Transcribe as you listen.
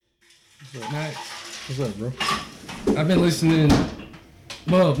Nice. What's up, bro? I've been listening,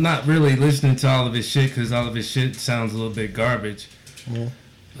 well, not really listening to all of his shit because all of his shit sounds a little bit garbage. Yeah.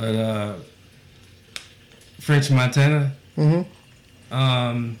 But French Montana.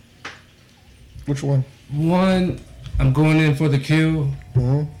 Mm-hmm. Which one? One, I'm going in for the kill.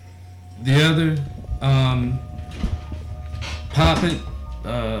 Mm-hmm. The other, Pop It.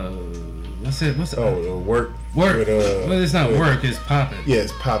 What's it? Work. Work. With, well, it's not work. It's Pop It. Yeah,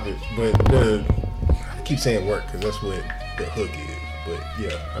 it's Pop It. But I keep saying work because that's what the hook is. But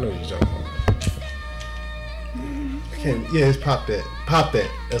yeah, I know what you're talking about. Yeah, it's Pop That. Pop That.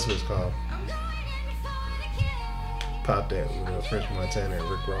 That's what it's called. Pop That with French Montana and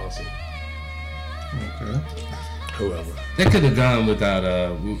Rick Ross. Okay. Whoever. They could have gone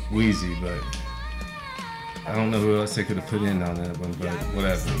without Wheezy, but I don't know who else they could have put in on that one, but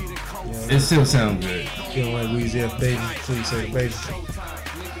whatever. Yeah. It still sounds good. You don't like Wheezy F Baby, so you say baby.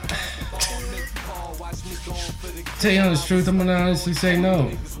 Tell you honest truth, I'm gonna honestly say no,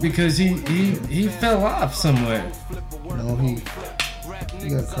 because he fell off somewhere. No, he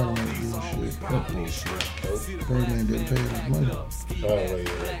got caught on that bullshit. What bullshit? Birdman didn't pay his money. Oh, yeah.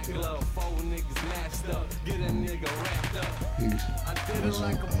 He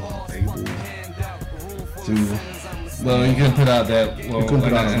wasn't able to. Well, you couldn't put out that. Well, He couldn't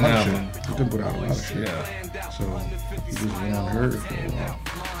put out a an lot of album. shit. He couldn't put out a lot of shit. Yeah. So he just went unheard for a while.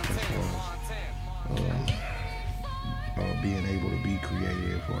 As far as being able to be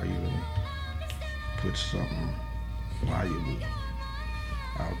creative or even put something valuable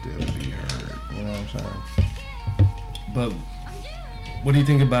out there to be heard. You know what I'm saying? But what do you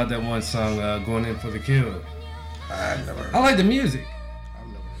think about that one song, Going In for the Kill? I've never heard I like the music. I've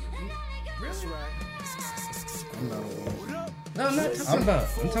never heard it. I'm not No, I'm not talking about.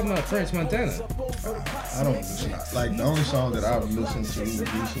 I'm talking about French Montana. I don't listen. Like the only song that I've listened to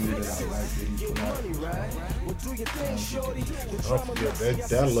recently that I like that he put out. I forget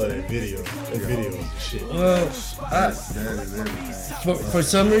that. I love that video. That video is the shit. Well, That is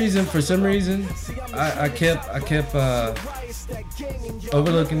everything. for some reason, I kept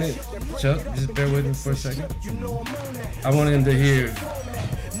overlooking it. Chuck, just bear with me for a second. I wanted him to hear.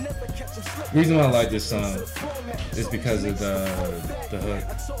 The reason why I like this song is because of the hook.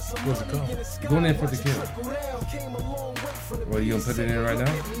 What's it called? Going In for the Kill. Well, you gonna put it in right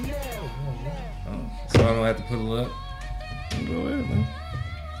now? Oh, so I don't have to put it up? Go ahead, man.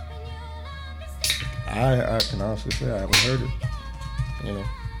 I can honestly say I haven't heard it, you know.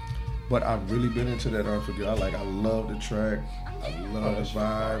 But I've really been into that Unforgettable. I love the track. I love the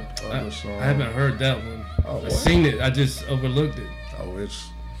vibe of the song. I haven't heard that one. Oh, I've seen it. I just overlooked it. Oh, it's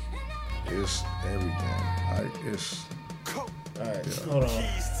everything. Like it's. Alright, hold on. Get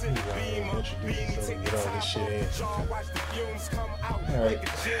all this shit in. Alright.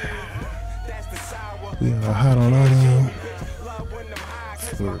 We are hot on audio.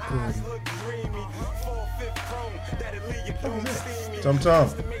 For recording. Tom.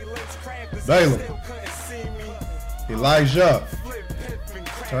 Balaam. Elijah.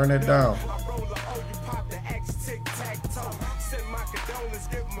 Turn it down.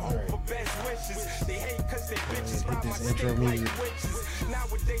 Hit this intro music.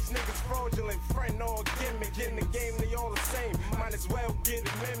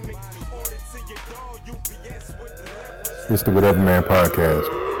 It's the Whatever Man Podcast.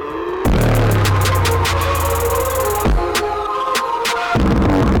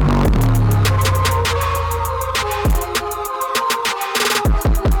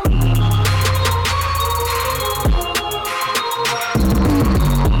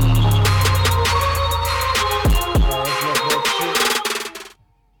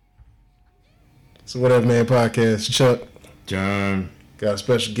 So Whatever Man Podcast, Chuck. John. Got a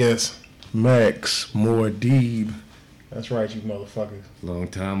special guest. Max Mordieb. That's right, you motherfuckers. Long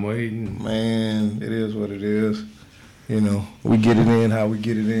time waiting. Man, it is what it is. You know, we get it in how we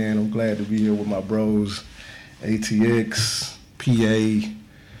get it in. I'm glad to be here with my bros. ATX, PA,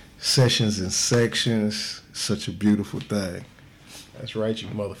 Sessions and Sections. Such a beautiful thing. That's right, you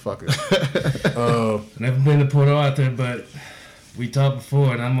motherfuckers. Never been to Port Arthur, but we talked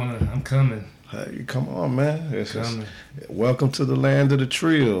before, and I'm coming. Hey, come on, man. Coming. Welcome to the land of the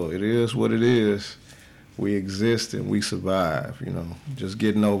trill. It is what it is. We exist and we survive, you know. Just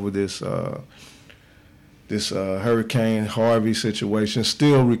getting over this Hurricane Harvey situation,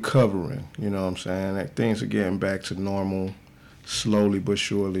 still recovering, you know what I'm saying? Like, things are getting back to normal, slowly but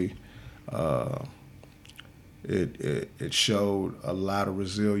surely. It showed a lot of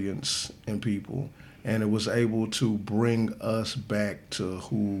resilience in people, and it was able to bring us back to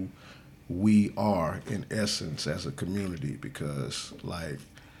who we are in essence as a community, because like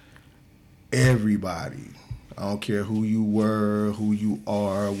everybody. I don't care who you were, who you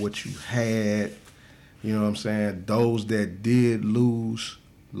are, what you had. You know what I'm saying? Those that did lose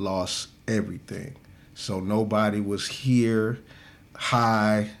lost everything. So nobody was here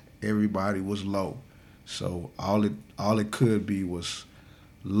high, everybody was low. So all it could be was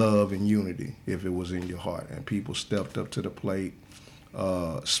love and unity if it was in your heart. And people stepped up to the plate.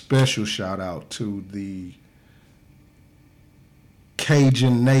 Special shout out to the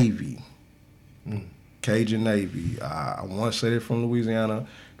Cajun Navy. Cajun Navy. I want to say they're from Louisiana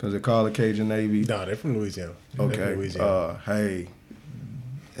because they call it Cajun Navy. No, they're from Louisiana. Okay. Louisiana. Hey,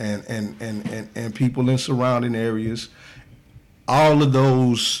 and people in surrounding areas. All of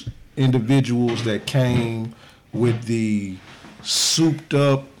those individuals that came with the souped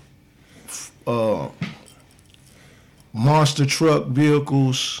up monster truck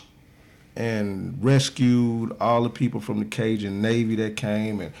vehicles and rescued all the people from the Cajun Navy that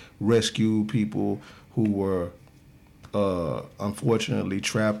came and rescued people who were unfortunately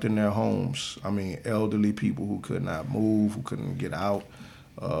trapped in their homes. I mean, elderly people who could not move, who couldn't get out,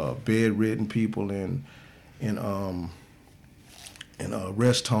 bedridden people in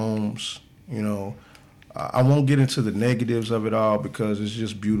rest homes. You know, I won't get into the negatives of it all because it's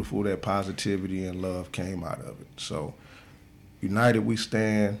just beautiful that positivity and love came out of it. So, united we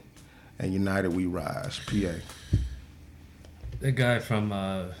stand, and united we rise. PA. That guy from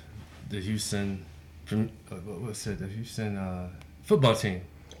the Houston, the Houston football team.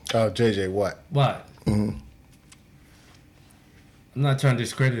 Oh, JJ Watt. Watt. Mm-hmm. I'm not trying to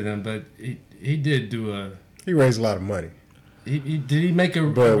discredit him, but he did do a. He raised a lot of money. Did he make a?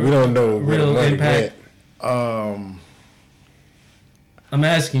 But we don't know real money impact. Went. I'm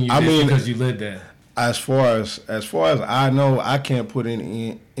asking you this because you lived there. As far as I know, I can't put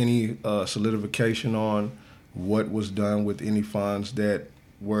any solidification on what was done with any funds that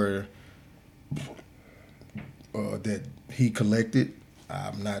were that he collected.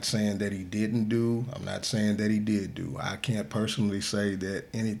 I'm not saying that he didn't do. I'm not saying that he did do. I can't personally say that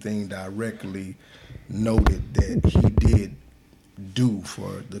anything directly noted that he did do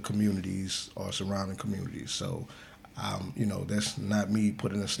for the communities or surrounding communities. So, that's not me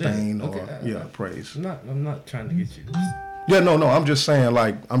putting a stain or praise. I'm not trying to get you. Yeah, no. I'm just saying,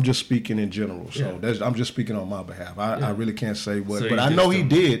 like, I'm just speaking in general. So I'm just speaking on my behalf. I really can't say what, but I know he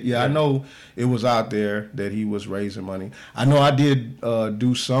did. Yeah, I know it was out there that he was raising money. I know I did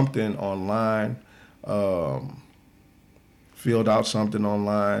do something online, filled out something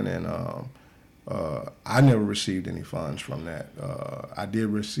online, and I never received any funds from that. I did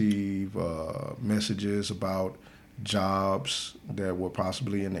receive messages about jobs that were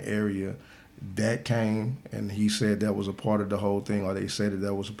possibly in the area. That came, and he said that was a part of the whole thing, or they said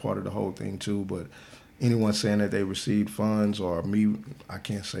that was a part of the whole thing too. But anyone saying that they received funds or me, I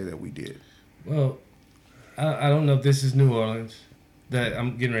can't say that we did. Well, I don't know if this is New Orleans that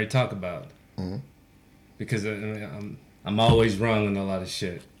I'm getting ready to talk about, because I'm always wrong on a lot of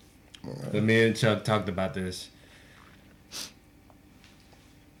shit. Right. But me and Chuck talked about this.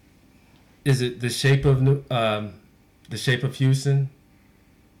 Is it the shape of Houston?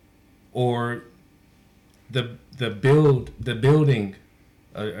 Or the building,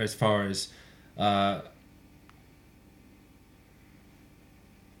 as far as the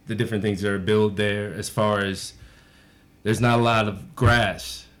different things that are built there, as far as there's not a lot of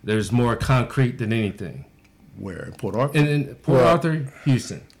grass. There's more concrete than anything. Where? In Port Arthur? In Port Arthur,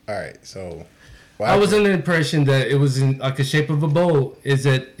 Houston. All right, so... I was under the impression that it was in like a shape of a bowl. Is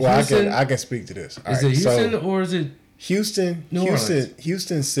it Houston? I can speak to this. Is it Houston or is it...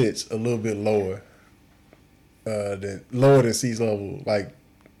 Houston sits a little bit lower than sea level. Like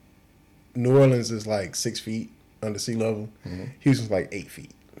New Orleans is like 6 feet under sea level. Mm-hmm. Houston's like 8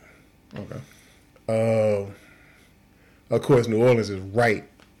 feet. Okay. Of course, New Orleans is right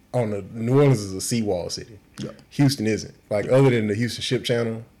on the. New Orleans is a seawall city. Yeah. Houston isn't. Like other than the Houston Ship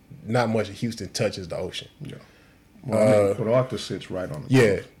Channel, not much of Houston touches the ocean. Yeah. Well, Port Arthur sits right on the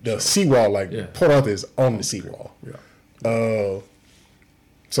coast, the seawall. Port Arthur is on the seawall. Yeah.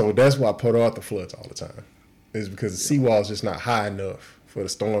 So that's why Port Arthur floods all the time. Is because the seawall is just not high enough for the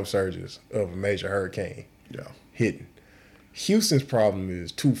storm surges of a major hurricane hitting. Houston's problem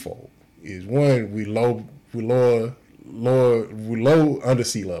is twofold. Is one, we low under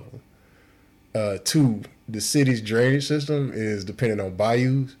sea level. Two, the city's drainage system is dependent on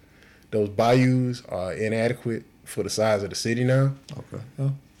bayous. Those bayous are inadequate for the size of the city now. Okay. Yeah.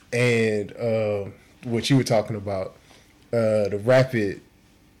 And what you were talking about, the rapid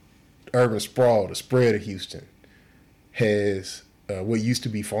urban sprawl, the spread of Houston, has what used to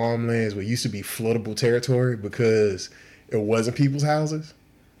be farmlands, what used to be floodable territory because it wasn't people's houses.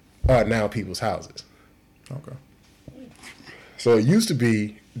 are now people's houses. Okay. So it used to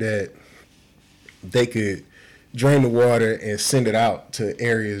be that they could drain the water and send it out to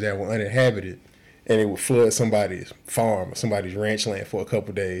areas that were uninhabited, and it would flood somebody's farm or somebody's ranch land for a couple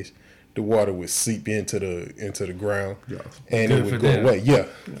of days. The water would seep into the ground, and Good it would go away. Yeah.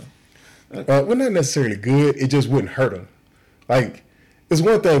 Well, not necessarily good. It just wouldn't hurt them. Like, it's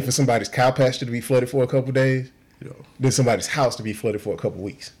one thing for somebody's cow pasture to be flooded for a couple of days, than somebody's house to be flooded for a couple of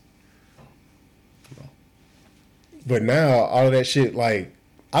weeks. But now, all of that shit, like,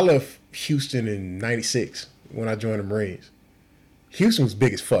 I left Houston in 96 when I joined the Marines. Houston was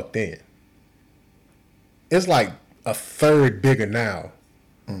big as fuck then. It's like a third bigger now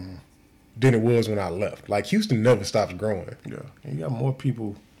than it was when I left. Like, Houston never stops growing. Yeah. And you got more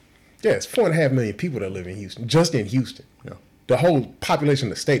people. Yeah, it's 4.5 million people that live in Houston, just in Houston. Yeah. The whole population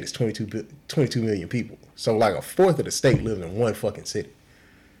of the state is 22 million people. So, like, a fourth of the state lives in one fucking city.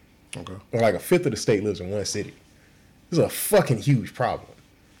 Okay. Or like a fifth of the state lives in one city. It's a fucking huge problem,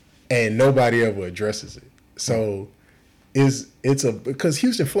 and nobody ever addresses it. So, because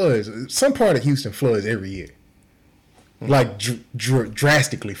Houston floods. Some part of Houston floods every year, like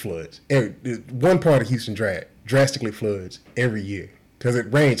drastically floods. One part of Houston drastically floods every year because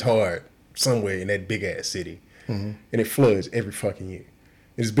it rains hard somewhere in that big ass city, and it floods every fucking year.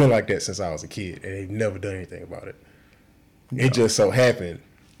 It's been like that since I was a kid, and they've never done anything about it. No. It just so happened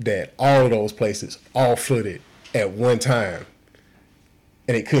that all of those places all flooded at one time,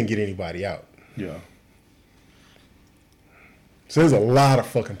 and they couldn't get anybody out. Yeah. So there's a lot of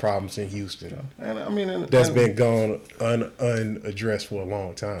fucking problems in Houston. Yeah. And I mean, that's been gone unaddressed for a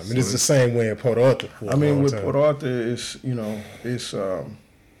long time. And it's the same way in Port Arthur. I mean, with Port Arthur, it's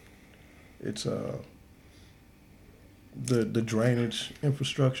the drainage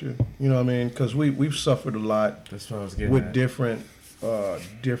infrastructure. You know what I mean? Because we've suffered a lot with different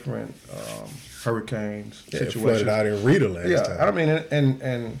hurricanes situations. It flooded out in Rita last time. I mean,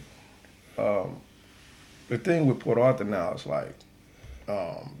 and the thing with Port Arthur now is like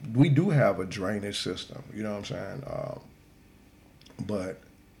we do have a drainage system. You know what I'm saying? But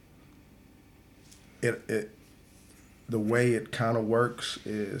it the way it kind of works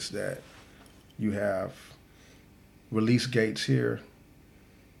is that you have release gates here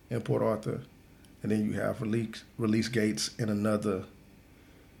in Port Arthur, and then you have release gates in another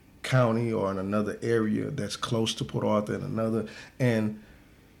county or in another area that's close to Port Arthur and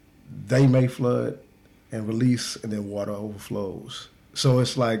they may flood and release, and then water overflows. So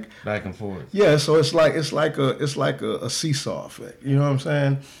it's like back and forth. Yeah, so it's like a seesaw effect. You know what I'm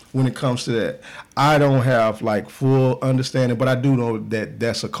saying? When it comes to that, I don't have like full understanding, but I do know that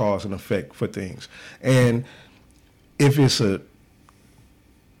that's a cause and effect for things. And if it's a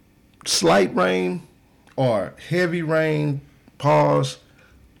slight rain or heavy rain, pause.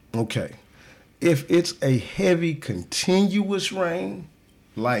 Okay. If it's a heavy, continuous rain,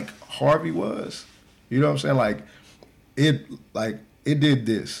 like Harvey was, you know what I'm saying? Like it did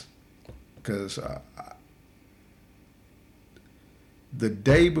this, because the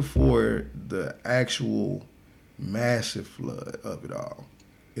day before the actual massive flood of it all,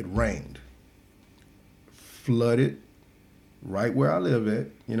 it rained, flooded right where I live at.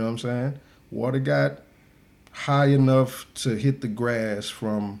 You know what I'm saying? Water got high enough to hit the grass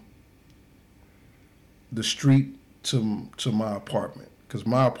from the street to my apartment, because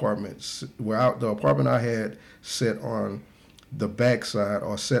my apartment, the apartment I had set on the backside,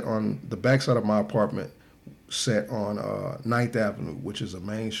 or set on the backside of my apartment, set on 9th Avenue, which is a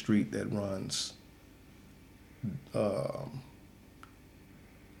main street that runs,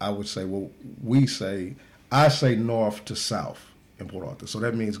 I would say, I say north to south in Port Arthur. So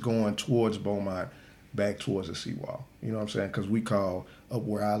that means going towards Beaumont, back towards the seawall. You know what I'm saying? Because we call up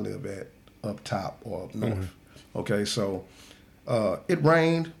where I live at up top or up north. Mm-hmm. Okay, so it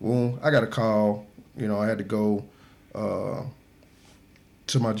rained. Well, I got a call. You know, I had to go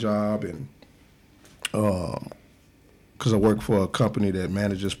to my job, and because I work for a company that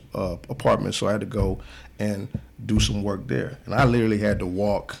manages apartments, so I had to go and do some work there. And I literally had to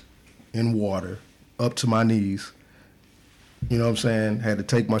walk in water up to my knees. You know what I'm saying? Had to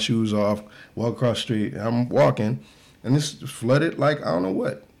take my shoes off, walk across the street. And I'm walking, and this flooded like I don't know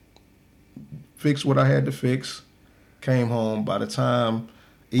what. Fixed what I had to fix. Came home. By the time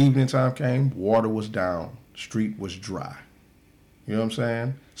evening time came, water was down. Street was dry. You know what I'm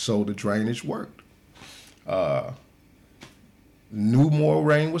saying? So the drainage worked. Knew more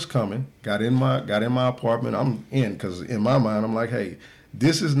rain was coming. Got in my apartment. I'm in, because in my mind I'm like, hey,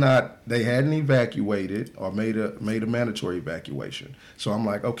 this is not. They hadn't evacuated or made a mandatory evacuation. So I'm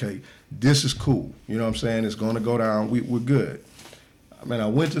like, okay, this is cool. You know what I'm saying? It's going to go down. We're good. I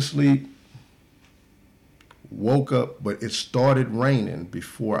went to sleep, woke up, but it started raining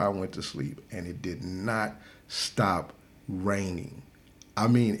before I went to sleep, and it did not stop raining.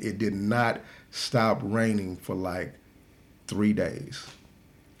 It did not stop raining for like 3 days.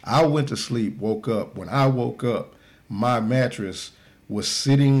 I went to sleep, woke up. When I woke up, my mattress was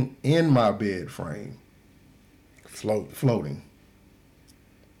sitting in my bed frame, floating.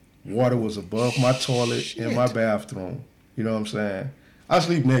 Water was above my toilet in my bathroom. You know what I'm saying? I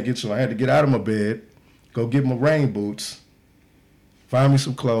sleep naked, so I had to get out of my bed, go get my rain boots, find me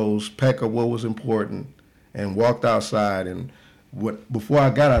some clothes, pack up what was important, and walked outside. And before I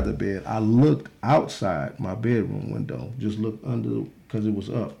got out of the bed, I looked outside my bedroom window, just looked under because it was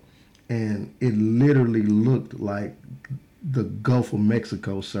up, and it literally looked like the Gulf of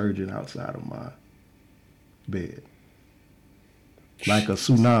Mexico surging outside of my bed. Like a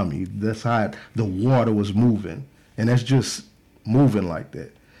tsunami. That's how the water was moving. And that's just moving like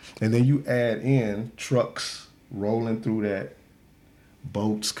that. And then you add in trucks rolling through that,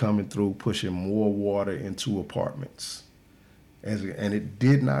 boats coming through, pushing more water into apartments. And it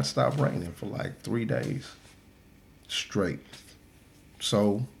did not stop raining for like 3 days straight.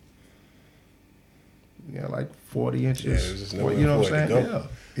 So, like 40 inches. Yeah, it was just you know what I'm saying? Yeah.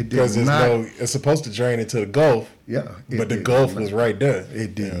 It did not. It's supposed to drain into the Gulf. Yeah. But the Gulf was right there.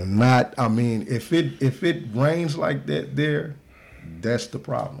 It did not. If it rains like that there, that's the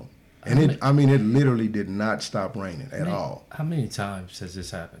problem. And it literally did not stop raining at all. How many times has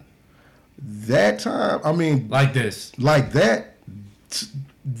this happened? That time, like this. Like that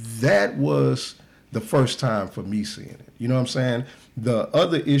was the first time for me seeing it. You know what I'm saying? The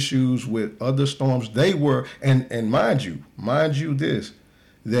other issues with other storms, they were, and mind you this,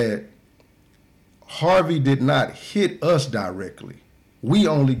 that Harvey did not hit us directly. We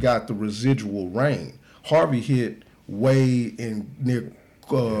only got the residual rain. Harvey hit way near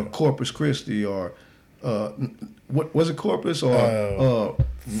Corpus Christi, or what was it, Corpus or I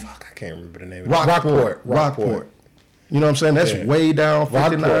can't remember the name. Rockport. You know what I'm saying? That's way down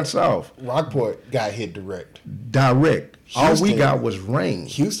 59 South. Rockport got hit direct. All we got was rain.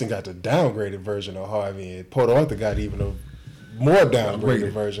 Houston got the downgraded version of Harvey, and Port Arthur got even a more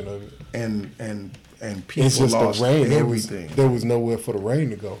downgraded version of it. And people lost the rain. Everything. There was nowhere for the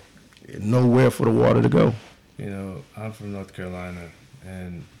rain to go. Nowhere for the water to go. I'm from North Carolina,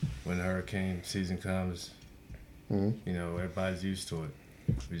 and when hurricane season comes, everybody's used to it.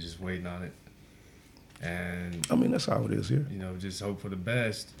 We're just waiting on it. And that's how it is here. Just hope for the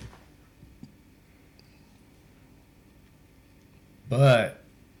best. But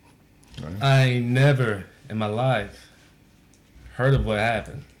I ain't never in my life heard of what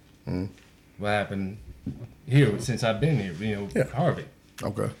happened. What happened here since I've been here, Harvey.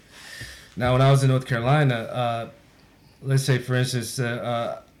 Okay. Now, when I was in North Carolina, let's say, for instance,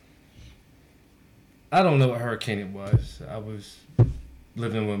 I don't know what hurricane it was. I was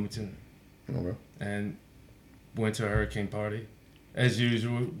living in Wilmington. Okay. And went to a hurricane party. As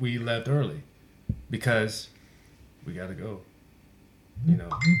usual, we left early because we got to go.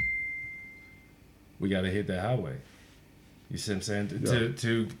 We got to hit that highway. You see what I'm saying? Yeah.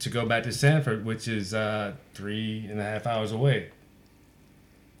 To go back to Sanford, which is 3.5 hours away.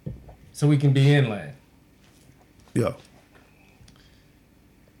 So we can be inland. Yeah.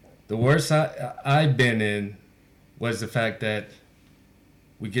 The worst I've been in was the fact that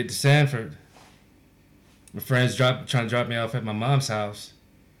we get to Sanford. My friends trying to drop me off at my mom's house.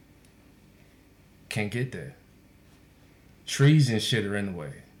 Can't get there. Trees and shit are in the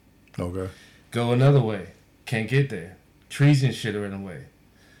way. Okay. Go another way. Can't get there. Trees and shit are in the way.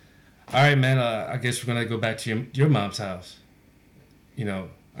 All right, man. I guess we're gonna go back to your mom's house. I didn't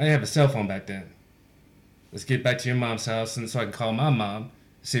have a cell phone back then. Let's get back to your mom's house, and so I can call my mom,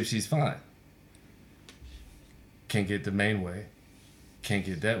 see if she's fine. Can't get the main way. Can't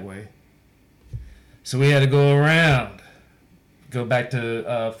get that way. So we had to go around, go back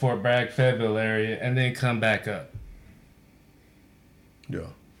to Fort Bragg, Fayetteville area, and then come back up. Yeah.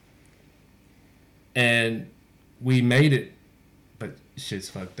 And we made it, but shit's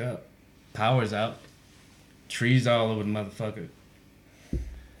fucked up. Power's out. Trees all over the motherfucker.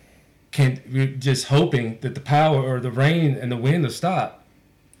 We're just hoping that the power or the rain and the wind will stop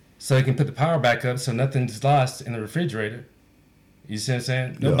so they can put the power back up so nothing's lost in the refrigerator. You see what I'm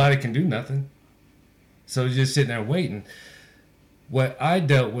saying? Yeah. Nobody can do nothing. So you're just sitting there waiting. What I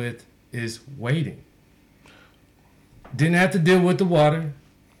dealt with is waiting. Didn't have to deal with the water.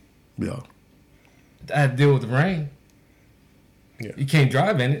 Yeah. I had to deal with the rain. Yeah. You can't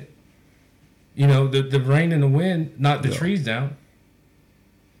drive in it. The rain and the wind knocked the trees down.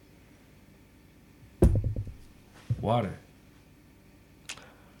 Water.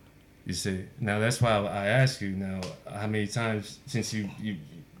 You see, now that's why I ask you now, how many times since you've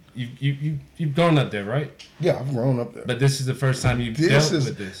grown up there, right? Yeah, I've grown up there. But this is the first time you've dealt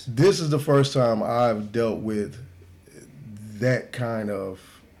with this. This is the first time I've dealt with that kind of,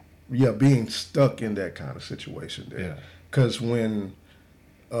 being stuck in that kind of situation there. Yeah. Because when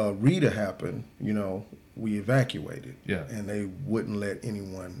Rita happened, we evacuated. Yeah. And they wouldn't let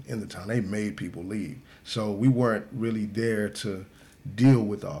anyone in the town. They made people leave. So we weren't really there to deal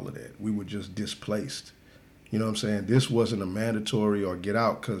with all of that. We were just displaced. You know what I'm saying? This wasn't a mandatory or get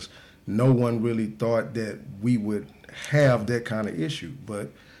out because no one really thought that we would have that kind of issue. But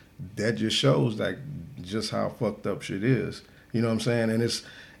that just shows like just how fucked up shit is. You know what I'm saying? And it's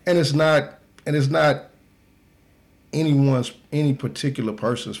not any particular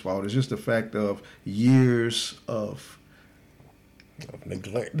person's fault. It's just the fact of years of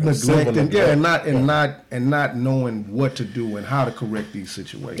neglect, and not knowing what to do and how to correct these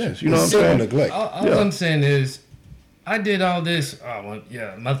situations. You know what I'm saying? Neglect. All I'm saying is, I did all this. Oh, well,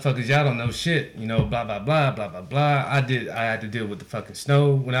 yeah, motherfuckers, y'all don't know shit. Blah blah blah blah blah blah. I had to deal with the fucking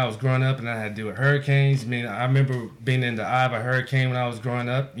snow when I was growing up, and I had to deal with hurricanes. I mean, I remember being in the eye of a hurricane when I was growing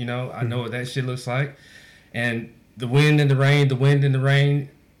up. I know what that shit looks like, and the wind and the rain, the wind and the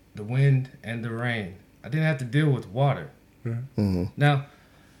rain, the wind and the rain. I didn't have to deal with water. Mm-hmm. Now,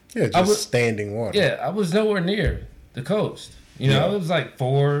 standing water. Yeah, I was nowhere near the coast. It was like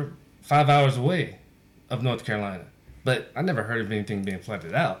 4-5 hours away of North Carolina. But I never heard of anything being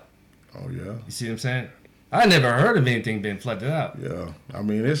flooded out. Oh, yeah. You see what I'm saying? I never heard of anything being flooded out. Yeah. I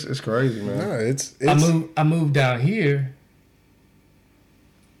mean, it's crazy, man. No, it's I moved down here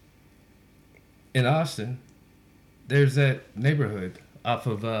in Austin. There's that neighborhood off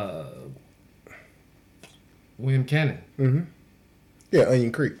of William Cannon. Mm-hmm. Yeah,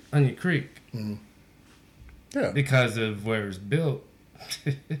 Onion Creek. Mm-hmm. Yeah. Because of where it's built,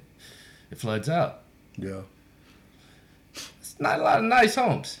 it floods out. Yeah. It's not a lot of nice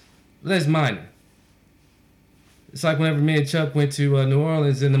homes. That's minor. It's like whenever me and Chuck went to New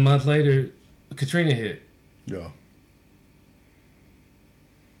Orleans and a month later, Katrina hit. Yeah.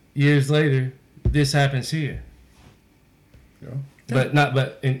 Years later, this happens here. Yeah.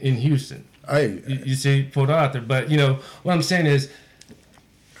 But in Houston. You see, Port Arthur. But, what I'm saying is,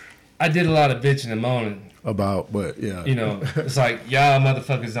 I did a lot of bitching and moaning. It's like, y'all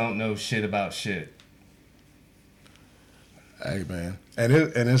motherfuckers don't know shit about shit. Hey, man. And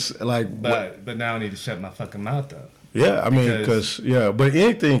it's like... But now I need to shut my fucking mouth up. Yeah, I mean, because but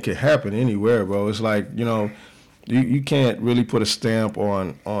anything can happen anywhere, bro. It's like, you can't really put a stamp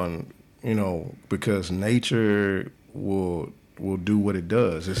on because nature will do what it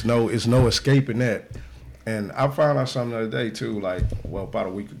does. It's no escaping that. And I found out something the other day too, about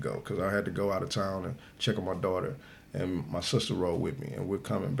a week ago, because I had to go out of town and check on my daughter, and my sister rode with me, and we're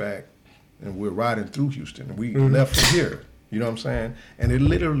coming back, and we're riding through Houston, and we left from here. You know what I'm saying? And it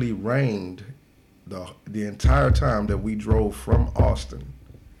literally rained the entire time that we drove from Austin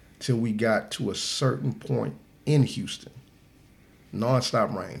till we got to a certain point in Houston.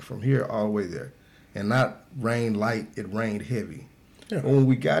 Non-stop rain from here all the way there. And not rain light, it rained heavy. Yeah. When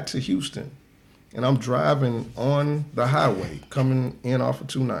we got to Houston, and I'm driving on the highway, coming in off of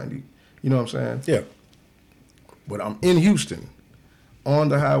 290, you know what I'm saying? Yeah. But I'm in Houston, on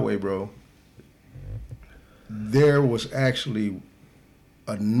the highway, bro. There was actually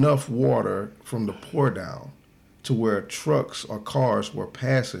enough water from the pour down to where trucks or cars were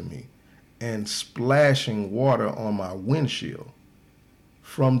passing me and splashing water on my windshield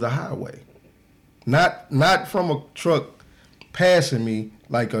from the highway. Not from a truck passing me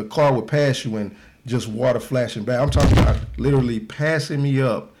like a car would pass you and just water flashing back. I'm talking about literally passing me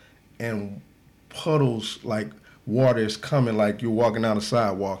up and puddles like water is coming like you're walking down a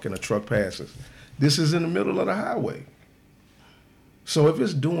sidewalk and a truck passes. This is in the middle of the highway. So if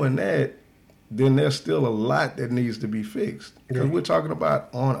it's doing that, then there's still a lot that needs to be fixed. Because we're talking about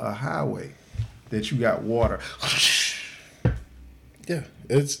on a highway that you got water. Yeah,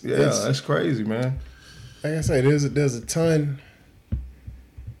 that's crazy, man. Like I say, there's a ton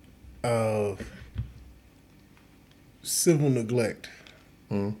of civil neglect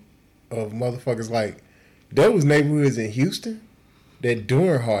of motherfuckers. Like, there was neighborhoods in Houston that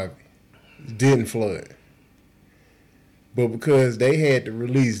during Harvey didn't flood. But because they had to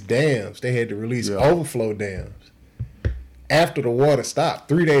release dams, they had to release overflow dams. After the water stopped,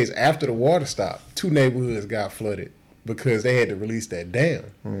 3 days after the water stopped, 2 neighborhoods got flooded because they had to release that dam.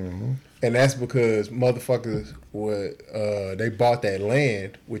 Mm-hmm. And that's because motherfuckers they bought that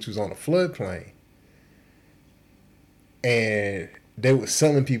land, which was on a floodplain. And they were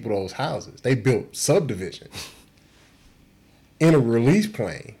selling people those houses. They built subdivisions in a release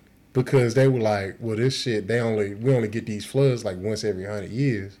plain because they were like, well, this shit, we only get these floods like once every 100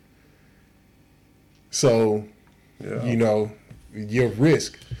 years. So, you know, your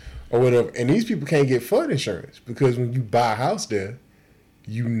risk or whatever. And these people can't get flood insurance because when you buy a house there,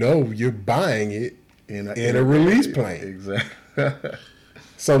 you know you're buying it in a release plan. Exactly.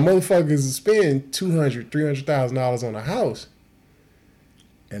 So motherfuckers spend $200,000-$300,000 on a house,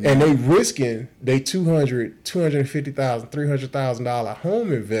 and they risking they $250,000, $300,000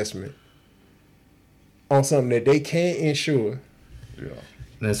 home investment on something that they can't insure. Yeah,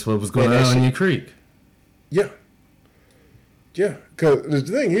 that's what was going on in Onion Creek. Yeah, because the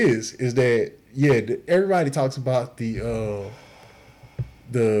thing is that everybody talks about there's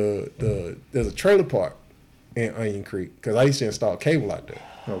a trailer park in Onion Creek because I used to install cable out there.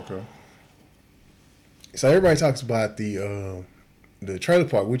 Okay. So everybody talks about the trailer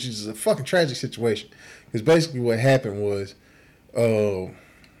park, which is a fucking tragic situation. Because basically what happened was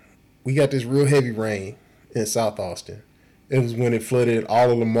we got this real heavy rain in South Austin. It was when it flooded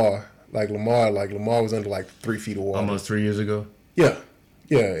all of Lamar. Lamar was under like 3 feet of water. Almost 3 years ago? Yeah.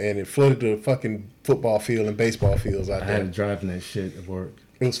 Yeah, and it flooded the fucking football field and baseball fields out there. I had to drive in that shit at work.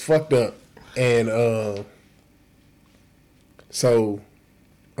 It was fucked up. And so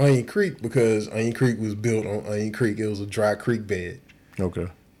Onion Creek, because Onion Creek was built on Onion Creek, it was a dry creek bed. Okay.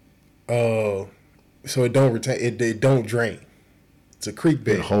 So it don't retain, it don't drain. It's a creek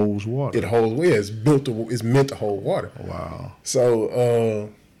bed. It holds water. It holds. Yeah, it's meant to hold water. Wow.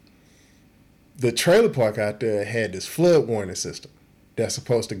 So the trailer park out there had this flood warning system that's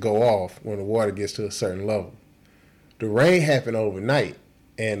supposed to go off when the water gets to a certain level. The rain happened overnight,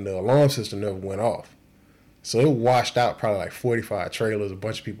 and the alarm system never went off. So it washed out probably like 45 trailers. A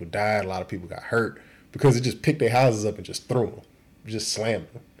bunch of people died. A lot of people got hurt because it just picked their houses up and just threw them, just slammed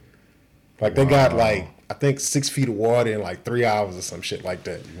them. Like they got like, I think 6 feet of water in like 3 hours or some shit like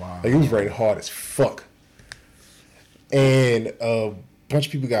that. Wow. Like it was raining hard as fuck. And a bunch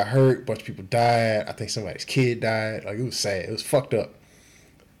of people got hurt. A bunch of people died. I think somebody's kid died. Like it was sad. It was fucked up.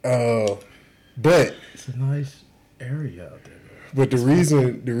 But it's a nice area out there. But the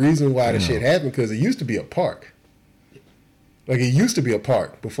reason why the shit happened, because it used to be a park. Like it used to be a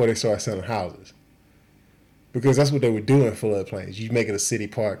park before they started selling houses. Because that's what they would do in floodplains. You make it a city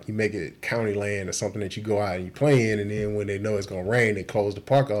park, you make it county land or something that you go out and you play in, and then when they know it's gonna rain, they close the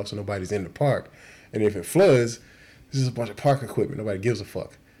park off so nobody's in the park. And if it floods, this is a bunch of park equipment, nobody gives a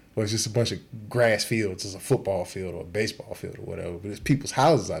fuck. Or it's just a bunch of grass fields, it's a football field or a baseball field or whatever. But it's people's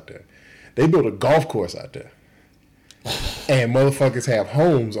houses out there. They built a golf course out there. And motherfuckers have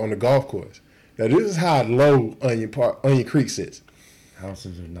homes on the golf course. Now this is how low Onion Creek sits.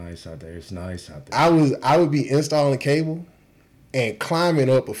 Houses are nice out there. It's nice out there. I would be installing cable and climbing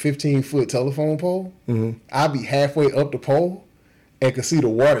up a 15-foot telephone pole. Mm-hmm. I'd be halfway up the pole and could see the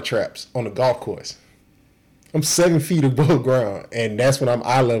water traps on the golf course. I'm 7 feet above ground, and that's when I'm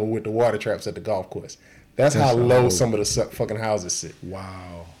eye level with the water traps at the golf course. That's how low some of the fucking houses sit.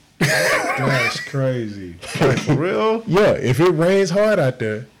 Wow. That's crazy. Like, for real? Yeah, if it rains hard out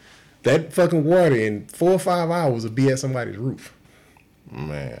there, that fucking water in 4 or 5 hours will be at somebody's roof.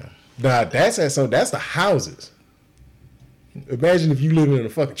 Man. Nah, that's the houses. Imagine if you lived in a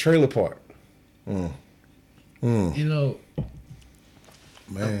fucking trailer park. You know,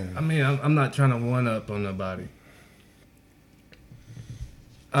 man. I mean, I'm not trying to one up on nobody.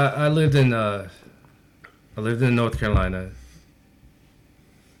 I lived in North Carolina.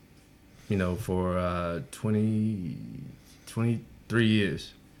 You know, for 23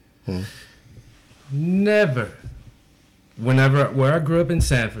 years. Never, where I grew up in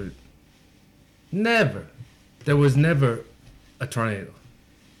Sanford, there was never a tornado.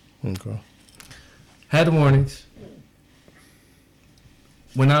 Okay. Had the warnings.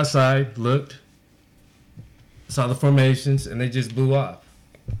 Went outside, looked, saw the formations, and they just blew off.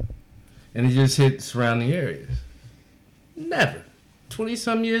 And it just hit surrounding areas. Never.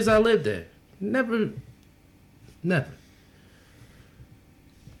 20-some years I lived there. Never.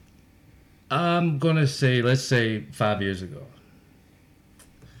 I'm going to say, let's say 5 years ago.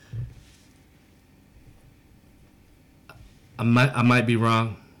 I might be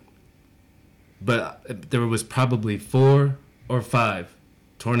wrong, but there was probably 4 or 5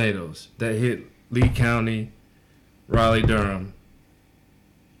 tornadoes that hit Lee County, Raleigh, Durham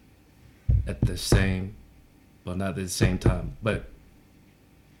at the same, well, not at the same time, but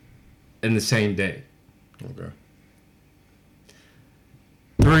in the same day. Okay.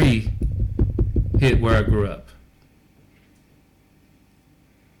 3 hit where I grew up.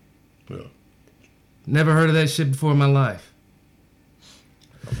 Yeah. Never heard of that shit before in my life.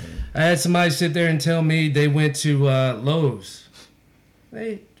 I had somebody sit there and tell me they went to Lowe's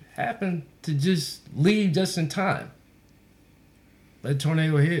They happened to just leave just in time. That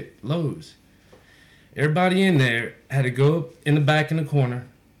tornado hit Lowe's. Everybody in there had to go up in the back in the corner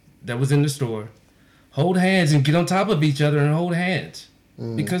that was in the store, hold hands and get on top of each other and hold hands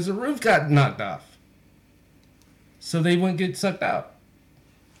because the roof got knocked off. So they wouldn't get sucked out.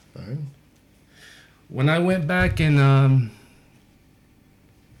 Right. When I went back and I'm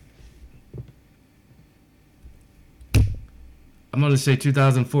going to say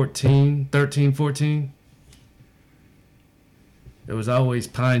 2014, 13, 14, there was always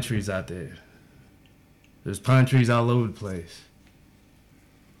pine trees out there. There's pine trees all over the place.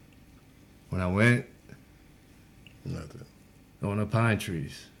 When I went, Nothing. there were no pine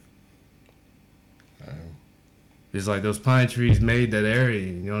trees. Right. It's like those pine trees made that area,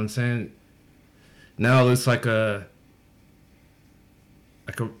 you know what I'm saying? Now it looks like a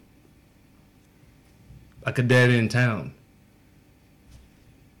dead end town.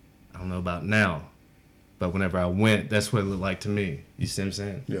 I don't know about now, but whenever I went, that's what it looked like to me. You see what I'm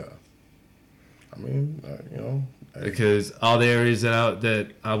saying? Yeah. I mean, Because all the areas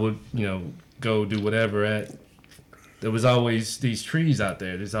that I would, go do whatever at, there was always these trees out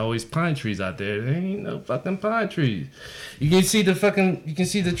there. There's always pine trees out there. There ain't no fucking pine trees. You can see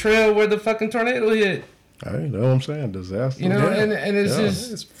the trail where the fucking tornado hit. I know what I'm saying. Disaster. And it's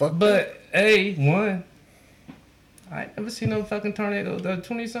just, it's fucked but one, I ain't never seen no fucking tornado. The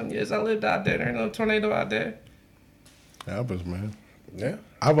 20-something years I lived out there ain't no tornado out there. Happens, man. Yeah.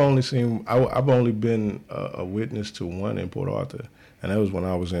 I've only been a witness to one in Port Arthur, and that was when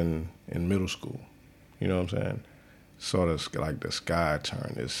I was in middle school. You know what I'm saying? Sort of like the sky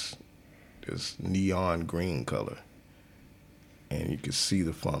turned this neon green color, and you could see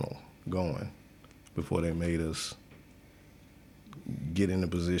the funnel going before they made us get in the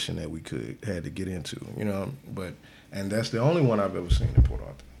position that we had to get into. And that's the only one I've ever seen in Port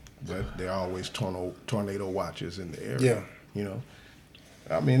Arthur. But there are always tornado watches in the area. Yeah.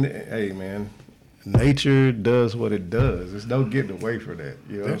 I mean, hey, man, nature does what it does. There's no getting away from that.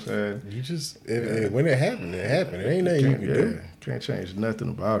 You know what I'm saying? You just, when it happened, it happened. It ain't nothing you can do. Can't change nothing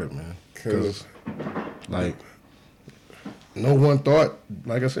about it, man. Because, no one thought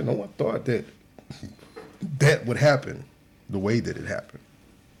that would happen the way that it happened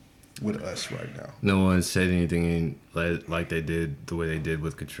with us right now. No one said anything like they did the way they did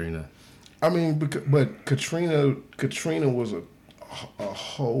with Katrina. I mean, but Katrina was a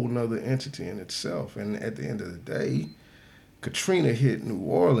whole nother entity in itself, and at the end of the day, Katrina hit New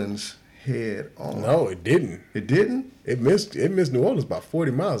Orleans head on. No, it didn't. It didn't? It missed New Orleans by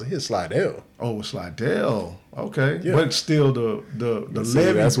 40 miles. It hit Slidell. Oh, it's Slidell. Okay. Yeah. But still the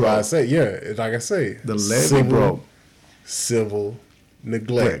levee. That's broke. why I say, like I say, The levee broke. Civil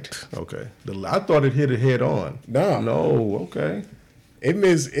neglect. Okay. I thought it hit it head on. No. Okay. It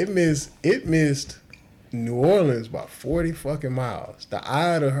missed New Orleans by 40 fucking miles. The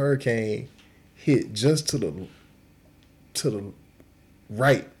eye of the hurricane hit just to the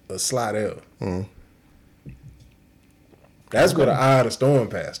right of Slidell. Mm. That's where the eye of the storm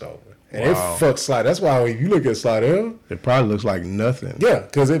passed over. And it fucked Slidell. That's why if you look at Slidell, it probably looks like nothing. Yeah,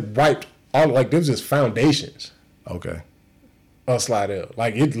 because it wiped all, there was just foundations. Okay. Of Slidell.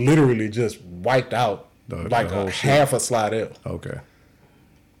 It literally just wiped out the half of Slidell. Okay.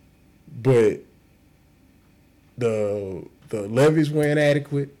 But the levees were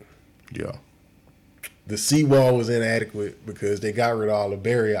inadequate. Yeah. The seawall was inadequate because they got rid of all the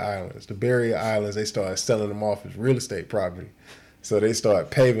barrier islands. The barrier islands, they started selling them off as real estate property. So they started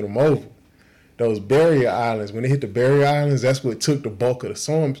paving them over. Those barrier islands, when they hit the barrier islands, that's what took the bulk of the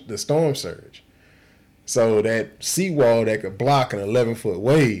storm surge. So that seawall that could block an 11-foot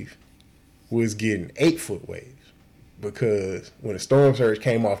wave was getting 8-foot waves. Because when the storm surge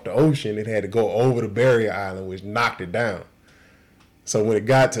came off the ocean, it had to go over the barrier island, which knocked it down. So when it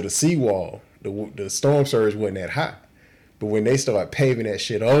got to the seawall, the storm surge wasn't that high. But when they started paving that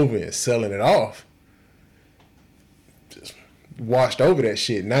shit over and selling it off, just washed over that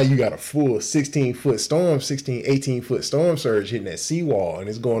shit. Now you got a full 16-foot storm, 18-foot storm surge hitting that seawall, and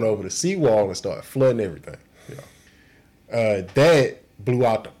it's going over the seawall and started flooding everything. Yeah. That blew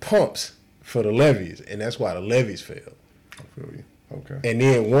out the pumps for the levees, and that's why the levees failed. I feel you. Okay. And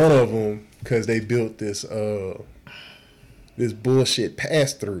then one of them, because they built this bullshit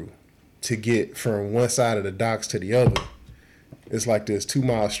pass-through to get from one side of the docks to the other. It's like this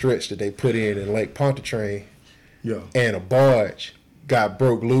 2-mile stretch that they put in Lake Pontchartrain. Yeah. And a barge got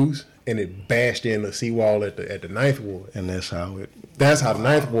broke loose, and it bashed in the seawall at the Ninth Ward. And that's how the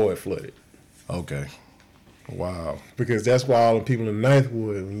Ninth Ward flooded. Okay. Wow. Because that's why all the people in the Ninth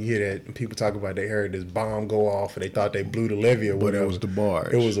Ward, when you hear that, and people talk about they heard this bomb go off and they thought they blew the levee or whatever. But it was the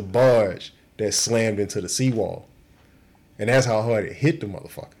barge. It was a barge that slammed into the seawall. And that's how hard it hit the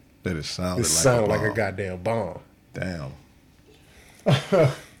motherfucker. That it sounded like a goddamn bomb. Damn.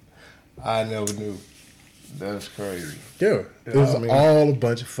 I never knew. That's crazy. Yeah. It's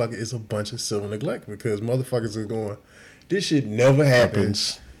a bunch of civil neglect because motherfuckers are going, this shit never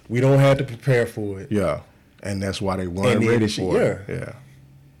happens. We don't have to prepare for it. Yeah. And that's why they weren't ready for it. Yeah.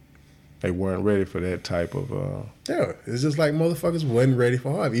 They weren't ready for that type of Yeah. It's just like motherfuckers wasn't ready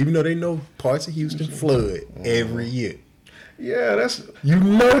for Harvey, even though they know parts of Houston flood every year. Yeah, that's you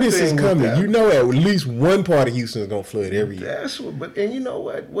know this is coming. You know at least one part of Houston is gonna flood every year. That's what, and you know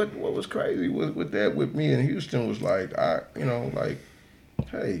what was crazy with me in Houston was like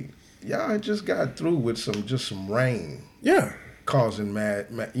hey, y'all just got through with some rain. Yeah. Causing bad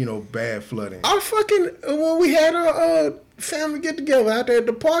flooding. When we had a family get together out there at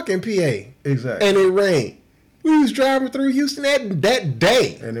the park in PA. Exactly. And it rained. We was driving through Houston that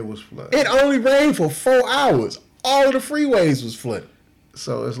day. And it was flooded. It only rained for 4 hours. All of the freeways was flooded.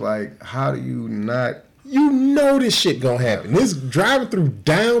 So it's like, how do you not? You know this shit gonna happen. This driving through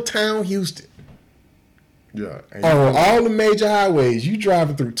downtown Houston. Yeah. On all the major highways, you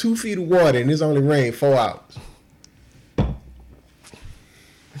driving through 2 feet of water and it's only rained 4 hours.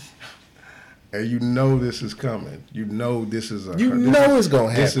 And you know this is coming. You know this is it's gonna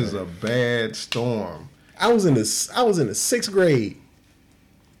happen. This is a bad storm. I was in the 6th grade,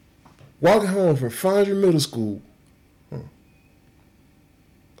 walking home from Fondren Middle School.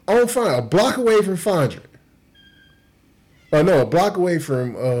 On Fondren, a block away from Fondren. Oh no, a block away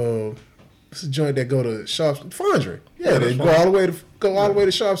from what's the joint that go to Sharps? Fondren. Yeah, they go all the way to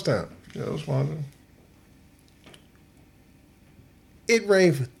Sharpstown. Yeah, it was Fondren. It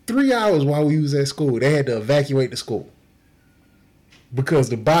rained for 3 hours while we was at school. They had to evacuate the school because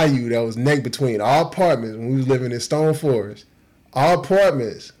the bayou that was neck between our apartments when we was living in Stone Forest, our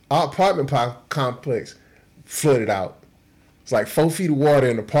apartment complex flooded out. It's like 4 feet of water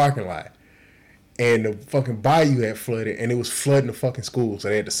in the parking lot, and the fucking bayou had flooded, and it was flooding the fucking school, so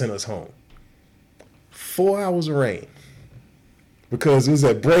they had to send us home. 4 hours of rain because it was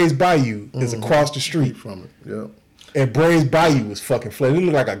at Brays Bayou, is across the street from it. Yep. And Brays Bayou was fucking flooded. It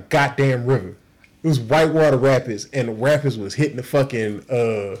looked like a goddamn river. It was whitewater rapids, and the rapids was hitting the fucking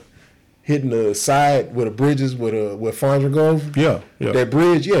hitting the side where the bridges where Fondren go over. Yeah. That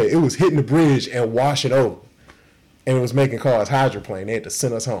bridge, it was hitting the bridge and washing over. And it was making cars hydroplane. They had to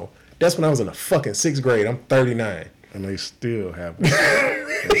send us home. That's when I was in the fucking 6th grade. I'm 39. And they still haven't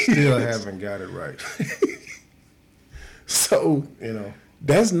got it right. So,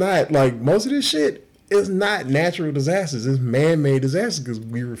 that's not like most of this shit. It's not natural disasters. It's man-made disasters because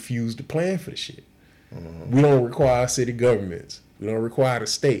we refuse to plan for the shit. Mm-hmm. We don't require city governments. We don't require the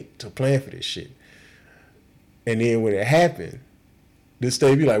state to plan for this shit. And then when it happened, the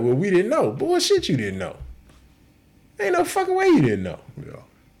state be like, well, we didn't know. Bullshit, you didn't know. Ain't no fucking way you didn't know.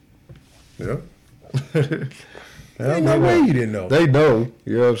 Yeah. Ain't no way you didn't know. They know.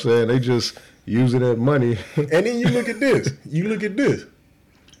 You know what I'm saying? They just using that money. And then you look at this.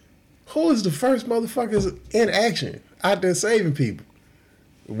 Who is the first motherfuckers in action out there saving people?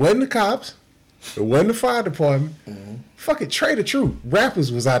 It wasn't the cops. It wasn't the fire department. Mm-hmm. Fucking Trader Truth.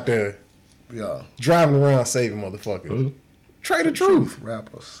 Rappers was out there driving around saving motherfuckers. Mm-hmm. Trader Truth.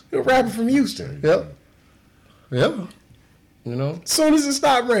 Rappers. A rapper from Houston. Yep. As soon as it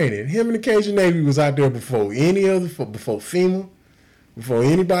stopped raining, him and the Cajun Navy was out there before FEMA, before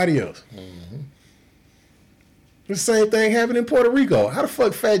anybody else. Mm-hmm. The same thing happened in Puerto Rico. How the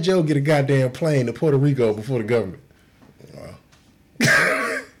fuck Fat Joe get a goddamn plane to Puerto Rico before the government? Wow.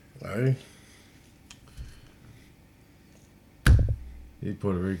 Hey. He's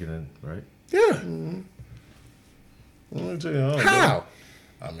Puerto Rican, right? Yeah. Mm-hmm. Let me tell you how.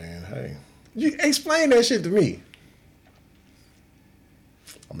 I mean, hey. You explain that shit to me.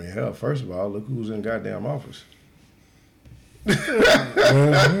 I mean, hell, first of all, look who's in goddamn office.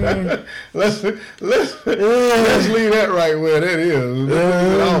 Mm-hmm. let's leave that right where that is.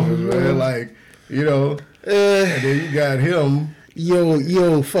 In office, man. Like, and then you got him.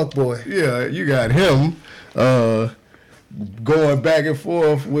 Yo, fuck boy. Yeah, you got him going back and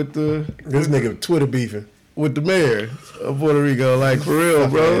forth with this nigga Twitter beefing with the mayor of Puerto Rico. Like, for real,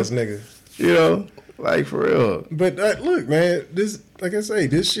 bro. Ass nigga. Like, for real. But look, man, this, like I say,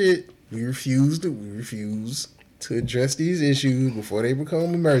 this shit, we refuse to address these issues before they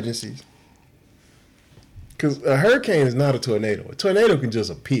become emergencies. Because a hurricane is not a tornado. A tornado can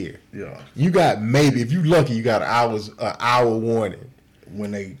just appear. Yeah. You got if you're lucky, you got an hour warning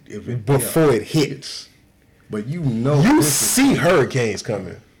before it hits. But you know, you see hurricanes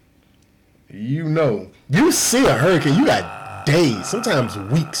coming. You know, you see a hurricane. You got days, sometimes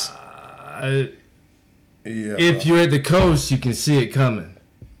weeks. If you're at the coast, you can see it coming.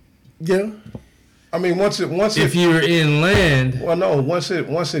 Yeah. I mean, once if you're inland, well, no, once it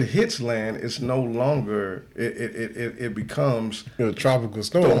hits land, it's no longer it becomes a tropical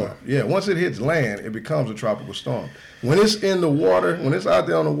storm. Yeah, once it hits land, it becomes a tropical storm. When it's in the water, when it's out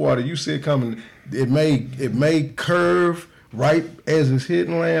there on the water, you see it coming. It may curve right as it's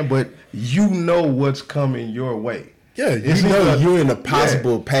hitting land, but you know what's coming your way. Yeah, you know you're in a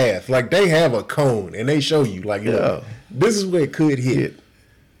possible path. Like they have a cone and they show you, like, look, this is where it could hit.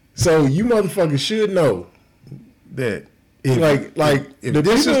 So you motherfuckers should know that, if the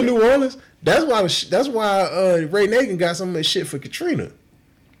people in New Orleans, that's why Ray Nagin got some of that shit for Katrina.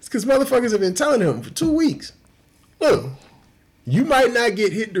 It's because motherfuckers have been telling him for 2 weeks, look, you might not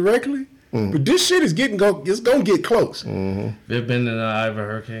get hit directly, but this shit is it's gonna get close. They've been in the eye of a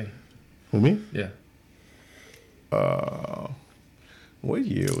hurricane. Who, me? Yeah. What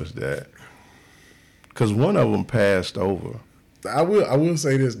year was that? Because one of them passed over. I will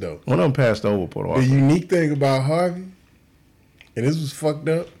say this though. One of them passed over Puerto Rico. The unique thing about Harvey, and this was fucked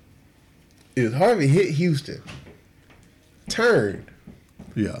up, is Harvey hit Houston, turned,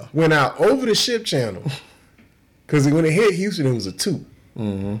 went out over the ship channel, because when it hit Houston, it was a 2.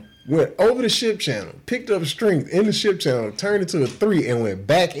 Went over the ship channel, picked up strength in the ship channel, turned into a 3, and went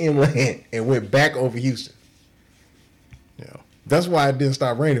back inland and went back over Houston. Yeah, that's why it didn't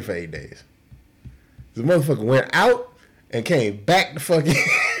stop raining for 8 days. The motherfucker went out and came back to fucking.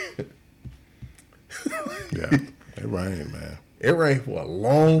 Yeah, it rained, man. It rained for a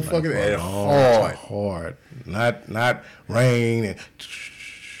long fucking and hard. Not rain. And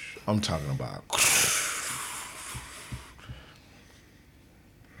I'm talking about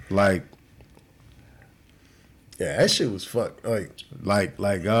like. Yeah, that shit was fucked. Like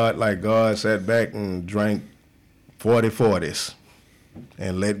God sat back and drank 40s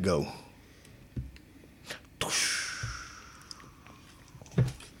and let go.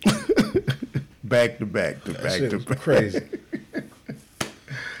 Back to back to back to back. Crazy.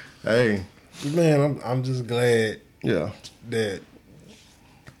 Hey, man, I'm just glad. Yeah. That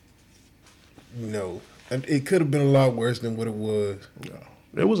it could have been a lot worse than what it was. Yeah.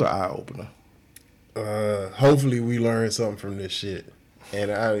 It was an eye opener. Hopefully we learned something from this shit,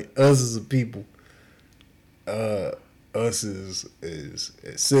 and us as a people, us as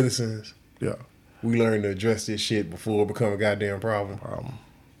citizens, we learn to address this shit before it become a goddamn problem.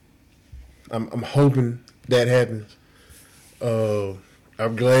 I'm hoping that happens.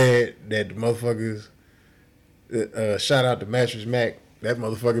 I'm glad that the motherfuckers. Shout out to Mattress Mac. That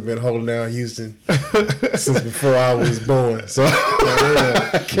motherfucker been holding down Houston since before I was born. So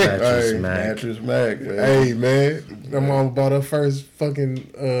Mattress Mac. Man. Hey man, my mom bought her first fucking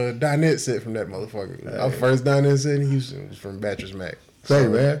dinette set from that motherfucker. Our first dinette set in Houston was from Mattress Mac. Say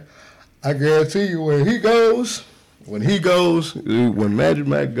man, I guarantee you when Mattress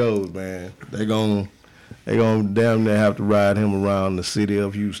Mac goes, man, they gonna damn near have to ride him around the city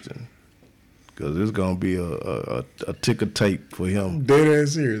of Houston. Cause it's gonna be a ticker tape for him. Dead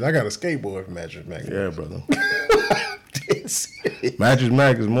ass serious. I got a skateboard from Mattress Mac. Yeah, brother. Mattress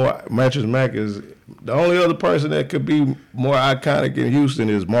Mac is the only other person that could be more iconic in Houston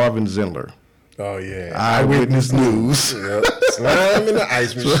is Marvin Zindler. Oh yeah, Eyewitness News. Yep. Slime in the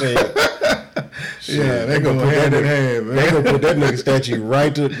ice machine. Yeah, they gonna put hand in hand, man. They gonna put that nigga statue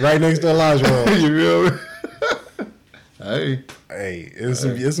right next to Elijah Road. You feel me? Hey, it's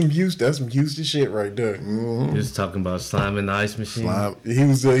some Houston. That's some Houston shit right there. Mm-hmm. Just talking about slime in the ice machine. Slime. He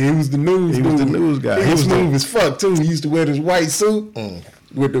was the news. He was the news guy. He was smooth as fuck too. He used to wear this white suit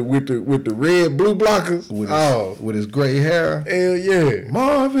with the red blue blockers. With his gray hair. Hell yeah,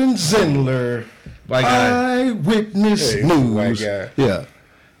 Marvin Zindler, Eyewitness News. White guy. Yeah,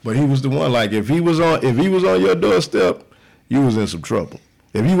 but he was the one. Like if he was on your doorstep, you was in some trouble.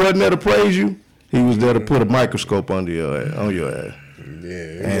 If he wasn't there to praise you, he was there to put a microscope on your ass. Yeah,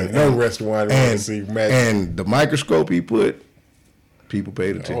 and no restaurant wanted to see Magic. And the microscope he put, people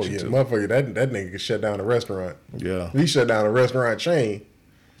paid attention to. Motherfucker, that nigga could shut down a restaurant. Yeah. He shut down a restaurant chain.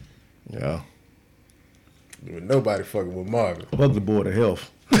 Yeah. With nobody fucking with Marvin. Fuck the Board of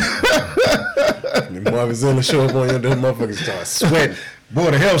Health. And Marvin Zindler show up on your damn motherfuckers start sweating.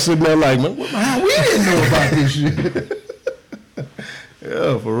 Board of Health sitting there like, man, how we didn't know about this shit?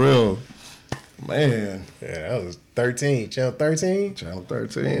 Yeah, for real. Man. Yeah, that was 13. Channel 13? Channel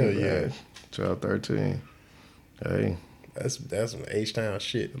 13. Hell yeah. Channel 13. Hey. That's some H-Town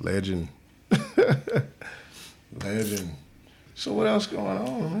shit. Legend. Legend. So what else going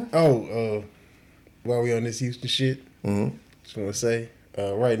on, man? Oh, while we on this Houston shit, just want to say,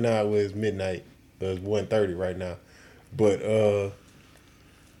 right now it was midnight. It's 1:30 right now. But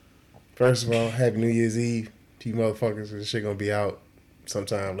first of all, happy New Year's Eve to you motherfuckers. This shit gonna be out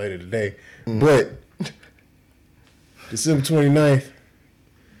sometime later today. But December 29th,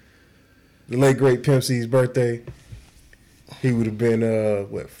 the late great Pimp C's birthday. He would have been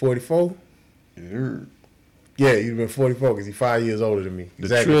 44? Yeah, he'd have been 44 because he's 5 years older than me.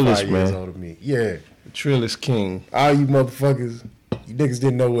 Exactly Trillist, 5 years older than me. Yeah. The Trillist King. All you motherfuckers, you niggas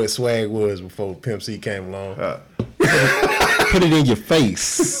didn't know what swag was before Pimp C came along. Put it in your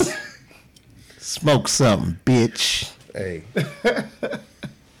face. Smoke something, bitch. Hey.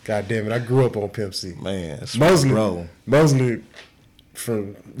 God damn it, I grew up on Pimp C. Man, mostly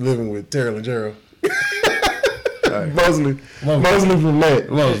from living with Terrell and Gerald. Mostly from that.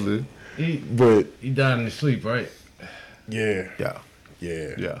 Mostly. But he died in his sleep, right? Yeah.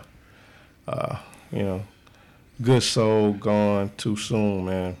 Yeah. You know, good soul gone too soon,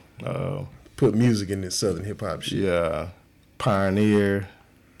 man. Put music in this Southern hip hop shit. Yeah. Pioneer,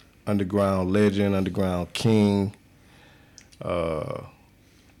 underground legend, underground king.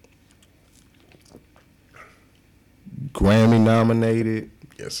 Grammy nominated.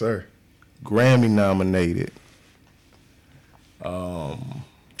 Yes, sir. Grammy nominated.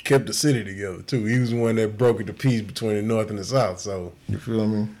 Kept the city together too. He was the one that broke the peace between the North and the South. So you feel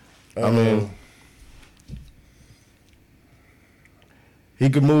me? I mean, he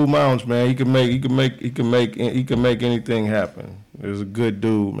could move mountains, man. He could make anything happen. He was a good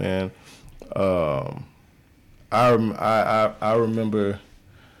dude, man. I remember,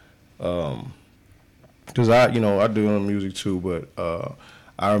 because I do music too, but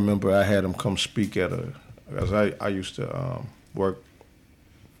I remember I had him come speak because I used to work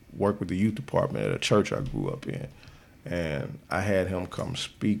with the youth department at a church I grew up in, and I had him come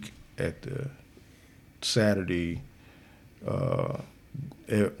speak at the Saturday,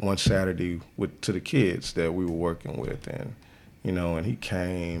 one Saturday to the kids that we were working with, and and he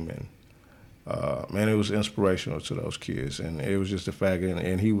came, and man, it was inspirational to those kids, and it was just the fact,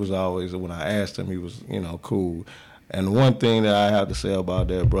 and he was always, when I asked him, he was cool. And one thing that I have to say about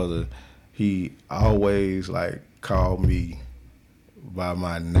that brother, he always called me by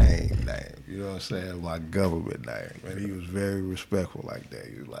my name, you know what I'm saying, my government name, and he was very respectful like that.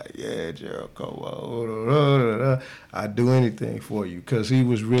 He was like, yeah, Gerald, come on, I'd do anything for you, because he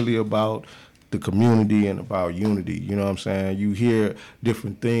was really about the community and about unity, you know what I'm saying? You hear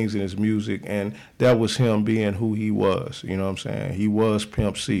different things in his music, and that was him being who he was, you know what I'm saying? He was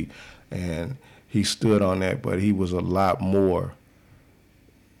Pimp C, and he stood on that, but he was a lot more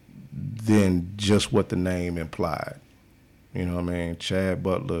than just what the name implied. You know what I mean? Chad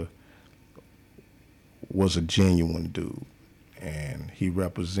Butler was a genuine dude, and he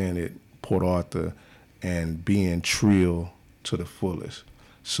represented Port Arthur and being trill to the fullest.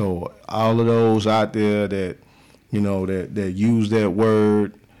 So all of those out there that that use that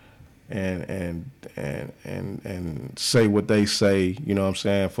word and say what they say, you know what I'm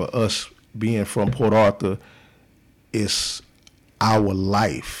saying? For us being from Port Arthur, it's our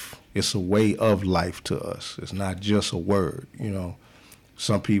life. It's a way of life to us. It's not just a word,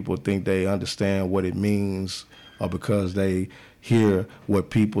 Some people think they understand what it means, or because they hear what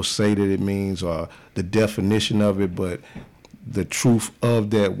people say that it means, or the definition of it, but the truth of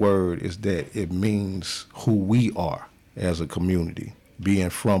that word is that it means who we are as a community, being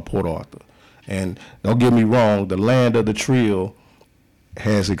from Port Arthur. And don't get me wrong, the land of the Trill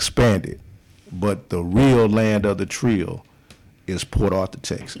has expanded, but the real land of the Trill is Port Arthur,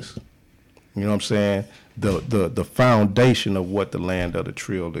 Texas. You know what I'm saying? The foundation of what the land of the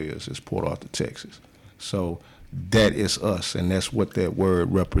Trill is Port Arthur, Texas. So that is us, and that's what that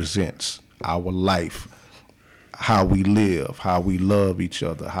word represents. Our life, how we live, how we love each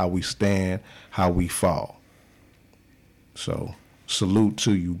other, how we stand, how we fall. So salute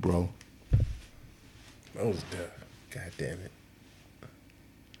to you, bro. That was tough. God damn it.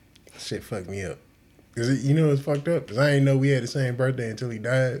 That shit fucked me up. Cause it's fucked up? Because I didn't know we had the same birthday until he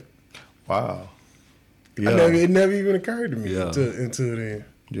died. Wow. Yeah. It never even occurred to me until then.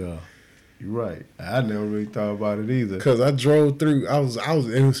 Yeah. You're right. I never really thought about it either. Because I drove through, it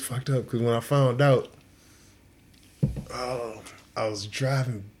was fucked up because when I found out, I was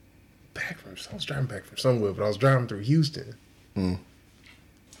driving back from somewhere, but I was driving through Houston. And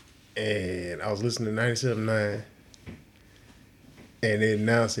I was listening to 97.9, and they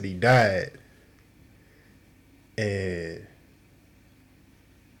announced that he died. And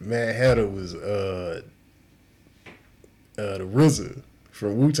Mad Hatter was the RZA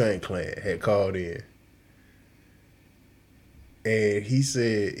from Wu-Tang Clan had called in. And he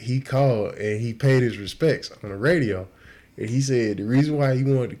said he called and he paid his respects on the radio. And he said the reason why he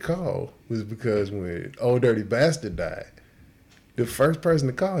wanted to call was because when Old Dirty Bastard died, the first person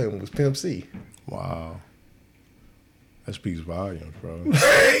to call him was Pimp C. Wow. That speaks volumes, bro.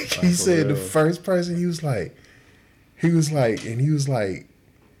 He said the first person, he was like,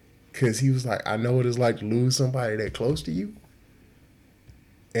 because he was like, I know what it's like to lose somebody that close to you.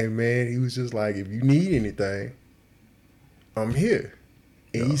 And man, he was just like, if you need anything, I'm here.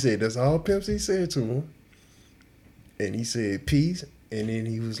 And he said that's all Pimp C said to him. And he said peace. And then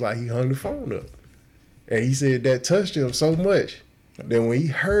he was like, he hung the phone up. And he said that touched him so much that when he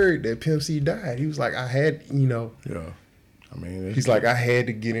heard that Pimp C died, he was like, I had, Yeah. I mean, he's like, I had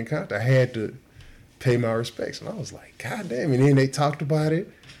to get in contact. I had to pay my respects. And I was like, God damn. And then they talked about it.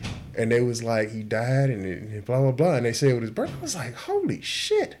 And they was like, he died and blah, blah, blah. And they said it was his birthday. I was like, holy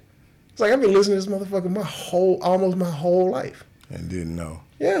shit. It's like, I've been listening to this motherfucker almost my whole life. And didn't know.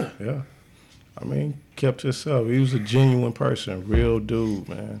 Yeah. Yeah. I mean, kept himself. He was a genuine person, real dude,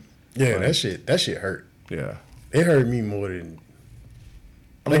 man. Yeah, like, that shit hurt. Yeah. It hurt me more than,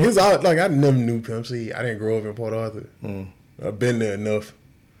 like, it's all, like, I never knew Pimp C. I didn't grow up in Port Arthur. I've been there enough.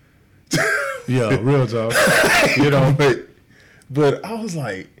 Yeah, real talk. But I was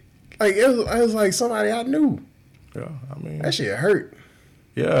like I was like somebody I knew. Yeah, I mean, that shit hurt.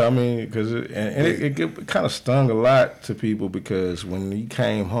 Yeah, I mean, because it kind of stung a lot to people because when he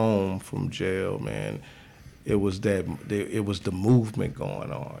came home from jail, man, it was the movement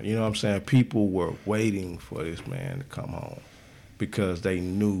going on. You know what I'm saying? People were waiting for this man to come home because they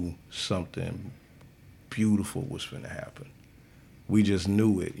knew something beautiful was going to happen. We just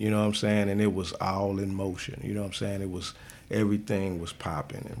knew it, you know what I'm saying? And it was all in motion, you know what I'm saying? Everything was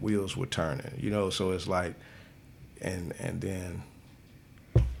popping and wheels were turning, you know? So it's like, and then,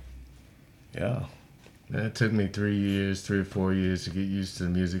 yeah. It took me 3 or 4 years to get used to the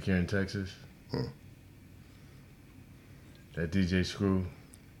music here in Texas. That DJ Screw.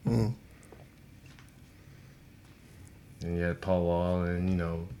 And you had Paul Wall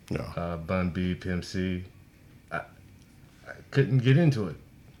and, Bun B, Pimp C. I couldn't get into it.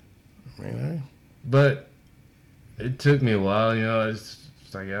 Really? But it took me a while, it's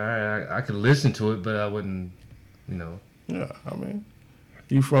like, all right, I could listen to it, but I wouldn't, Yeah, I mean,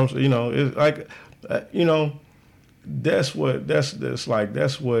 you from, it's like,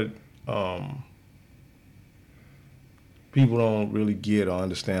 that's what people don't really get or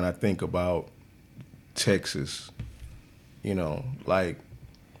understand, I think, about Texas. Like,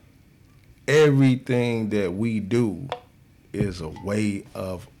 everything that we do is a way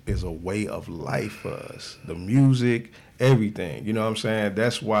of life for us. The music, everything. You know what I'm saying?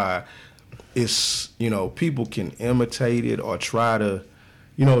 That's why it's, people can imitate it or try to,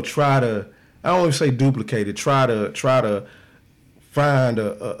 I don't want to say duplicate it, try to find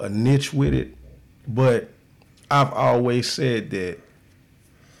a niche with it. But I've always said that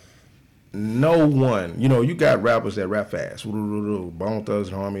no one, you got rappers that rap fast, Bone Thugs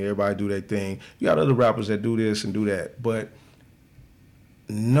and Harmony, everybody do their thing. You got other rappers that do this and do that, but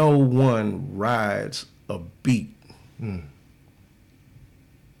no one rides a beat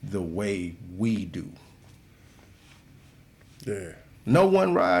the way we do. Yeah. No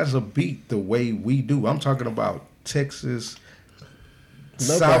one rides a beat the way we do. I'm talking about Texas,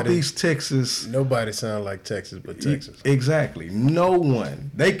 Southeast Texas. Nobody sounds like Texas but Texas. Exactly. No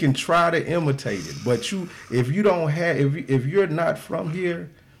one. They can try to imitate it, but if you're not from here,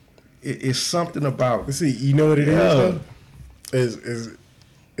 it's something about. See, you know what it is though?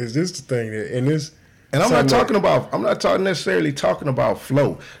 Is this the thing that and I'm not necessarily talking about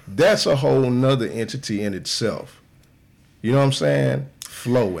flow. That's a whole nother entity in itself. You know what I'm saying?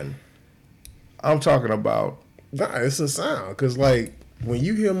 Flowing. I'm talking about. Nah, it's a sound. Cause like when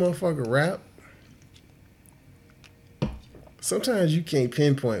you hear a motherfucker rap, sometimes you can't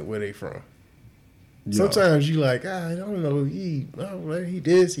pinpoint where they from. Yeah. Sometimes you like, I don't know, he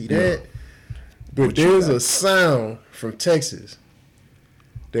this, he that. But there's a sound from Texas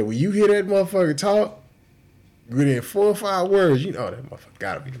that when you hear that motherfucker talk, within 4 or 5 words, that motherfucker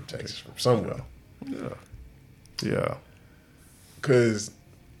gotta be from Texas, from somewhere. Yeah. Yeah. Cause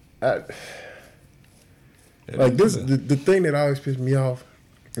the thing that always pissed me off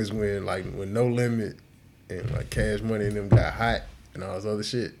is when No Limit and like Cash Money and them got hot and all this other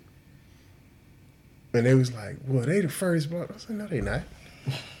shit. And they was like, well, they the first block. I was like, no, they not.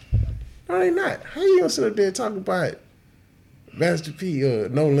 No, they not. How you gonna sit up there and talk about Master P,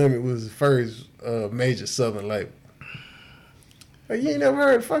 No Limit was the first major Southern label? Like, you ain't never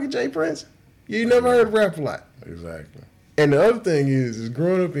heard of fucking Jay Prince? You ain't never heard of Rap a Lot? Exactly. And the other thing is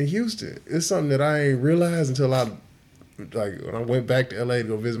growing up in Houston, it's something that I ain't realized until I like when I went back to LA to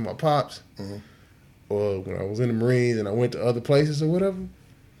go visit my pops, or when I was in the Marines and I went to other places or whatever.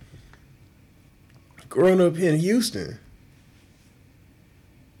 Growing up here in Houston,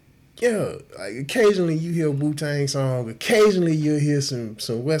 yeah, like occasionally you hear a Wu-Tang song. Occasionally you'll hear some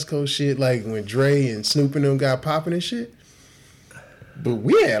West Coast shit, like when Dre and Snoop and them got popping and shit. But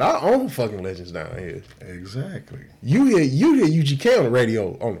we had our own fucking legends down here. Exactly. You hear UGK on the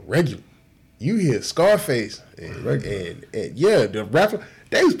radio on the regular. You hear Scarface and yeah, the rapper,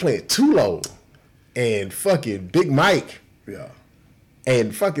 they was playing Tulo and fucking Big Mike. Yeah.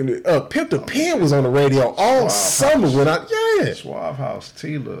 And fucking Pimp the Pen was on the radio all summer when Suave House,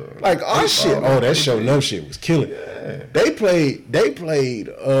 Tila. Like our shit. Oh, that show no shit was killing. Yeah. They played that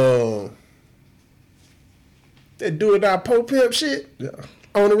Do It Not Po Pimp shit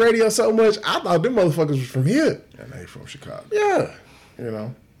on the radio so much. I thought them motherfuckers was from here. And they from Chicago. Yeah. You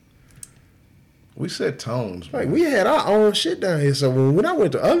know? We set tones, Like man. we had our own shit down here. So when I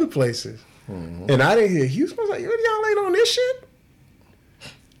went to other places and I didn't hear Houston, I was like, y'all ain't on this shit?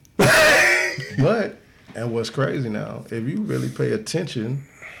 But, and what's crazy now, if you really pay attention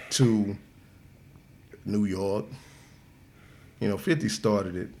to New York, 50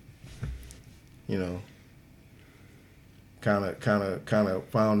 started it, kind of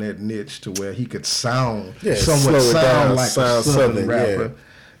found that niche to where he could sound somewhat sound like a Southern rapper. Yeah.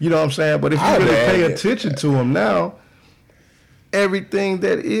 You know what I'm saying? But if you really pay attention to him now, everything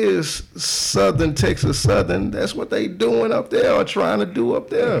that is Southern, Texas Southern, that's what they doing up there or trying to do up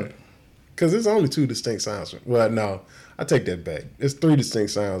there. Because there's only two distinct sounds. Well, no, I take that back. There's three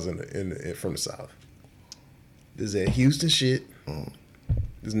distinct sounds from the South. There's that Houston shit.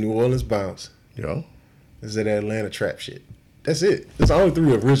 There's New Orleans bounce. Yeah. There's that Atlanta trap shit. That's it. There's only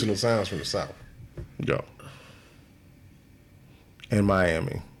three original sounds from the South. Yeah. And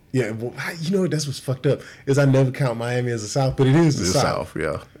Miami. Yeah, well, that's what's fucked up is I never count Miami as the South, but it is the South.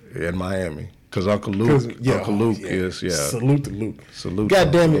 Yeah, and Miami. Because Uncle Luke is. Salute to Luke. Salute.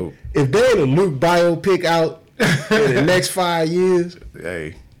 God damn it! Luke. If there ain't a Luke biopic out in the next 5 years,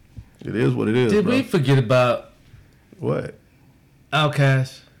 hey, it is what it is. Did we forget about what?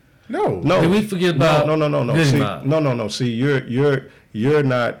 Outkast? No. Did we forget about No. See, you're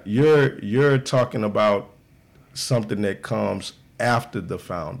not. You're talking about something that comes after the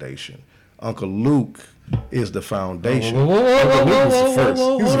foundation. Uncle Luke is the foundation. Uncle Luke was the first.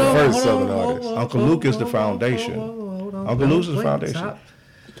 He was the first Southern artist. Uncle Luke is the foundation. Uncle Luke is the foundation.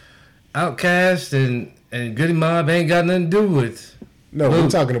 Outkast and Goody Mob ain't got nothing to do with. No, we're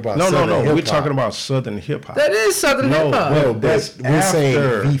talking about Southern hip-hop. We're talking about Southern hip hop. That is Southern hip hop. No, we're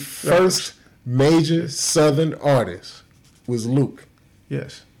saying the first major Southern artist was Luke.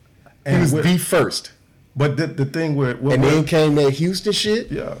 Yes, He was the first. But the thing where then came that Houston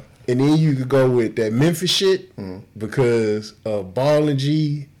shit. Yeah. And then you could go with that Memphis shit because Ball and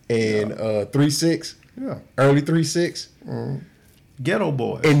G and 3-6. Yeah. Early 3-6. Ghetto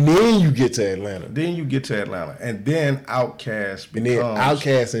Boys. And then you get to Atlanta. And then Outkast becomes... And then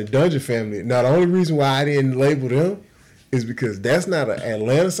Outkast and Dungeon Family. Now, the only reason why I didn't label them is because that's not an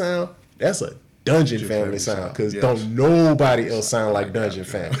Atlanta sound. That's a Dungeon Family sound. Because don't nobody else sound like Dungeon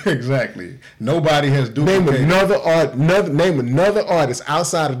Family. Exactly. Nobody has duplicated. Name another artist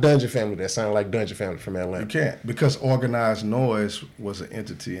outside of Dungeon Family that sound like Dungeon Family from Atlanta. You can't, because Organized Noise was an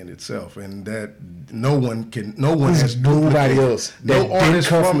entity in itself, and that no one has nobody else. No artist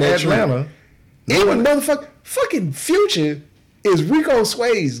from Atlanta. Even motherfucker, fucking Future is Rico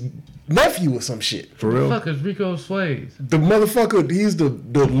Sway's nephew or some shit. For real? What the fuck is Rico Swayze? The motherfucker, he's the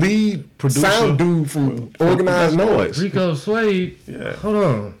lead producer, sound dude from Organized Noise. Rico Swayze? Yeah. Hold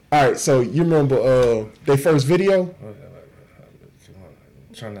on. All right, so you remember their first video?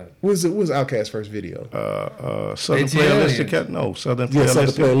 What was Outkast's first video? Southern Playalistic. No, Southern Playalistic. Yeah,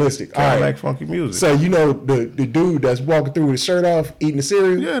 Southern Playalistic. All Cadillac right. Funky Music. So you know the dude that's walking through with his shirt off, eating the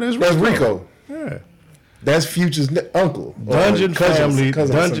cereal? Yeah, that's Rico. Yeah. That's Future's uncle. Dungeon Family.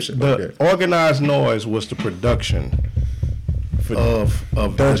 The Organized Noise was the production of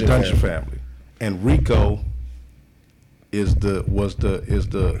Dungeon Family, and Rico is the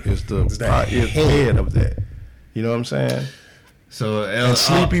head of that. You know what I'm saying? So and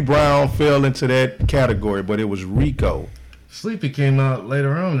Sleepy Brown fell into that category, but it was Rico. Sleepy came out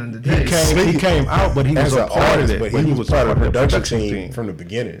later on in the day. He came out, but he was a part of it. But he was part of the production team from the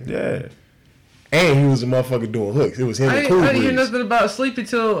beginning. Yeah. And he was a motherfucker doing hooks. It was him and Cool I didn't hear Breeze. nothing about Sleepy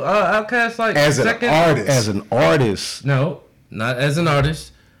till Outkast as an artist. As an artist. No, not as an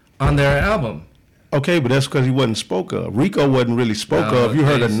artist on their album. Okay, but that's because he wasn't spoke of. Rico wasn't really spoke of. You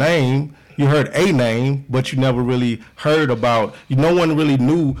heard a name. You heard a name, but you never really heard about. No one really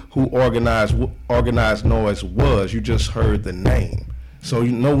knew who organized noise was. You just heard the name, so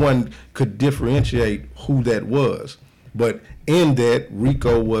no one could differentiate who that was. But in that,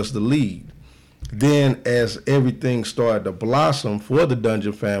 Rico was the lead. Then, as everything started to blossom for the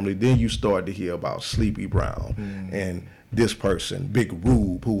Dungeon family, then you started to hear about Sleepy Brown and this person, Big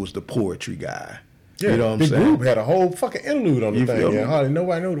Rube, who was the poetry guy. Yeah, you know what I'm Big saying? Rube had a whole fucking interlude on the thing. Yeah, hardly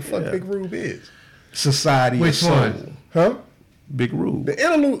nobody know who the fuck Yeah. Big Rube is. Society Which of Soul. one? Huh? Big Rube. The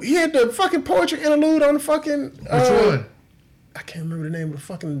interlude. He had the fucking poetry interlude on the fucking. Which one? I can't remember the name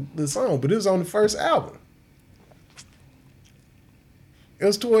of the song, but it was on the first album. It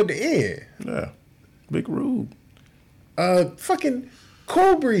was toward the end. Yeah. Big Rube. Fucking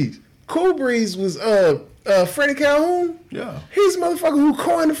Cool Breeze. Cool Breeze was Freddie Calhoun. Yeah. He's the motherfucker who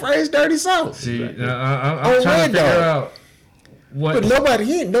coined the phrase "dirty south." See, I'm Oh, trying to Red figure Dog. out what. But nobody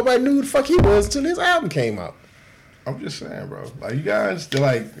knew who the fuck he was until his album came out. I'm just saying, bro. Like, you guys,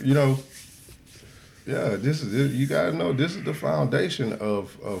 like, you know, yeah, this is, you guys know this is the foundation of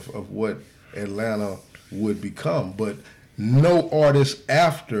what Atlanta would become. But no artist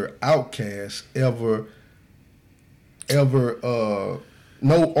after Outkast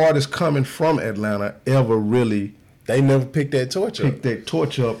no artist coming from Atlanta ever really They never picked that torch up. picked that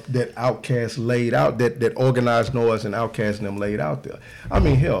torch up that Outkast laid out, that Organized Noise and Outkast and them laid out there. I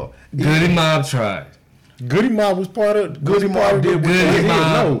mean, hell, Goody Mob tried. Goody Mob was part of. Goody Mob did what Goody they did.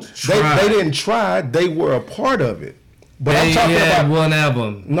 Mob No, tried. they didn't try. They were a part of it. But They I'm talking had about one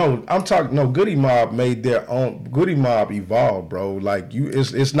album. no. I'm talking no. Goody Mob made their own. Goody Mob evolved, bro. Like you,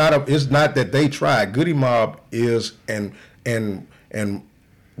 it's not that they tried. Goody Mob is and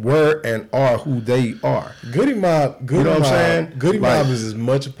were and are who they are. Goody Mob. You know what I'm saying? Goody Like- Mob is as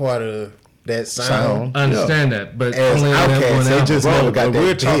much a part of that sound. I understand that, but As only on that Outkast, one they album. just Bro, never got but that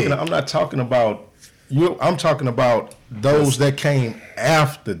we're talking. big. I'm not talking about you. I'm talking about those that came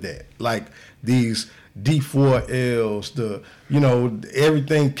after that, like these D4Ls.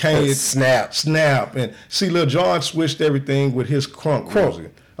 Everything came snap, and see, Lil Jon switched everything with his crunk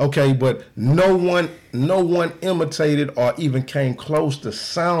music. Okay, but no one imitated or even came close to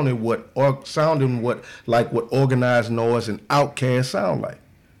sounding what Organized Noise and Outkast sound like.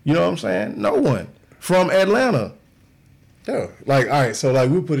 You know what I'm saying? No one from Atlanta. Yeah. Like, all right, so like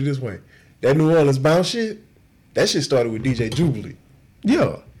we'll put it this way. That New Orleans bounce shit, that shit started with DJ Jubilee.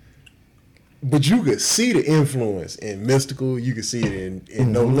 Yeah. But you could see the influence in Mystical, you could see it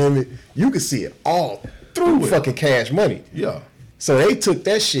in No Limit, you could see it all through fucking Cash Money. Yeah. So they took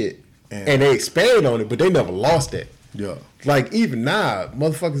that shit and they expanded on it, but they never lost that. Yeah. Like even now,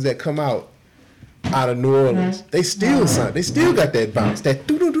 motherfuckers that come out of New Orleans, they still sound, they still got that bounce, that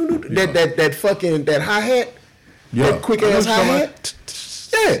that fucking that hi hat, that quick ass hi hat.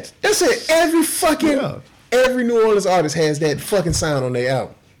 Yeah, that's it. Every New Orleans artist has that fucking sound on their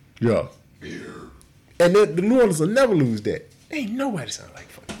album. Yeah. And the New Orleans will never lose that. Ain't nobody sound like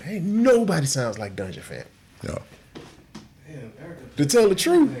fucking. Ain't nobody sounds like Dungeon Fam. Yeah. To tell the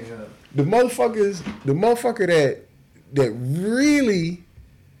truth, the motherfucker that really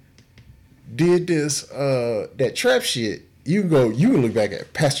did this that trap shit. You can look back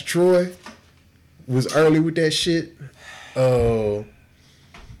at Pastor Troy was early with that shit.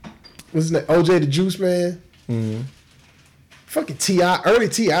 What's his name? OJ the Juice Man. Mm-hmm. Fucking T.I. Early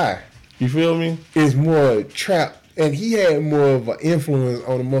T.I. You feel me? is more trap, and he had more of an influence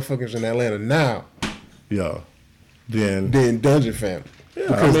on the motherfuckers in Atlanta now Yeah. Then than Dungeon Family. Yeah,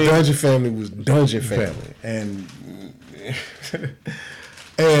 Because Dungeon Family was Dungeon Family.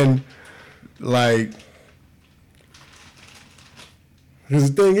 and like,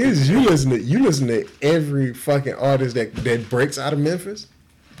 because the thing is you listen to every fucking artist that breaks out of Memphis,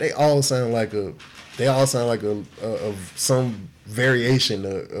 they all sound like some variation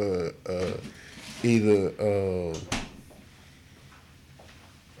of either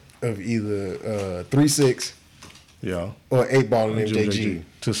 3-6 yeah, or 8 Ball and MJG.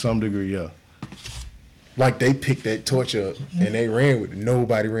 to some degree, yeah. Like they picked that torch up and they ran with it.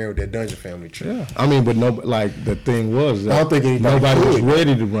 Nobody ran with that Dungeon Family trick. Yeah, I mean, but no, like the thing was, I don't think anybody nobody was could.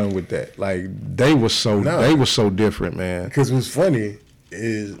 ready to run with that. Like they were so different, man. Because what's funny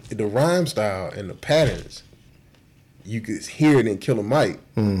is the rhyme style and the patterns. You could hear it in Killer Mike,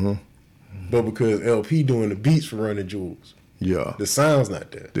 but because LP doing the beats for Running Jewels, Yeah, the sound's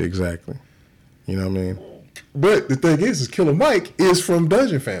not there. exactly. You know what I mean? But the thing is Killer Mike is from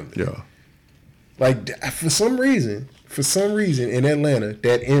Dungeon Family. Yeah, Like for some reason in Atlanta,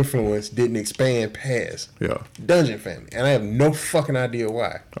 that influence didn't expand past Dungeon Family, and I have no fucking idea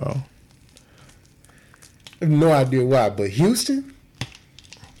why. I have no idea why. But Houston,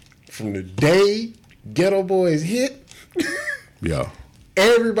 from the day Ghetto Boys hit, Yeah.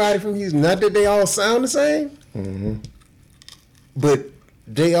 everybody from Houston, not that they all sound the same, but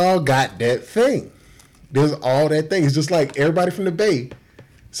they all got that thing. There's all that thing. It's just like everybody from the Bay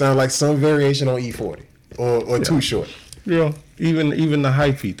sound like some variation on E40 or Too Short. Yeah. Even the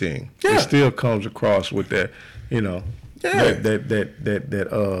hyphy thing. Yeah. It still comes across with that, you know, Yeah.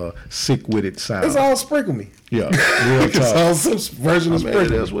 that sick-witted sound. It's all Sprinkle Me. Yeah. Real It's talk. all some version of I mean,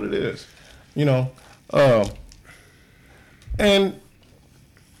 Sprinkle it Me. is what it is. You know.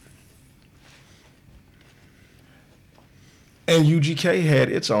 And UGK had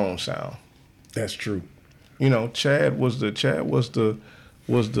its own sound. That's true. You know, Chad was the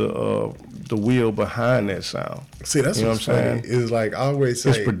wheel behind that sound. See, that's You know what's what I'm funny. saying? Is like I always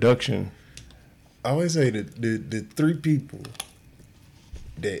His say. production. I always say that the three people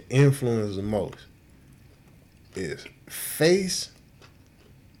that influence the most is Face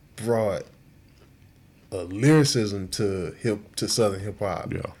brought a lyricism to Southern hip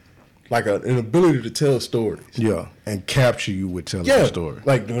hop. Yeah. Like an ability to tell stories. Yeah. And capture you with telling Yeah, the story.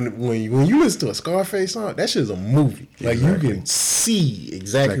 like when you listen to a Scarface song, that shit's a movie. Like Exactly. you can see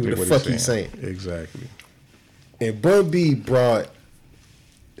exactly what the fuck he's saying. Exactly. And Bun B brought.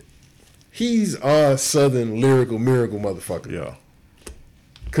 He's our Southern lyrical miracle motherfucker. Yeah.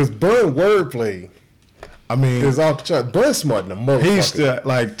 Cause Bun wordplay I mean, is off the chart. Bun smart than a motherfucker. he's still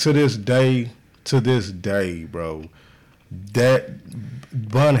like to this day, bro. That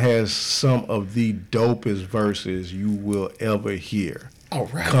Bun has some of the dopest verses you will ever hear. Oh,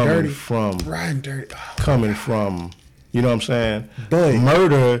 Riding coming Dirty. from Riding Dirty. Oh, coming from, you know what I'm saying? Bun.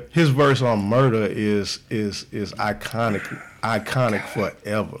 Murder. His verse on Murder is iconic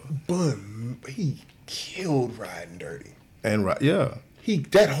forever. Bun, he killed Riding Dirty. And yeah,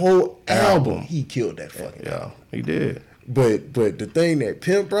 That whole album, Album. he killed that fucking yeah, album. he did. But the thing that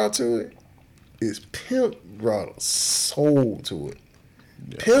Pimp brought to it is Pimp brought a soul to it.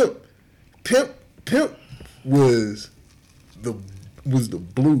 Pimp was the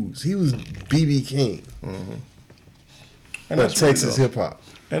blues. He was B.B. King. And But that's what it Texas is. hip hop.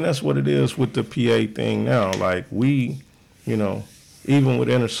 And that's what it is with the PA thing now. Like we, you know, even with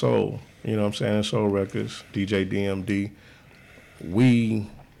Inner Soul, you know what I'm saying, Inner Soul Records, DJ DMD,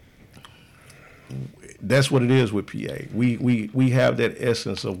 that's what it is with PA. We have that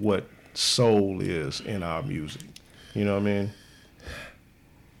essence of what soul is in our music. You know what I mean?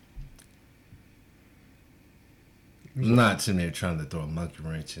 I'm not sitting there trying to throw a monkey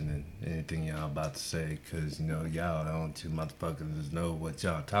wrench in anything y'all about to say, because, you know, y'all don't two motherfuckers know what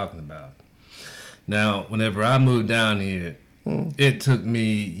y'all talking about. Now, whenever I moved down here, it took me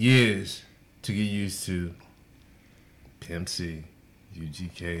years to get used to Pimp C,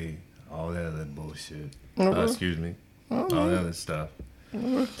 UGK, all that other bullshit. Okay. Excuse me. All that other stuff.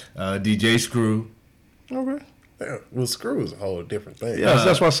 DJ Screw. Okay. Yeah, well, Screw is a whole different thing. Yeah,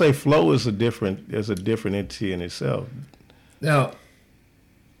 that's why I say flow is a different entity in itself. Now,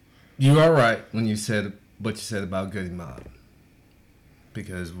 you are right when you said what you said about Goody Mob.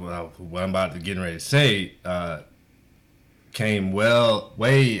 Because what I'm about to get ready to say came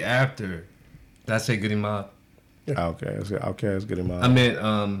way after. Did I say Goody Mob? Outkast, get him out. I meant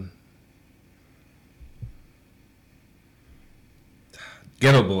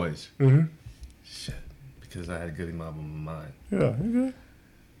Ghetto Boys. Mm-hmm. Shit, because I had Goody Mob on my mind. Yeah, you good.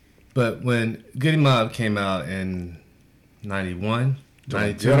 But when Goody Mob came out in 91,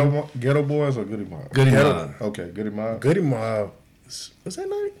 92, Ghetto Boys or Goody Mob? Goody Mob. Okay, Goody Mob. Goody Mob, was that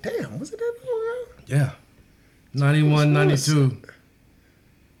 90? Damn, was it that long ago? Yeah. 91, 92.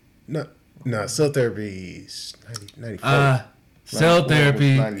 No, Cell Therapy is 94. Cell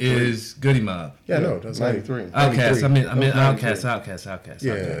Therapy 93. is Goody Mob. Yeah, no, that's 93. Outkast. I mean Outkast. Outkast.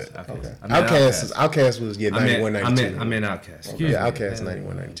 Yeah, Okay. Outkast was 91, 92. I meant Outkast. Yeah, Outkast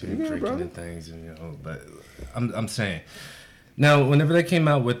 91, 92. Drinking and things, and you know, but I'm saying. Now, whenever they came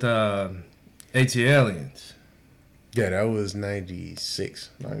out with AT Aliens, Yeah, that was 96.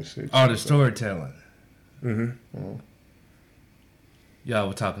 96. all the storytelling, Mm-hmm. y'all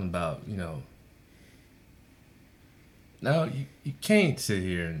were talking about, you know. Now you can't sit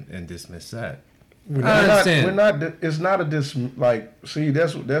here and dismiss that. We're I not. understand. We're not. It's not a dis. Like, see,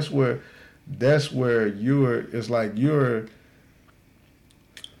 that's where you're. It's like you're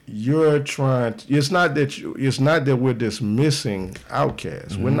trying. It's not that we're dismissing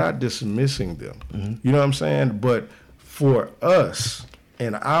outcasts. We're not dismissing them. You know what I'm saying? But for us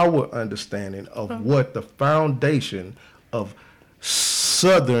and our understanding of what the foundation of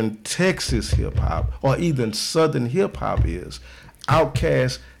Southern Texas hip hop or even Southern hip hop is,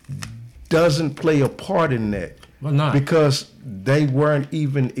 Outkast doesn't play a part in that Well, not. Because they weren't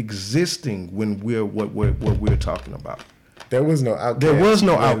even existing when what we're talking about. There was no Outkast. There was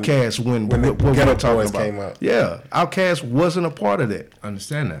no Outkast when the what we're Ghetto talking Boys about. came out. Yeah, Outkast wasn't a part of that. I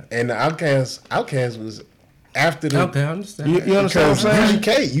understand that. And the Outkast was after the. Okay, I understand. You understand what I'm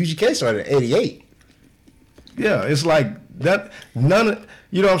saying? UGK started in '88. Yeah, it's like that.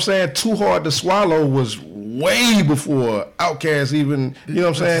 You know what I'm saying? Too Hard to Swallow was way before Outkast even. You know what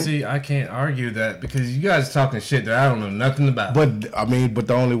I'm saying? See, I can't argue that because you guys talking shit that I don't know nothing about. But I mean, but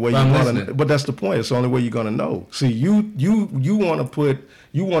the only way you're gonna. But that's the point. It's the only way you're gonna know. See, you want to put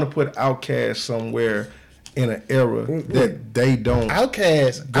Outkast somewhere in an era that they don't.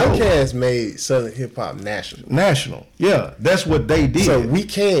 Outkast made Southern hip hop national. National, yeah, that's what they did. So we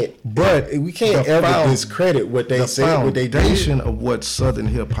can't ever discredit what they said. What they did. The foundation of what Southern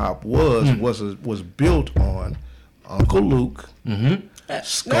hip hop was built on Uncle Luke,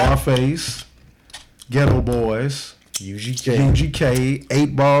 Scarface, Ghetto Boys, UGK,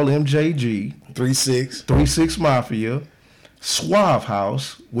 8 Ball, MJG, 3-6 Mafia, Suave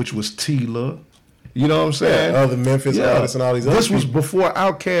House, which was Tila. You know what I'm saying? Other Memphis artists and all these other This was people. before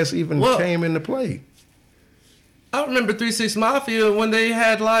Outkast even came into play. I remember 3-6 Mafia when they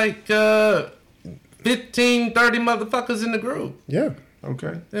had like 15, 30 motherfuckers in the group. Yeah.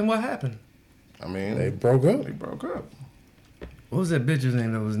 Okay. Then what happened? I mean, They broke up. What was that bitch's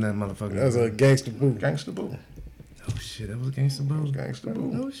name that was in that motherfucker? That was a Gangsta Boo. Gangsta Boo. Oh shit, that was Gangsta Boo. Gangsta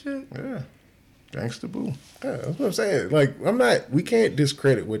Boo. No shit. Yeah. Gangsta Boo. Yeah, that's what I'm saying. Like, we can't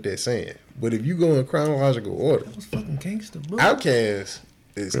discredit what they're saying. But if you go in chronological order, That was fucking Gangsta Boo. Outkast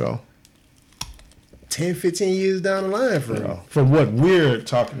is 10, 15 years down the line from what we're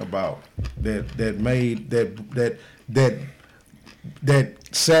talking about that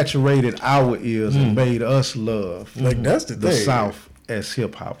saturated our ears and made us love Like, that's the thing. South as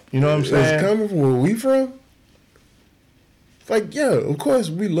hip hop. You know what I'm saying? It's coming from where we from. Like, yeah, of course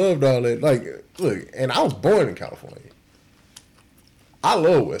we loved all that. Like, look, and I was born in California. I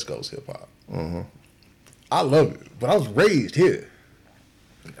love West Coast hip hop. I love it, but I was raised here.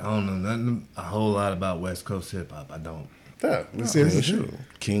 I don't know nothing a whole lot about West Coast hip hop. I don't. Yeah, this is true.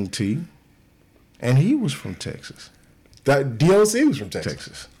 King T, and he was from Texas. That DOC was from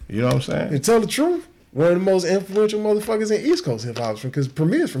Texas. You know what I'm saying? And tell the truth, one of the most influential motherfuckers in East Coast hip hop because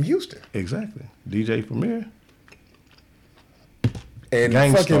Premier's from Houston. Exactly. DJ Premier. And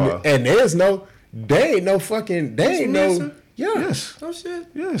Gangstar. and they ain't no Yes. Oh shit.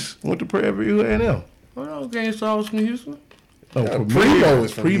 Yes. Went to Prairie View A&M. Hold on, Gangstar was from Houston. Oh, Primo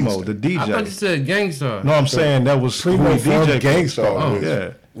was from Primo, Houston. the DJ. I thought you said Gangstar. No, I'm saying that was Primo who he from DJ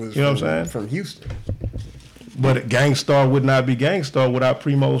Gangstar. You know what I'm saying? From Houston. But Gangstar would not be Gangstar without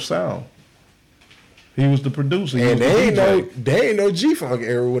Primo's sound. He was the producer. He And was the DJ. they ain't no G-Funk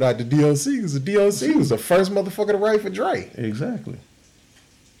era without the DOC because the DOC was the first motherfucker to write for Dre. Exactly.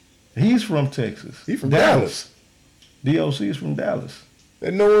 He's from Texas. He from Dallas. DOC is from Dallas.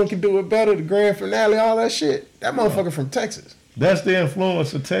 And no one can do it better. The grand finale, all that shit. That motherfucker from Texas. That's the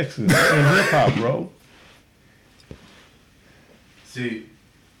influence of Texas in hip hop, bro. See,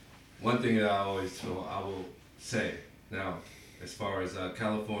 one thing that I will say now, as far as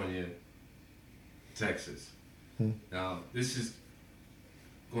California, Texas. Now, this is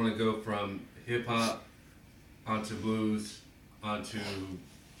going to go from hip hop onto blues onto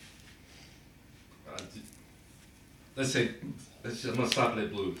I'm gonna stop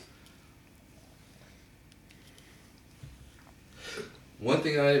at blues. One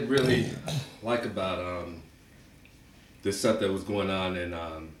thing I really like about the stuff that was going on in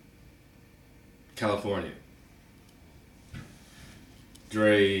California,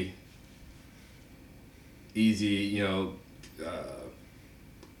 Dre, Easy,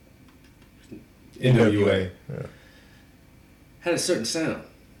 NWA, had a certain sound.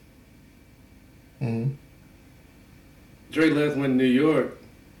 Mm-hmm. Dre left, went to New York,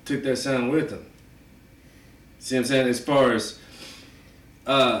 took that sound with him. See what I'm saying? As far as,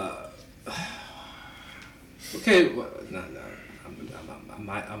 okay, well, no,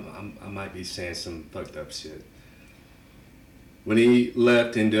 I might be saying some fucked up shit. When he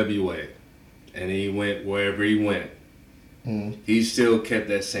left NWA, and he went wherever he went, he still kept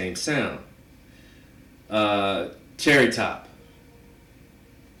that same sound. Cherry Top,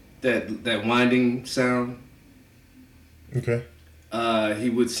 that winding sound. Okay. He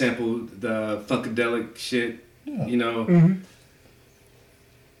would sample the funkadelic shit,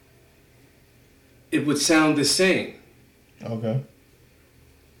 It would sound the same. Okay.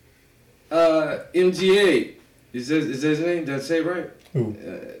 MG8, is that his name? Did I say it right? Who?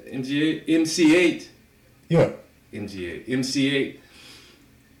 MG8, MC8. Yeah. MC8.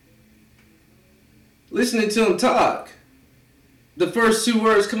 listening to him talk, the first 2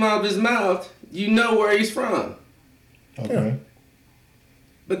 words come out of his mouth, you know where he's from. Okay.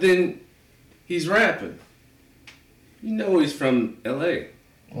 But then he's rapping. You know he's from LA.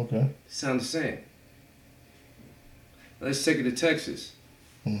 Okay. Sound the same. Let's take it to Texas.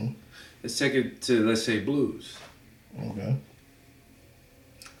 Mm-hmm. Let's take it to, let's say, blues. Okay.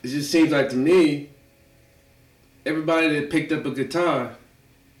 It just seems like to me, everybody that picked up a guitar,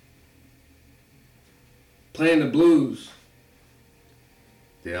 playing the blues,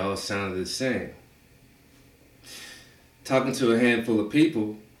 they all sounded the same. Talking to a handful of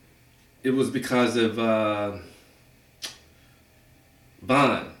people, it was because of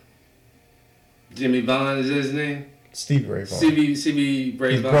Vaughn. Jimmy Vaughn is his name? Stevie Ray Vaughan. CB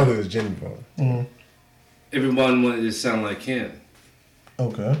Ray His Vaughan. brother is Jimmy Vaughan. Mm-hmm. Everyone wanted to sound like him.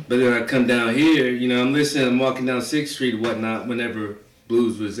 Okay. But then I come down here, you know, I'm listening, I'm walking down 6th Street and whatnot whenever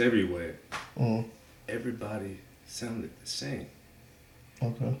blues was everywhere. Mm-hmm. Everybody sounded the same.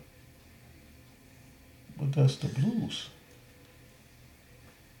 Okay. But that's the blues.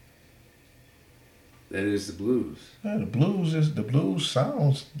 That is the blues. Yeah, the blues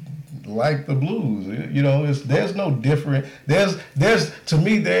sounds like the blues. You know, there's no different. There's to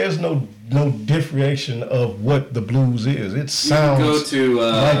me there's no differentiation of what the blues is. It sounds you can go to,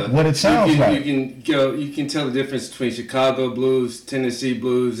 like what it sounds like. You can tell the difference between Chicago blues, Tennessee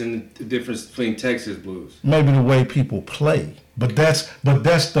blues, and the difference between Texas blues. Maybe the way people play, but that's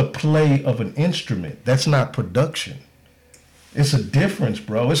the play of an instrument. That's not production. It's a difference,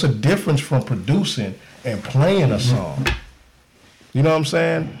 bro. It's a difference from producing and playing a song. You know what I'm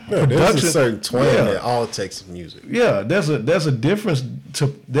saying? Yeah, there's a certain twang in all Texas music. Yeah, there's a difference to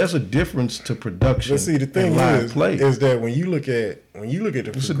production. But see, the thing is that when you look at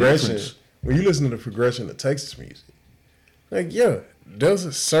the progression, when you listen to the progression of Texas music, like there's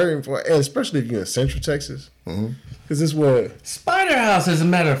a certain, especially if you're in Central Texas, because this what Spider House, as a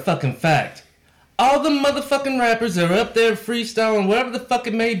matter of fucking fact. All the motherfucking rappers that are up there freestyling, whatever the fuck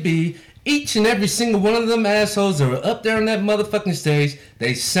it may be, each and every single one of them assholes that are up there on that motherfucking stage,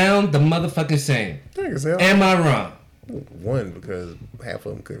 they sound the motherfucking same. Am I wrong? One, because half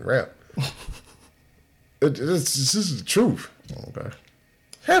of them couldn't rap. This is the truth. Okay.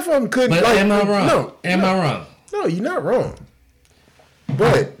 Half of them couldn't. But am I wrong? No. Am I wrong? No, you're not wrong.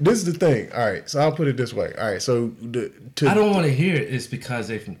 But this is the thing. All right, so I'll put it this way. All right, so I don't want to hear it. It's because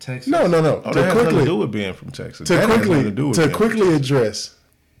they're from Texas. No. Oh, that has nothing to do with being from Texas. To quickly address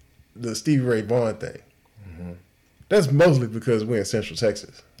the Stevie Ray Vaughan thing. Mm-hmm. That's mostly because we're in Central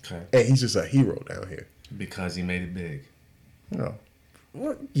Texas. Okay. And he's just a hero down here. Because he made it big. No.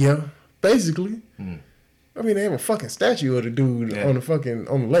 Well, yeah, basically. Mm. I mean, they have a fucking statue of the dude on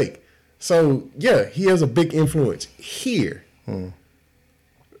the lake. So yeah, he has a big influence here. Mm.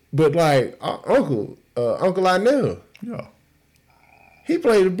 But like Uncle Lionel, he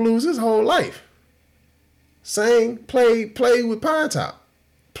played the blues his whole life. Sang, played with Pine Top,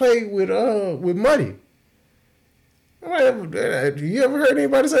 played with Muddy. Have you ever heard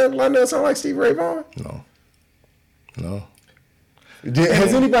anybody say Uncle Lionel sound like Stevie Ray Vaughan? No.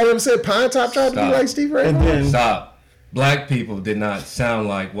 Has anybody ever said Pine Top tried to be like Stevie Ray Vaughan? Stop. Black people did not sound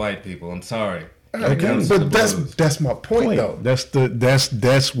like white people. I'm sorry. Okay, but that's my point though. That's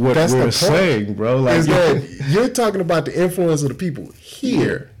what we're saying, bro. Like, is that you're talking about the influence of the people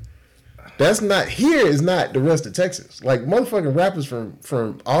here. That's not here. Is not the rest of Texas. Like motherfucking rappers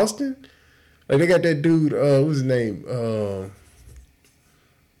from Austin. Like they got that dude. What's his name?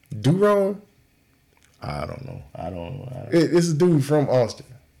 Duron. I don't know. It's a dude from Austin.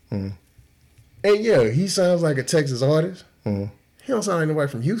 Mm. And yeah, he sounds like a Texas artist. Mm. He don't sound like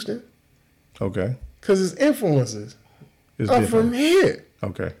nobody from Houston. Okay. Because his influences are from here.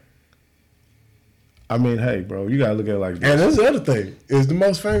 Okay. I mean, hey, bro, you gotta look at it like this. And that's the other thing. Is the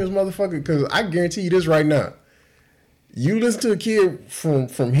most famous motherfucker, because I guarantee you this right now. You listen to a kid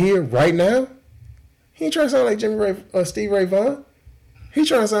from here right now, he ain't trying to sound like Stevie Ray Vaughan. He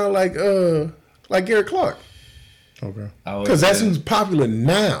trying to sound like Gary Clark. Okay. Because that's who's popular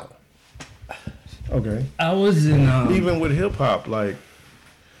now. Okay. I was in even with hip hop, like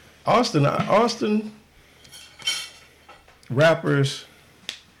Austin rappers,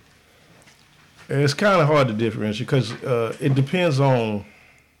 it's kind of hard to differentiate because it depends on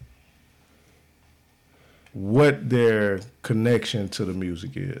what their connection to the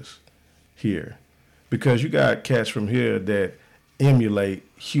music is here. Because you got cats from here that emulate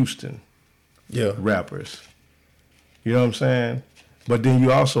Houston rappers. You know what I'm saying? But then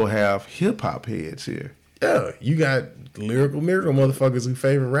you also have hip-hop heads here. Yeah, you got lyrical miracle motherfuckers who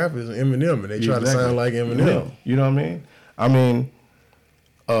favorite rappers Eminem, and they try to sound like Eminem. You know what I mean? I mean,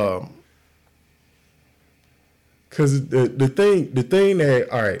 Cause the thing that,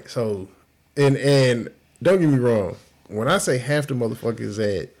 all right, so and don't get me wrong, when I say half the motherfuckers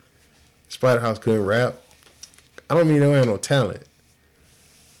at Spider House couldn't rap, I don't mean they don't have no talent.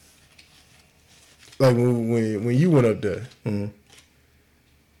 Like when you went up there,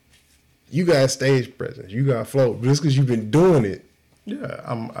 you got stage presence, you got flow, but it's because you've been doing it.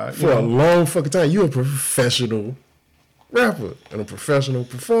 Yeah, for a long fucking time. You're a professional rapper and a professional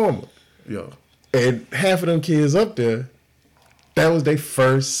performer. Yeah. And half of them kids up there, that was their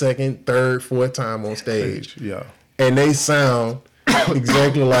first, second, third, fourth time on stage. Yeah. And they sound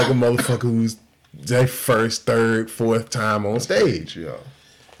exactly like a motherfucker who's their first, third, fourth time on stage. Yeah.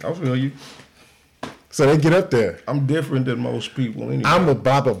 I feel you. So they get up there. I'm different than most people anyway. I'm a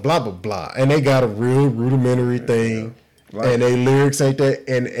blah, blah, blah, blah, blah. And they got a real rudimentary thing. Yeah. Like, and they lyrics ain't that.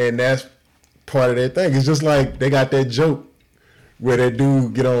 And that's part of their thing. It's just like they got that joke where that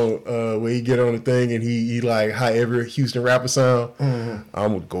dude get on, where he get on the thing and he like how every Houston rapper sound. I'm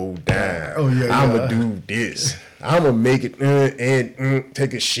gonna go down. Oh yeah, I'm gonna do this. I'm gonna make it and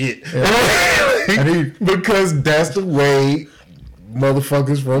take a shit. Because that's the way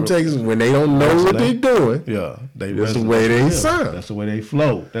motherfuckers from Texas, when they don't know what they doing. Yeah, that's the way they sound. That's the way they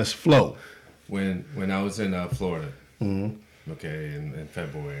flow. That's flow. When I was in Florida, okay, in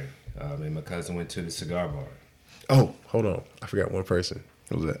February, and my cousin went to the cigar bar. Oh, hold on. I forgot one person.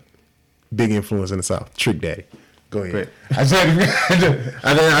 What was that? Big influence in the South. Trick Daddy. Go ahead. I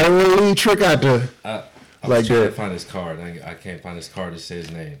didn't want to leave Trick out there. I was trying to find his card. I can't find his card to say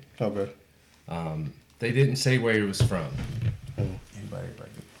his name. Okay. They didn't say where he was from. Anybody?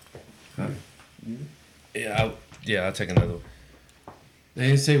 Huh? Yeah, I'll take another one. They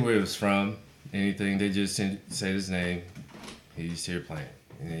didn't say where he was from, anything. They just said his name. He's here playing.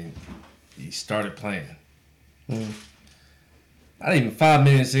 And then he started playing. Not even 5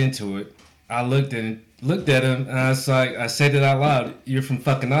 minutes into it, I looked at him and I was like, I said it out loud, "You're from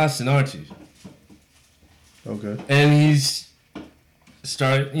fucking Austin, aren't you?" Okay. And he's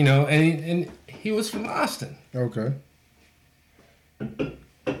started, and he was from Austin. Okay.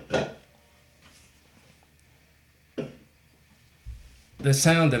 The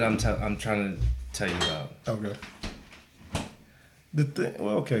sound that I'm trying to tell you about. Okay. The thing,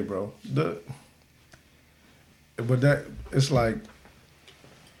 well, okay, bro. But that, it's like,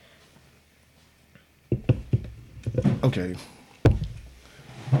 okay.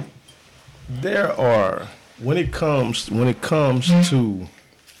 There are, when it comes to,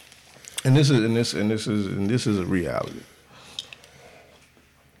 and this is a reality.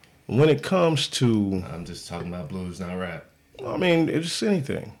 When it comes to, I'm just talking about blues, not rap. I mean, it's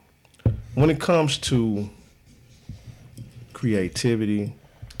anything. When it comes to creativity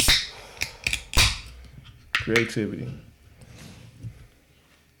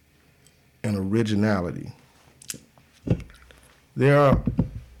and originality, there are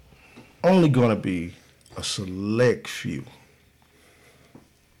only going to be a select few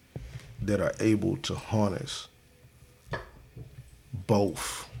that are able to harness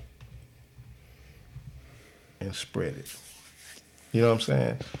both and spread it. You know what I'm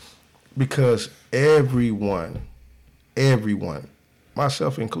saying? Because everyone,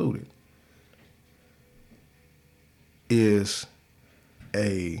 myself included, is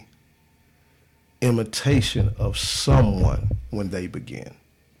a imitation of someone when they begin.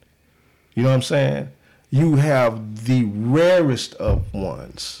 You know what I'm saying? You have the rarest of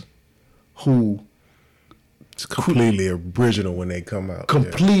ones who it's completely original when they come out.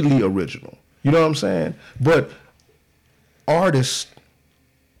 Completely original. You know what I'm saying? But artists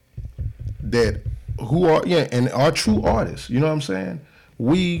that who are and are true artists, you know what I'm saying?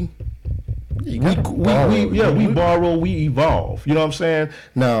 We borrow, we evolve. You know what I'm saying?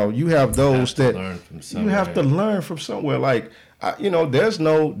 Now you have those that you have to learn from somewhere. Like there's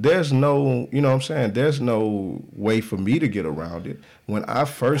no, you know what I'm saying? There's no way for me to get around it. When I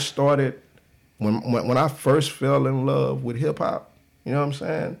first started, when I first fell in love with hip hop, you know what I'm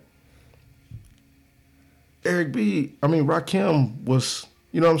saying? Rakim was,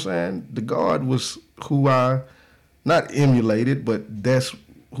 you know what I'm saying? The God was who I not emulated, but that's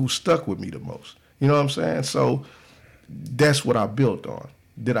who stuck with me the most. You know what I'm saying? So that's what I built on.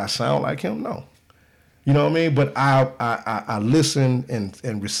 Did I sound like him? No. You know what I mean? But I listened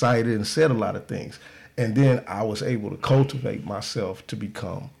and recited and said a lot of things. And then I was able to cultivate myself to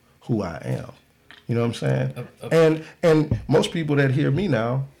become who I am. You know what I'm saying? And most people that hear me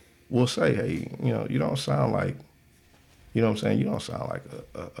now will say, hey, you don't sound like, you know what I'm saying? You don't sound like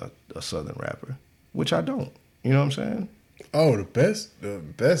a Southern rapper, which I don't. You know what I'm saying? Oh, the best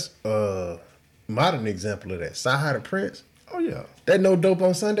modern example of that, Sci-Hi the Prince. Oh, yeah. That No Dope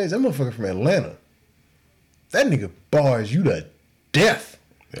on Sundays, that motherfucker from Atlanta. That nigga bars you to death.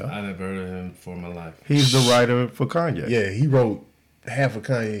 Yeah. I never heard of him for my life. He's the writer for Kanye. Yeah, he wrote half of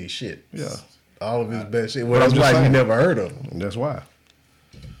Kanye's shit. Yeah. All of his best shit. Well, that's why you never heard of him. That's why.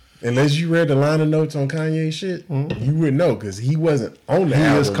 Unless you read the liner notes on Kanye's shit, you wouldn't know because he wasn't on the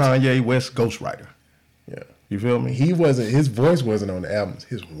album. He is Kanye West ghostwriter. Yeah. You feel me? He wasn't, his voice wasn't on the albums.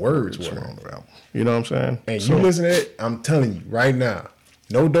 His words were on the album. You know what I'm saying? And you listen to it, I'm telling you right now,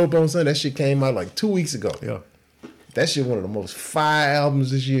 No Dope on Sunday, that shit came out like 2 weeks ago. Yeah. That shit one of the most fire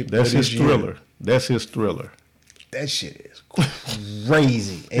albums this year. That's his Thriller. That's his Thriller. That shit is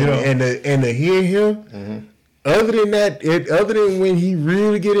crazy. And, to hear him, other than that, other than when he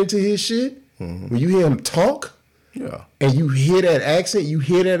really get into his shit, when you hear him talk, and you hear that accent, you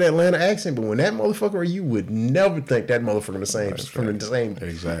hear that Atlanta accent, but when that motherfucker, you would never think that motherfucker from the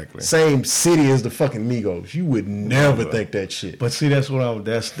same city as the fucking Migos. You would never think that shit. But see, that's what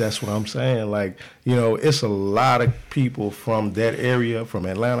I'm saying. Like, you know, it's a lot of people from that area, from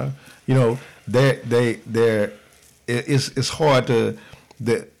Atlanta. You know, it's hard to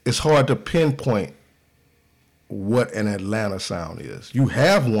pinpoint what an Atlanta sound is. You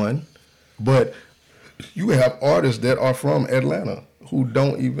have one, but you have artists that are from Atlanta who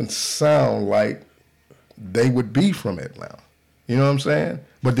don't even sound like they would be from Atlanta. You know what I'm saying?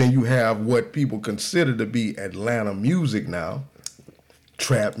 But then you have what people consider to be Atlanta music now,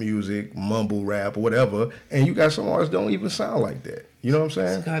 trap music, mumble rap, or whatever, and you got some artists that don't even sound like that. You know what I'm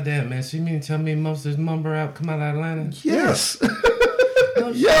saying? Goddamn, man. So you mean to tell me most of this mumble rap come out of Atlanta? Yes.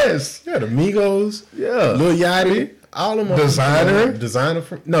 Yes. Yeah, the Migos. Yeah. Lil Yachty. All of them. Designer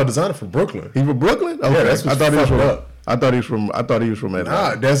from Brooklyn. He from Brooklyn? Okay. Yeah, that's what I thought he was from Atlanta.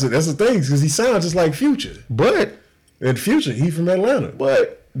 Nah, that's the thing, because he sounds just like Future. But in Future, he from Atlanta.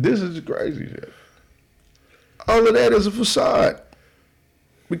 But this is crazy shit. All of that is a facade.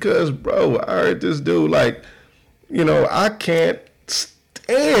 Because, bro, I heard this dude, like, you know, I can't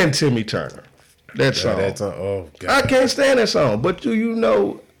stand Timmy Turner. That song. Oh, God. I can't stand that song. But do you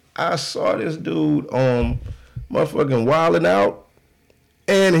know, I saw this dude on motherfucking Wildin' Out,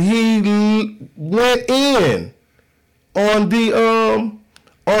 and he went in on the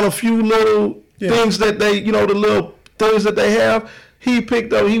on a few little things that they, you know, the little things that they have. He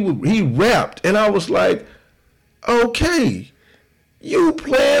picked up, he rapped, and I was like, okay, you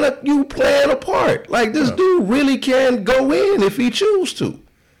playing a part. Like, this dude really can go in if he choose to.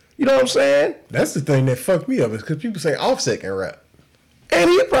 You know what I'm saying? That's the thing that fucked me up, is because people say Offset can rap. And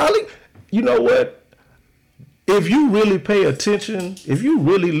he probably, you know what? If you really pay attention, if you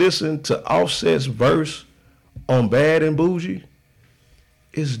really listen to Offset's verse on Bad and Bougie,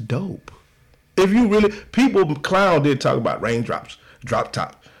 it's dope. If you really, Clown did talk about raindrops, drop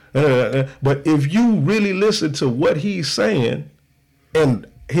top. But if you really listen to what he's saying and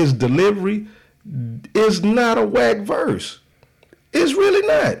his delivery, is not a whack verse. It's really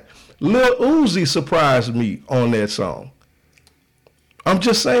not. Lil Uzi surprised me on that song. I'm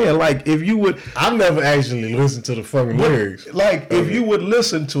just saying, like, if you would... I've never actually listened to the fucking lyrics. Like, if you would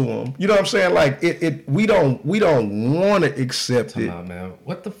listen to them, you know what I'm saying? Like, we don't want to accept it. Come on, man.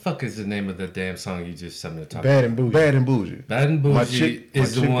 What the fuck is the name of the damn song you just sent me to talk Bad about? and Bougie. Bad and Bougie. Bad and Bougie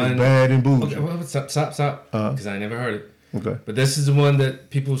is the one... Bad and Bougie. Okay, well, stop. Because I never heard it. Okay. But this is the one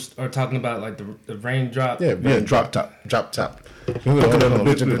that people are talking about, like the raindrop. Yeah, drop top. Drop top.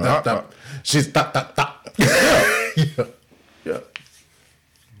 She's top. Yeah.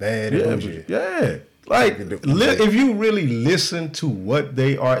 Bad and Bougie. Yeah. Like, if you really listen to what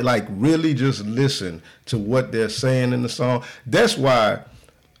they are, like, really just listen to what they're saying in the song, that's why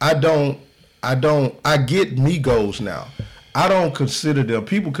I get Migos now. I don't consider them,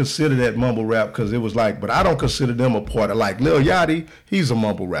 people consider that mumble rap because it was like, but I don't consider them a part of, like, Lil Yachty, he's a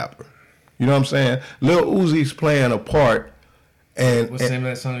mumble rapper. You know what I'm saying? Lil Uzi's playing a part. And what's the name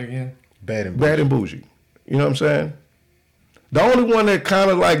of that song again? Bad and Bougie. Bad and Bougie. You know what I'm saying? The only one that kind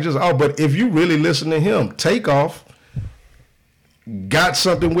of like just, but if you really listen to him, Takeoff got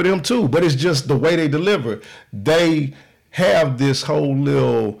something with him too, but it's just the way they deliver. They have this whole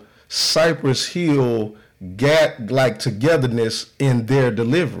little Cypress Hill like togetherness in their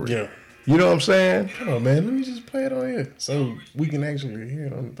delivery. Yeah. You know what I'm saying? Hold on, man. Let me just play it on here so we can actually hear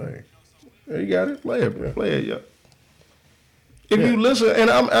it on the thing. There you got it. Play it, bro. Play it, yeah. If you listen,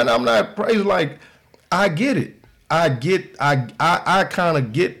 and I'm not praising, like, I get it. I kind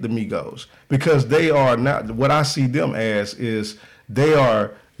of get the Migos because they are not, what I see them as is they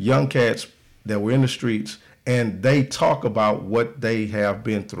are young cats that were in the streets and they talk about what they have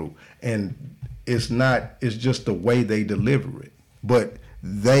been through. And it's just the way they deliver it. But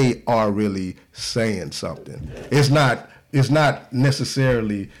they are really saying something. It's not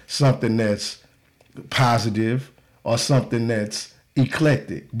necessarily something that's, positive or something that's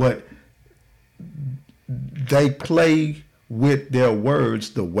eclectic, but they play with their words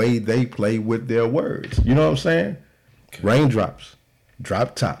the way they play with their words. You know what I'm saying? Okay. Raindrops,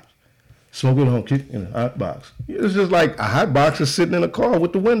 drop tops, smoking home kick in a hot box. It's just like a hot box is sitting in a car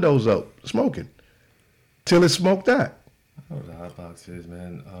with the windows up, smoking, till it's smoked out. I don't know what a hot box is,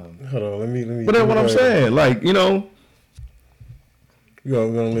 man. Hold on, let me. But that's what I'm saying. Like, you know,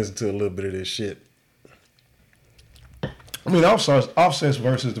 we're gonna listen to a little bit of this shit. I mean, Offset's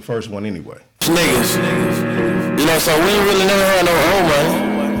verse is the first one anyway. Niggas, you know, so we ain't really never had no old money.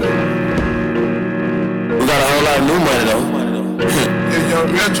 We got a whole lot of new money though. If your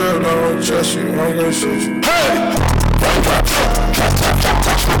metro don't trust you, I'm gonna shoot you. Hey! Drop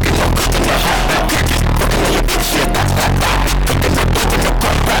top, smoking on cooking the hot back. Fucking on your bitch, shit, cooking up dope in the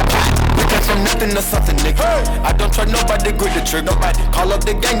pot. We came from nothing to something, nigga. I don't try nobody, grip the trigger. Nobody call up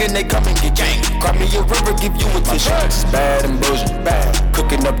the gang and they come and get gang. Grab me a river, give you a tissue. Bad and bullshit, bad.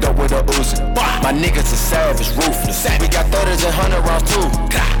 Cooking up dope with a Uzi. My niggas are savage, ruthless. We got 30s and 100 rounds too.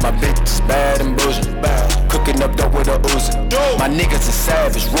 My bitch is bad and bullshit, bad. Cooking up dope with a Uzi. My niggas are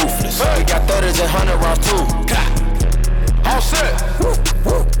savage, ruthless. We got 30s and 100 rounds too. All set.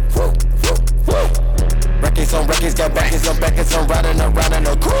 Records on records, got backers on backers, I'm riding around in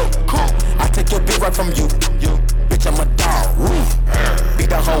a cool. I take your bitch right from you. Bitch, I'm a dog. Beat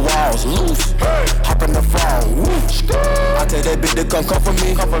down her walls, loose. Hop in the fall. I tell that bitch to come for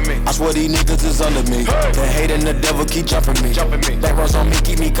me. I swear these niggas is under me. The hate and the devil keep jumping me. Back rows on me,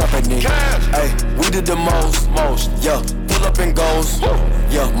 keep me company. Hey, we did the most. Yeah, pull up and goes.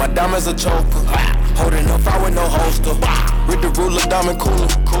 Yeah, my diamonds a choker. Holding up fire with no holster. With the ruler, diamond cooler.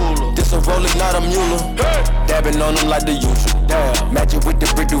 This a roller, not a mule. Dabbing on them like the usual. Magic with the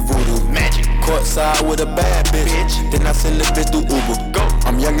brick do voodoo. Magic. Courtside with a bad bitch. Then I send the bitch through Uber. Go.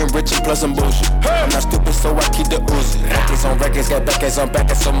 I'm young and rich and plus I'm bullshit. I'm not stupid, so I keep the Uzi. Records on records, got backers on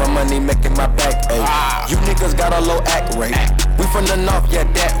backers, so my money making my back ache. You niggas got a low act rate. We from the north, yeah,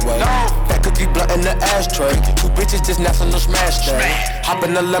 that way. That cookie blunt in the ashtray. Two bitches just national smash that. Hop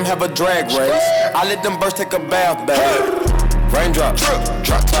in the limb, have a drag race. I let them birds take a bath bag. Raindrop,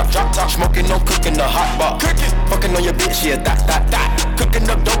 drop top, smoking, no cooking, the hot box. Fucking on your bitch, yeah, dot. Cooking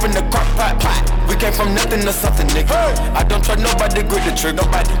up dope in the crock pot. We came from nothing to something, nigga. I don't try nobody, grip the trigger.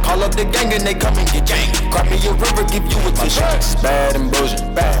 Nobody call up the gang and they come and get gang. Grab me a river, give you a tissue. Bad and bullshit,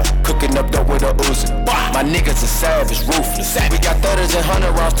 bad. Cooking up dope with a Uzi. My niggas are savage, ruthless. We got 30s and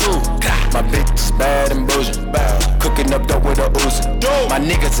 100 rounds too. My bitch is bad and bullshit, bad. Cooking up dope with a Uzi. My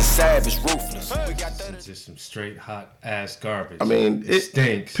niggas are savage, ruthless. We got 30s. Just some straight hot ass garbage. I mean, it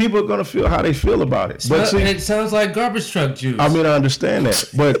stinks. People are gonna feel how they feel about it. But see, it sounds like garbage truck juice. I mean, I understand that,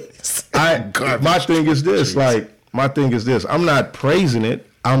 but my thing is this. I'm not praising it.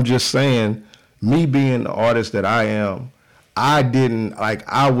 I'm just saying, me being the artist that I am, I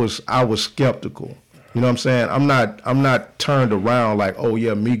was skeptical. You know what I'm saying? I'm not turned around like, oh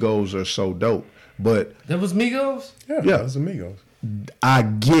yeah, Migos are so dope. But that was Migos? Yeah, that was Migos.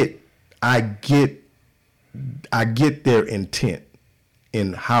 I get their intent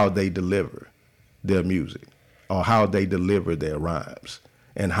in how they deliver their music or how they deliver their rhymes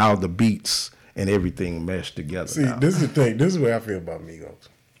and how the beats and everything mesh together. See, now. This is the thing. This is what I feel about Migos.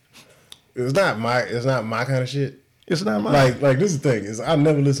 It's not my kind of shit. It's not mine. Like this is the thing. Is I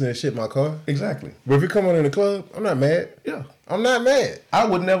never listen to that shit in my car. Exactly. But if it come on in the club, I'm not mad. Yeah. I'm not mad. I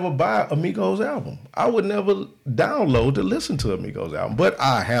would never buy a Migos album. I would never download to listen to a Migos album. But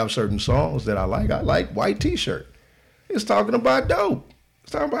I have certain songs that I like. I like White T-Shirt. It's talking about dope.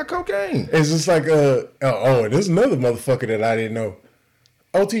 It's talking about cocaine. It's just like there's another motherfucker that I didn't know.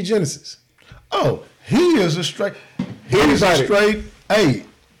 OT Genesis. Oh, he is a straight. Hey,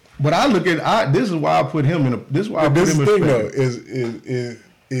 but I look at this is why I put him in a. This is why I put him in a. This thing though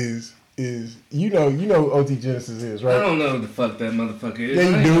is you know who OT Genesis is, right? I don't know who the fuck that motherfucker is.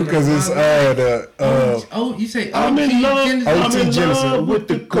 Yeah, you do, because it's you say I'm in love. Genesis? I'm in love with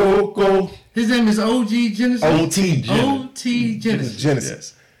the cocoa. His name is OG Genesis. OT Genesis. OT Genesis.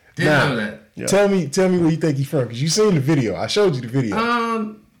 Genesis. Didn't know that. Yeah. Tell me where you think he's from, because you seen the video. I showed you the video.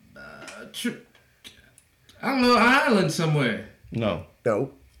 I don't know, Ireland somewhere. No.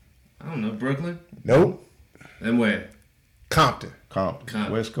 Nope. I don't know, Brooklyn. Nope. Then where? Compton.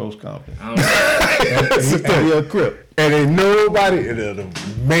 West Coast Compton. I don't know. That's the thing. Crip. And ain't nobody, the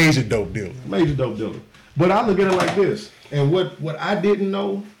major dope dealer. Major dope dealer. But I look at it like this. And what I didn't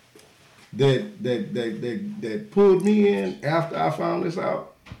know that pulled me in after I found this out.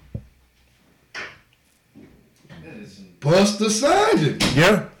 Busta signed it.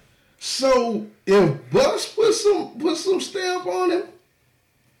 Yeah. So if Bus put some stamp on him,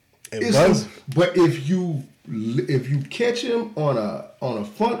 But if you catch him on a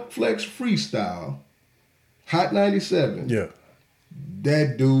Funk Flex freestyle, Hot 97, Yeah.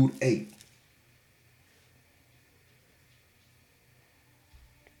 that dude ate.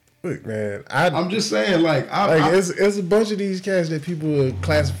 Look, man, I'm just saying, it's a bunch of these cats that people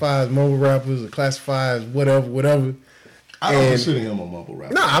classify as mumble rappers or classify as whatever. I don't consider him a mumble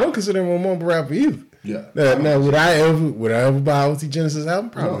rapper. No, I don't consider him a mumble rapper either. Yeah. Now would I ever buy OT Genesis album?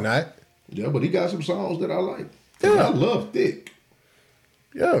 Probably not. Yeah, but he got some songs that I like. Yeah. I love Thick.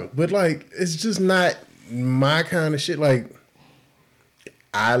 Yeah, but like it's just not my kind of shit. Like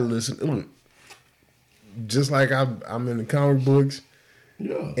I listen, look, just like I'm in the comic books.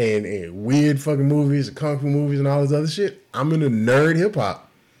 Yeah. And weird fucking movies, and kung fu movies, and all this other shit. I'm into nerd hip hop.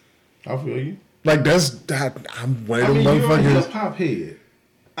 I feel you. Like I'm one of them You're a motherfuckers. hip hop head.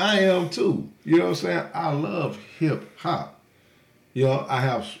 I am too. You know what I'm saying? I love hip hop. You know, I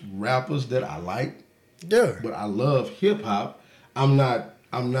have rappers that I like, Yeah. but I love hip hop. I'm not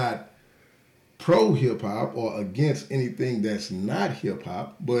pro hip hop or against anything that's not hip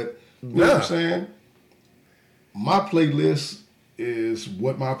hop, but you know what I'm saying? My playlist is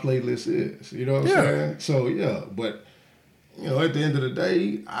what my playlist is. You know what I'm saying? So yeah, but you know, at the end of the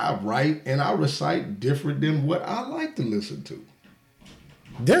day, I write and I recite different than what I like to listen to.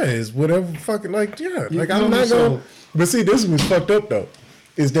 Yeah, it's whatever fucking like You I'm know, not so- gonna. But see, this was fucked up though.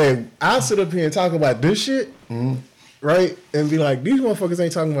 Is that I sit up here and talk about this shit, right, and be like, these motherfuckers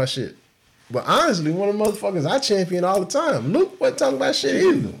ain't talking about shit. But honestly, one of the motherfuckers I champion all the time. Luke wasn't talking about shit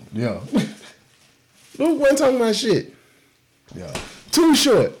either. Yeah. Luke wasn't talking about shit. Yeah. Too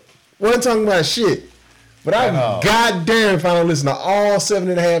Short wasn't talking about shit. But I goddamn if I don't listen to all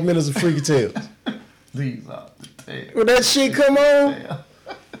 7.5 minutes of Freaky Tales. These are the tales. When that shit come on,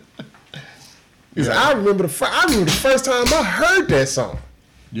 I remember the first time I heard that song.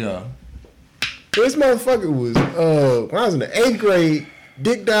 Yeah. This motherfucker was when I was in the 8th grade,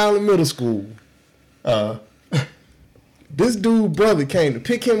 Dick Down in middle school. This dude brother came to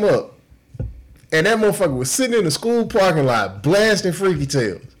pick him up, and that motherfucker was sitting in the school parking lot blasting Freaky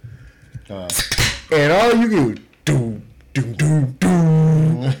Tales. And all you get was doom, doom, doom,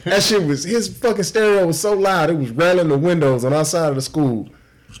 doom. That shit was, his fucking stereo was so loud, it was rattling the windows on our side of the school.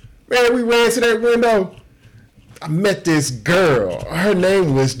 Man, we ran to that window. I met this girl. Her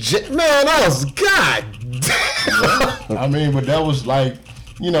name was man, I was God damn. I mean, but that was like,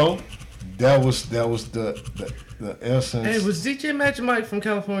 you know, that was the essence. Hey, was DJ Magic Mike from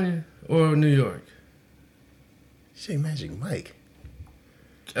California or New York? Say Magic Mike.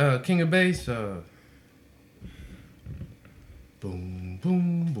 King of Bass. Boom,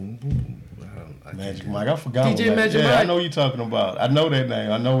 boom, boom, boom. Magic Mike, I forgot. DJ Magic Mike. I know what you're talking about. I know that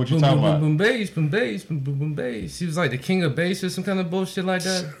name. I know what you're Boom, talking boom, about. boom, bass, boom, bass, boom, boom, boom, bass. He was like the king of bass or some kind of bullshit like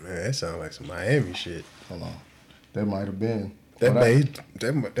that. Man, that sounds like some Miami shit. Hold on, that might have been That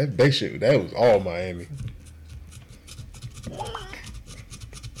bass shit, that was all Miami.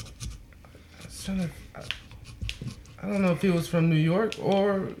 I don't know if he was from New York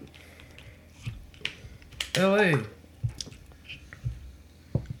or L.A.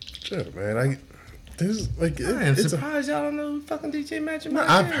 Shit, man, I am surprised y'all don't know who fucking DJ Magic Mike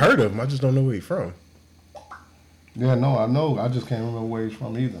I've is. heard of him. I just don't know where he's from. Yeah, no, I know. I just can't remember where he's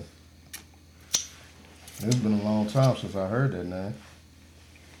from either. It's been a long time since I heard that name.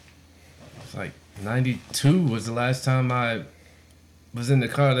 It's like 92 was the last time I was in the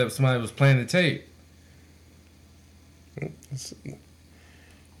car that somebody was playing the tape. Let's see.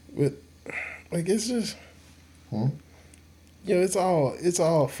 But like it's just it's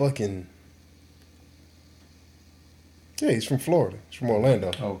all fucking. Yeah, he's from Florida. He's from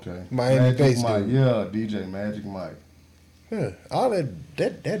Orlando. Okay. Miami based Mike. dude. Yeah, DJ Magic Mike. Yeah, all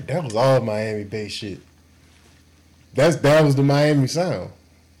that was all Miami based shit. That was the Miami sound.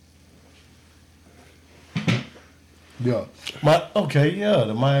 Yeah.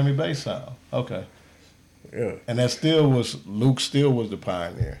 The Miami bass sound. Okay. Yeah. And that Luke still was the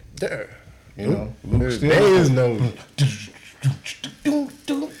pioneer. Yeah. You know? Luke still there is no.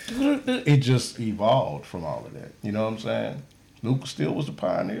 It just evolved from all of that. You know what I'm saying? Luke still was the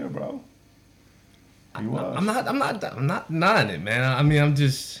pioneer, bro. He was. I'm not denying it, man. I mean,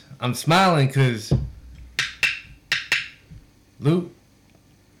 I'm smiling because Luke,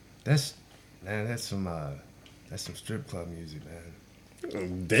 that's some strip club music, man.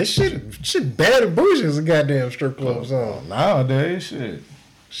 That shit bad and bougie is a goddamn strip club song. Nowadays,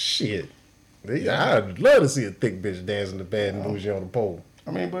 Shit. I'd love to see a thick bitch dancing to bad and bougie on the pole.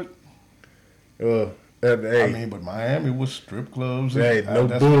 I mean, but but Miami was strip clubs. Hey, no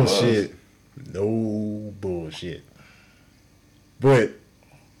bullshit. No bullshit. But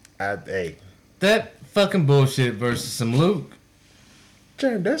Hey, That fucking bullshit versus some Luke.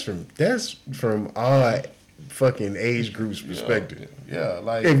 Jeremy, that's from our fucking age group's perspective. Yeah,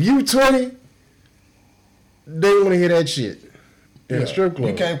 like If you 20, they want to hear that shit in a strip club.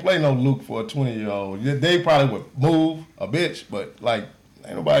 You can't play no Luke for a 20-year-old. They probably would move a bitch, but like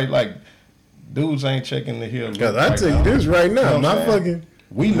ain't nobody like dudes ain't checking to hear Luke. Because I tell you this right now, You know what my I'm saying? fucking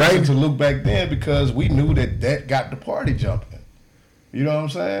We listened to Luke back then because we knew that got the party jumping. You know what I'm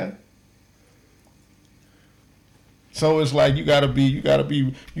saying? So it's like you gotta be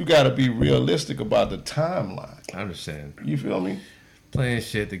realistic about the timeline. I understand. You feel me? Playing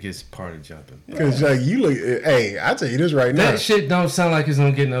shit that gets party jumping. Because like you look, hey, I tell you this right now. That shit don't sound like it's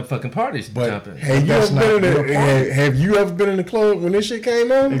gonna get no fucking parties jumping. Have you ever been in the club when this shit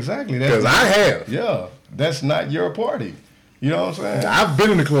came on? Exactly. Because I have. Yeah, that's not your party. You know what I'm saying? I've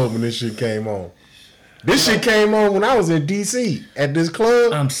been in the club when this shit came on. This shit came on when I was in DC at this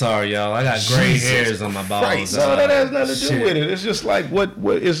club. I'm sorry, y'all. I got gray hairs on my balls. Christ. No, that has nothing to do with it. It's just like what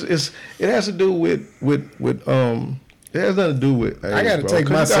is it has to do with it has nothing to do with age, I got to bro. take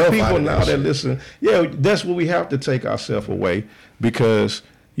 'Cause myself you got out people of now that that shit. listen. Yeah, that's what we have to take ourselves away because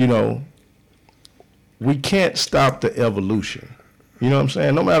you know we can't stop the evolution. You know what I'm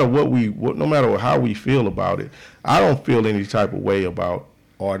saying? No matter no matter how we feel about it, I don't feel any type of way about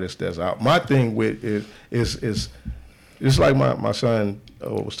artists that's out. My thing with is it's like my son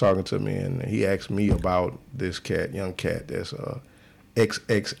was talking to me and he asked me about this young cat that's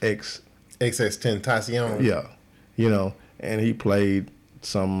XXX. XXXTentacion. Yeah, you know, and he played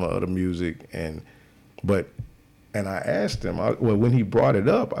some of the music and I asked him, when he brought it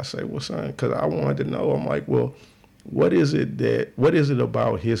up, I said, well, son, because I wanted to know. I'm like, well, what is it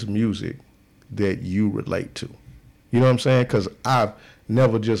about his music that you relate to? You know what I'm saying? Because I've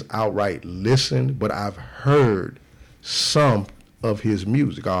never just outright listened, but I've heard some of his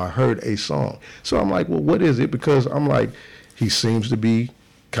music. Or I heard a song. So I'm like, well, what is it? Because I'm like, he seems to be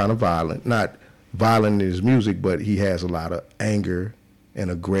kind of violent. Not violent in his music, but he has a lot of anger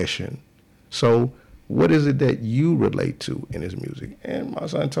and aggression. So what is it that you relate to in his music? And my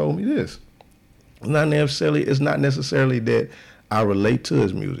son told me this. It's not necessarily that I relate to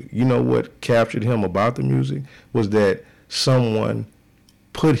his music. You know what captured him about the music was that someone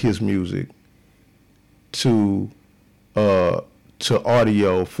put his music to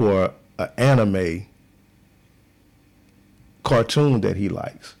audio for an anime cartoon that he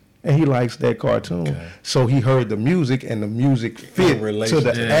likes. And he likes that cartoon. Okay. So he heard the music and the music fit to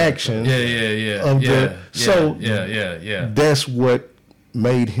the action. That's what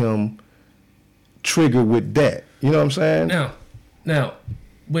made him trigger with that. You know what I'm saying? Now,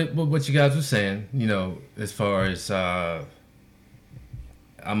 with what you guys were saying, you know, as far as I'm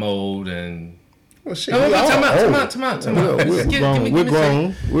old and well, shit, time out. We're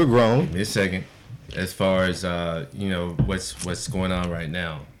grown. Give me a second. As far as you know, what's going on right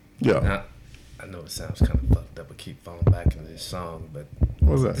now. Yeah. Now, I know it sounds kind of fucked up. I keep falling back into this song, but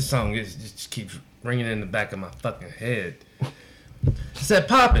what's that? This song just keeps ringing in the back of my fucking head. It's that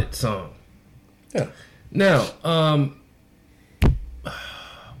Pop It song. Yeah. Now,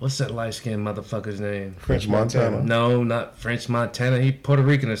 what's that light-skinned motherfucker's name? French Montana. No, not French Montana. He Puerto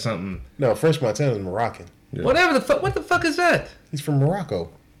Rican or something. No, French Montana is Moroccan. Yeah. Whatever the fuck. What the fuck is that? He's from Morocco.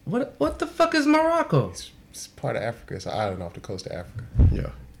 What the fuck is Morocco? It's part of Africa. It's an island off the coast of Africa.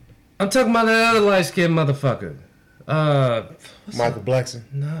 Yeah. I'm talking about that other light-skinned motherfucker. Michael Blackson.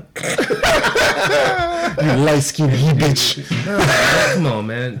 No. You light-skinned bitch. No, come on,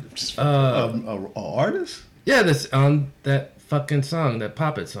 man. An artist? Yeah, that's on that fucking song, that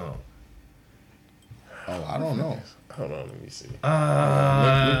Pop It song. Oh, I don't know. Hold on, let me see. Look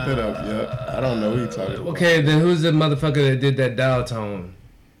that up, yeah. I don't know who you're talking about. Okay, then who's the motherfucker that did that dial tone?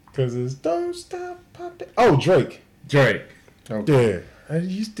 Because it's Don't Stop Pop It. Oh, Drake. Okay. Yeah. I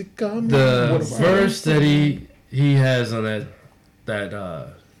used to call me. The verse that he has on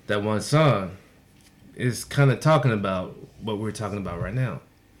that one song is kind of talking about what we're talking about right now.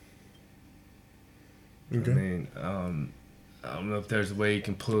 Okay. I mean, I don't know if there's a way you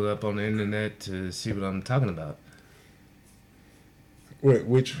can pull it up on the internet to see what I'm talking about. Wait,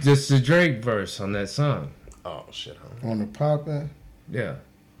 which? Just the Drake verse on that song. Oh, shit. On the Pop It? Yeah.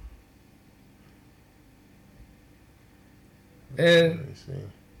 And, Let me see.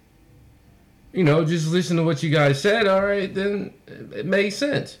 you know, just listen to what you guys said, all right, then it makes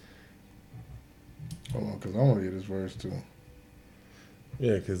sense. Hold on, because I want to hear this verse, too.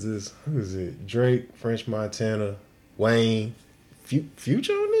 Yeah, because who is it? Drake, French Montana, Wayne,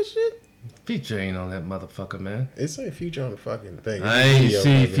 Future on this shit? Future ain't on that motherfucker, man. It say Future on the fucking thing. I ain't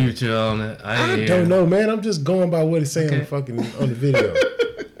see Future on it. I don't know, man. I'm just going by what it's saying on the fucking on the video.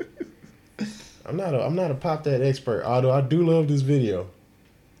 I'm not a pop that expert. Although I do love this video.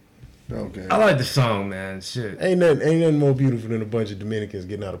 Okay. I like the song, man. Shit. Ain't nothing more beautiful than a bunch of Dominicans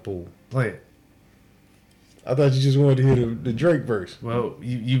getting out of pool. Play it. I thought you just wanted to hear the Drake verse. Well,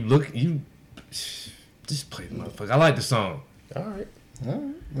 you just play the motherfucker. I like the song. All right.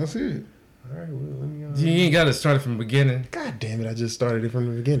 Let's hear it. All right. Well, let me. You ain't got to start it from the beginning. God damn it! I just started it from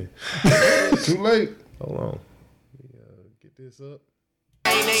the beginning. Too late. Hold on. Let me get this up.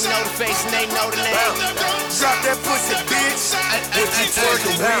 They know the face and they know the name. Drop that pussy, bitch. What you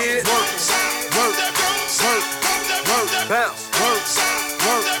twerking with? Work, bounce,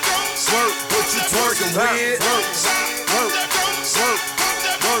 work. What you twerking with? Work,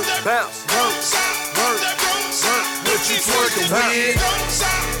 bounce, work. What you twerking with?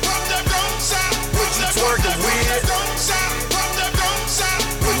 What you twerking with?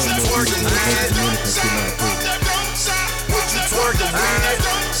 What you twerking with? What you twerking with?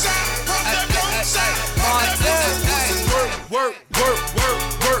 Work.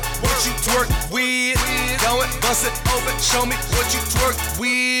 What you twerk with? Go and bust it open. Show me what you twerk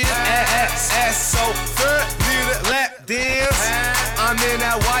with. Ass so good. Need a lap dance. I'm in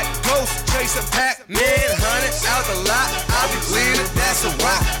that white ghost chasing Pac-Man. 100 out the lot. I'll be leaning. That's a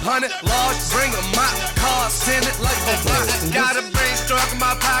rock. 100 large. Bring a mop. Car sending like a rock. Got a brain struck in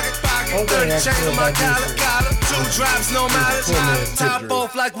my pocket. 30 chains on my collar. 2 drops, no mileage. Top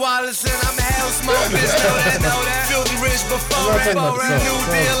off like Wallace, and I'm a hell smoke. Bitch, know that. Filthy rich before that. New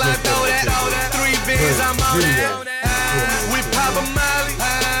deal, I know that. 3 beers, I'm on that. We pop a Molly.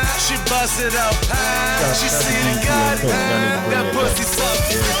 She bust it up. She see the gut. That pussy suck.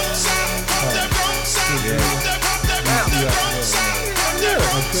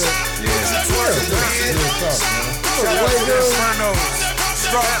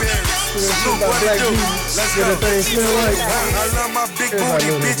 Strawberries. Look what I do. Let's go. I love my big booty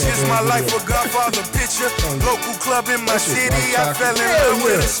bitches. My life a Godfather picture. Local club in my city. I fell in love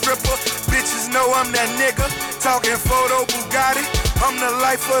with a stripper. Bitches know I'm that nigga. Talking photo Bugatti. I'm the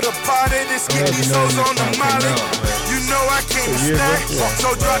life of the party. This get these hoes on the molly. You know I came to snack.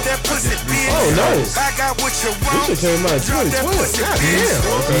 So drop that pussy, bitch. Oh no. I got what you want. This shit came out Drop that 2012. pussy, God bitch.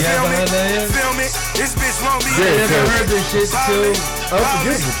 damn. Feel me? This bitch won't be I never heard this shit till.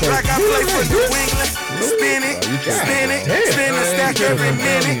 Unforgivable. like I play for New England. Spin it, spin a stack every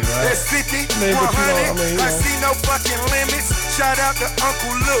minute. That's 50, 100. I see no fucking limits. Shout out to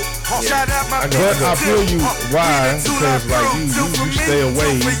Uncle Luke. Shout out my But I feel you. Why? Because like you stay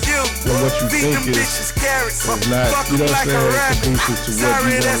away from what you think is not, you know what I'm saying, conducive to what you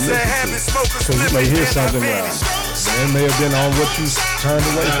want to listen to. Because you may hear something like, it may have been on what you turned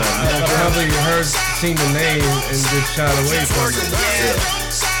away from. I probably heard, seen the name, and just shied away from it.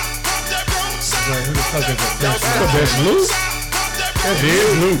 Like, who the fuck is that? That's Luke. That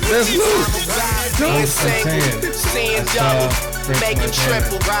is Luke. That's Luke. I'm saying, I saw make it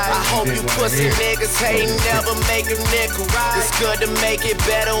triple. I hope you pussy niggas ain't never make a nickel. It's good to make it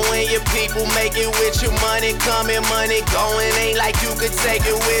better when your people make it with your money coming, money going. Ain't like you could take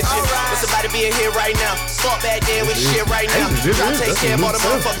it with you. It's about to be a hit right now. Fuck back there with shit right now. Try to take care of all the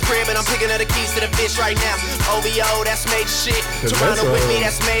motherfucking crib, and I'm picking up the keys to the bitch right now. OVO, that's major shit. Toronto with me,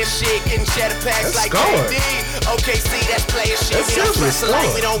 that's major shit. Getting cheddar packs like KD. OKC, that's player shit. We don't dress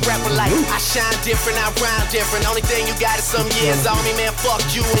alike, we don't rap alike. I shine different, I rhyme different. Only thing you got is some years on me, man. Fuck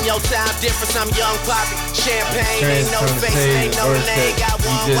you and your time difference. I'm young poppy. Champagne, ain't no face, ain't no name. Got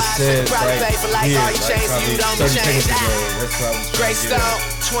one watch, and probably pay for like all your chains. You don't change. Great Stone,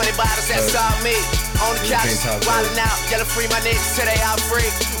 20 bottles, that's all me. On the couch, wildin' out, yelling free my niggas till they all free.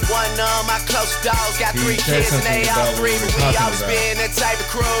 One of my close dogs got 3 kids and they all 3. But we always been that type of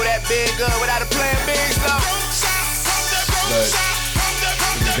crew that been good without a plan big slow. But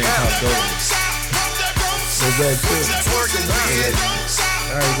it's big top gold. Was that too?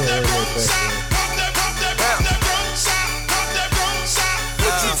 Alright, go ahead real fast, man.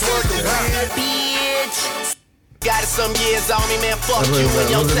 Bitch. Got it some years on me, man. Fuck you and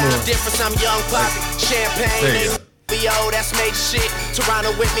your time difference. I'm young poppy. Champagne, ain't OVO, that's major shit.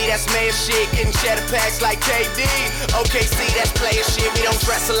 Toronto with me, that's major shit. Getting cheddar packs like KD. OKC, that's player shit. We don't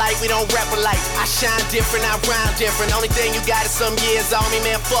dress alike, we don't rap alike. I shine different, I rhyme different. Only thing you got is some years on me,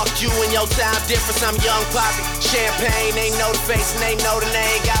 man. Fuck you and your time difference. I'm young poppy. Champagne, ain't know the face and ain't know the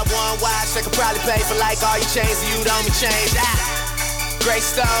name. Got one watch, I could probably pay for like all your chains. You don't be changed. Great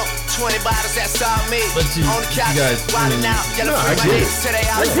Stone, 20 bottles, that's all me. On the couch, wildin' out, yelling free my niggas till they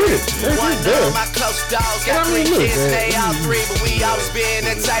all 3. One of my close dogs got 3 kids, they all 3. But we always been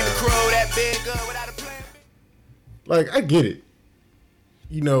that type of crew that been good without a plan. Like, I get it.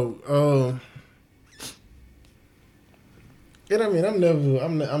 You know, And I mean, I'm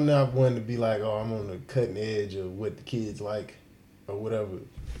not one to be like, oh, I'm on the cutting edge of what the kids like or whatever.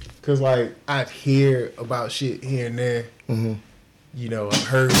 Cause like I hear about shit here and there. Mm-hmm. You know, I've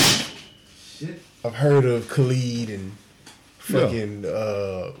heard of Khalid and fucking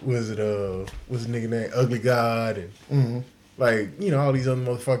what's the nigga name? Ugly God and like, you know, all these other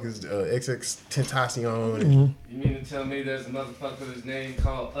motherfuckers, XX Tentacion. And, You mean to tell me there's a motherfucker's name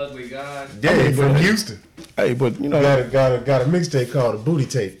called Ugly God? yeah, from Houston. Hey, but you know, Got a mixtape called a Booty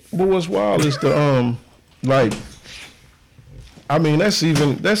Tape. but what's wild is the like, I mean, that's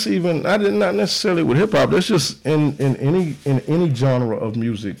even I did not necessarily with hip hop. That's just in any genre of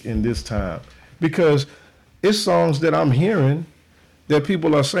music in this time, because it's songs that I'm hearing that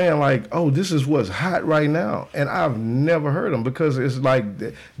people are saying like, oh, this is what's hot right now, and I've never heard them, because it's like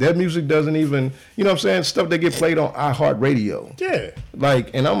that music doesn't even, you know what I'm saying, stuff that get played on iHeartRadio. Yeah.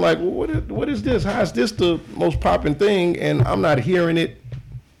 Like, and I'm like, well, what is this? How is this the most popping thing, and I'm not hearing it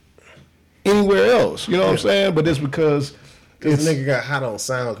anywhere else? You know what I'm saying? But it's because This nigga got hot on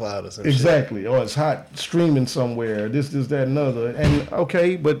SoundCloud or something. exactly, or it's hot streaming somewhere. This, that, and other. And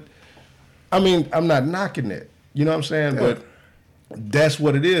okay, but I mean, I'm not knocking it. You know what I'm saying? Yeah. But that's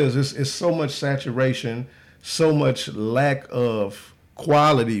what it is. It's so much saturation, so much lack of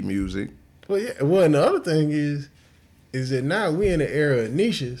quality music. Well, yeah. Well, and the other thing is that now we in the era of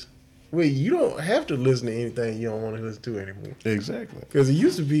niches where you don't have to listen to anything you don't want to listen to anymore. Exactly. Because it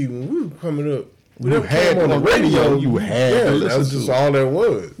used to be when we were coming up, You had on the radio, you had to that listen was to. just all there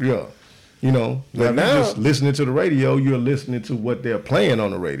was. Yeah. You know, But if now- you're just listening to the radio, you're listening to what they're playing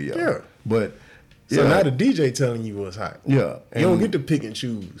on the radio. Yeah. But So yeah, now the DJ telling you what's hot. yeah. You don't and, get to pick and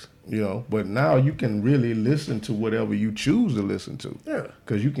choose. you know, but now you can really listen to whatever you choose to listen to. Yeah.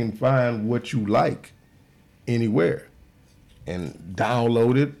 Because you can find what you like anywhere and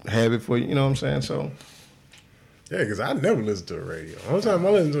download it, have it for you. You know what I'm saying? So Yeah, because I never listen to the radio. The only time I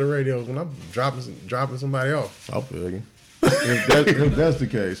listen to the radio is when I'm dropping somebody off. I'll feel you. if that's the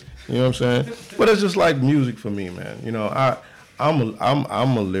case, you know what I'm saying. But it's just like music for me, man. You know, I'm a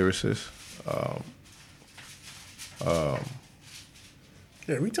lyricist.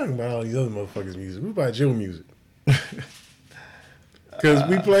 Yeah, we talking about all these other motherfuckers' music. We about your music. Because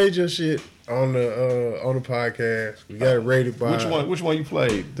we played your shit on the podcast. We got it rated by Which one you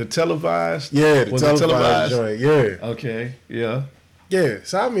played? The televised? Yeah, the Was it televised joint. Yeah, Okay, yeah. yeah.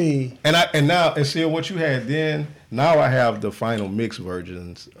 So I mean, And see what you had then. Now I have the final mix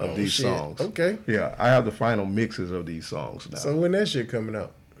versions of these shit. songs. Okay. Yeah, I have the final mixes of these songs now. So when that shit coming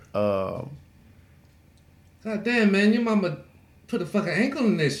out? God damn, man, your mama put a fucking ankle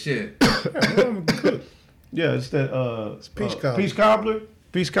in this shit. Yeah, it's that Peach Cobbler.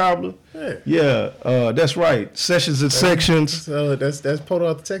 Peach Cobbler. Yeah. Yeah, that's right. Sessions and Sections. So that's Port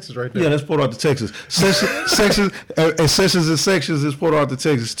Arthur, Texas, right there. Yeah, that's Port Arthur, Texas. Sections and Sessions and Sections is Port Arthur,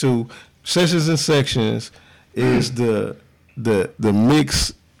 Texas too. Sessions and Sections is the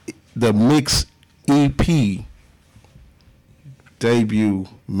mix EP debut.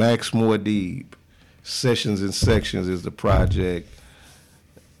 Max Mordieb. Sessions and Sections is the project.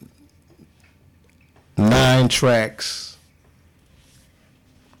 9 tracks.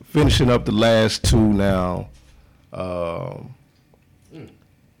 Finishing up the last 2 now.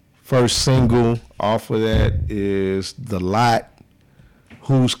 First single off of that is The Lot,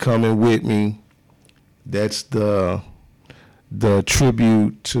 Who's Coming With Me. That's the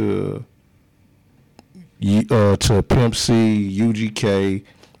tribute to Pimp C, UGK,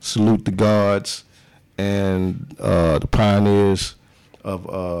 Salute the Gods, and the pioneers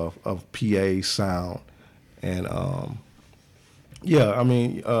of PA sound. And yeah, I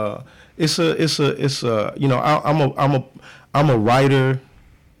mean, it's a you know, I'm a writer.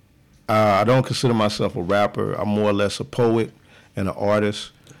 I don't consider myself a rapper. I'm more or less a poet and an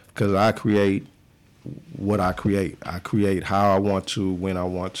artist, because I create what I create. I create how I want to, when I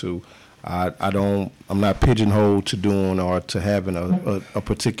want to. I'm not pigeonholed to doing or to having a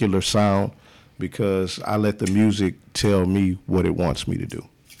particular sound, because I let the music tell me what it wants me to do.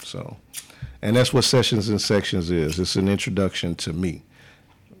 So, and that's what Sessions and Sections is. It's an introduction to me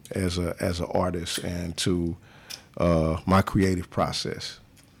as an artist and to my creative process.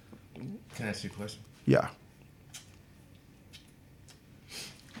 Can I ask you a question? Yeah.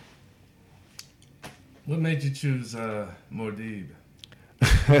 What made you choose Mordieb?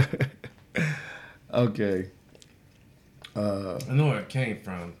 Okay. I know where it came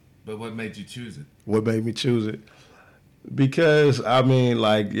from, but what made you choose it? What made me choose it? Because I mean,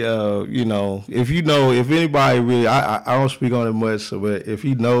 like, you know, if anybody really, I don't speak on it much, but if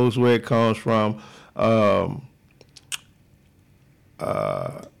he knows where it comes from,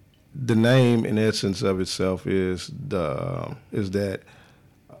 the name in essence of itself is that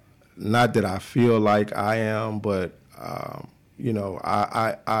not that I feel like I am, but you know,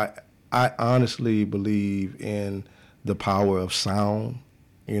 I honestly believe in the power of sound.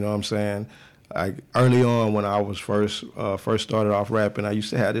 You know what I'm saying? Like early on when I was first started off rapping, I used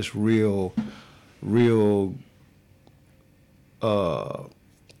to have this real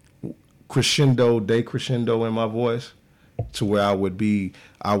crescendo, decrescendo in my voice, to where I would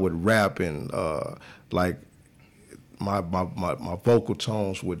rap and like my vocal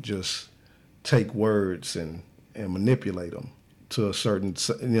tones would just take words and manipulate them to a certain,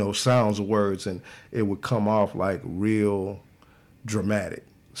 you know, sounds of words, and it would come off like real dramatic.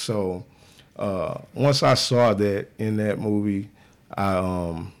 So once I saw that in that movie,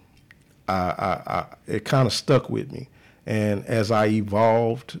 it kind of stuck with me. And as I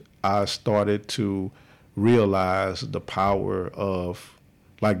evolved, I started to realize the power of,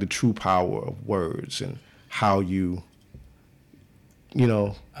 like, the true power of words and how you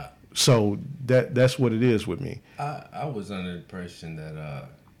know. So that's what it is with me. I was under the impression that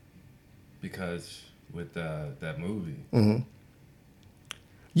because with that movie. Mm-hmm.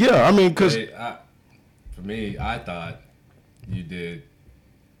 Yeah, I mean, because for me, I thought you did.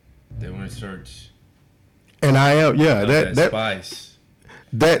 They were in search. And I am, yeah. That spice.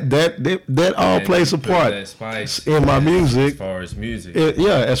 That all plays a part that spice in my music. As far as music.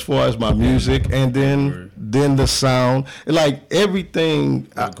 As far as my music, and then the sound, like everything.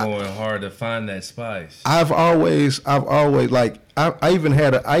 We're going hard to find that spice. I've always like I even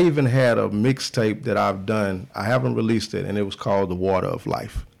had a mixtape that I've done. I haven't released it, and it was called The Water of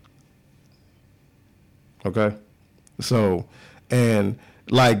Life. Okay, so, and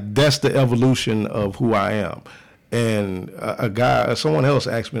like that's the evolution of who I am. And someone else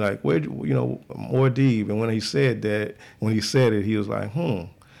asked me, like, where, you know, Mordieb, and when he said it, he was like, And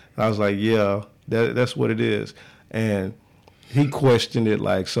I was like, yeah, that's what it is. And he questioned it,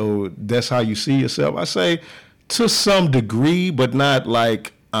 like, so that's how you see yourself? I say, to some degree, but not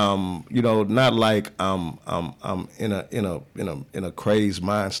like, you know, not like I'm in a crazed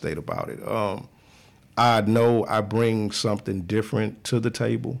mind state about it. I know I bring something different to the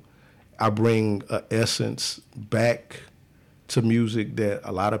table. I bring an essence back to music that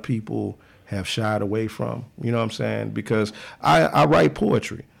a lot of people have shied away from. You know what I'm saying? Because I write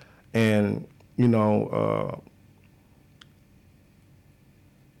poetry, and you know,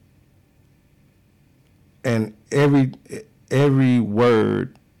 and every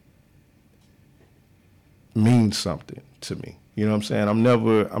word means something to me. You know what I'm saying? I'm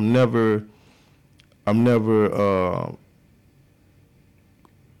never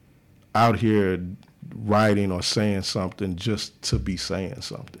out here writing or saying something just to be saying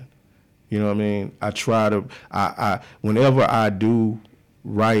something. You know what I mean? I try to, whenever I do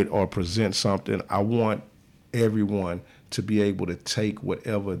write or present something, I want everyone to be able to take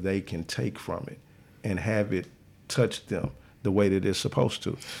whatever they can take from it and have it touch them the way that it's supposed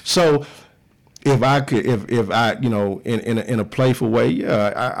to. So if I could, if I, you know, in a playful way,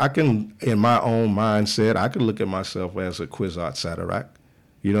 yeah, I can, in my own mindset, I could look at myself as a Kwisatz Haderach.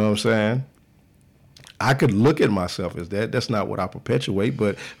 You know what I'm saying? I could look at myself as that. That's not what I perpetuate.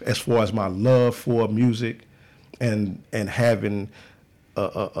 But as far as my love for music and having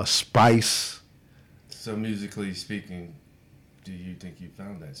a spice. So musically speaking, do you think you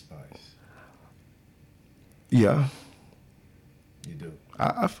found that spice? Yeah. You do?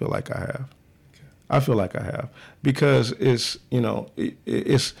 I feel like I have. Okay. I feel like I have. Because it's, you know,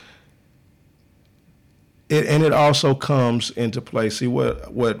 and it also comes into play. See, what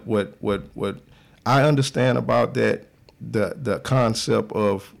I understand about that, the concept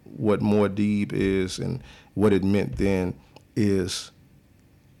of what Mordieb is and what it meant then is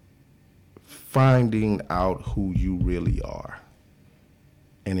finding out who you really are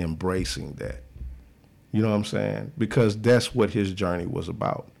and embracing that. You know what I'm saying? Because that's what his journey was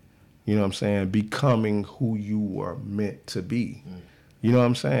about. You know what I'm saying? Becoming who you were meant to be. You know what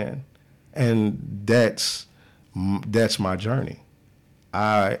I'm saying? And that's my journey.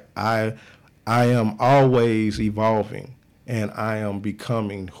 I am always evolving, and I am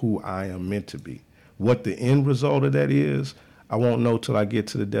becoming who I am meant to be. What the end result of that is, I won't know till I get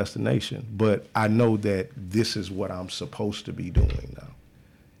to the destination. But I know that this is what I'm supposed to be doing now.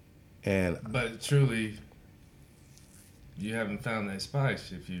 But truly, you haven't found that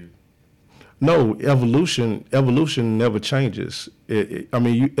spice if you. No, evolution never changes.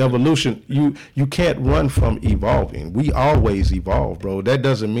 Evolution, you can't run from evolving. We always evolve, bro. That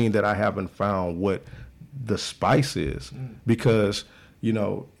doesn't mean that I haven't found what the spice is, because, you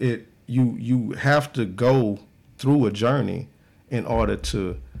know, you have to go through a journey in order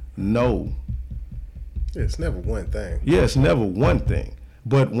to know. It's never one thing. Yeah, it's never one thing.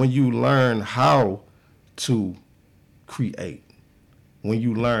 But when you learn how to create, when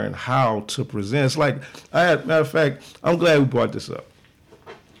you learn how to present, it's like, matter of fact, I'm glad we brought this up.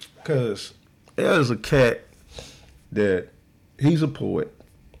 Because there's a cat that he's a poet,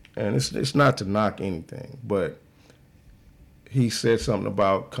 and it's not to knock anything, but he said something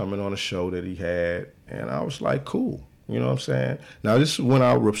about coming on a show that he had, and I was like, cool. You know what I'm saying? Now, this is when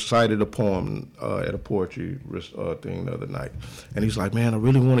I recited a poem at a poetry thing the other night. And he's like, man, I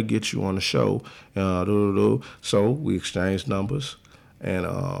really want to get you on the show. So we exchanged numbers, and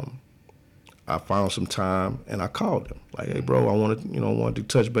I found some time, and I called him. Like, hey, bro, I wanted to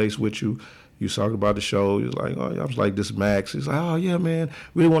touch base with you. You was talking about the show. He was like, oh, I was like, this Max. He's like, oh, yeah, man,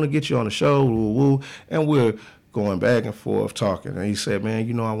 really want to get you on the show. Woo, woo. And we're going back and forth talking. And he said,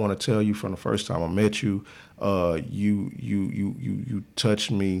 man, I want to tell you from the first time I met you, you touched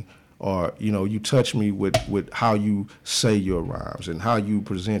me, or you touch me with how you say your rhymes and how you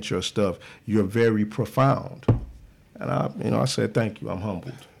present your stuff. You're very profound. And I said, thank you. I'm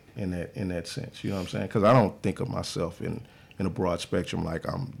humbled in that sense. You know what I'm saying? Because I don't think of myself in a broad spectrum like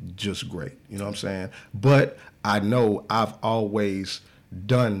I'm just great. You know what I'm saying? But I know I've always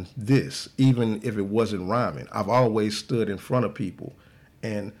done this, even if it wasn't rhyming. I've always stood in front of people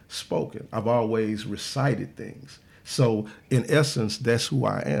and spoken. I've always recited things. So in essence, that's who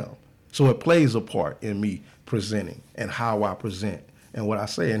I am. So it plays a part in me presenting and how I present and what I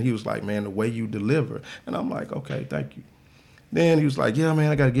say. And he was like, man, the way you deliver. And I'm like, okay, thank you. Then he was like, yeah, man,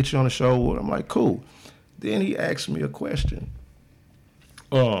 I got to get you on the show. I'm like, cool. Then he asked me a question.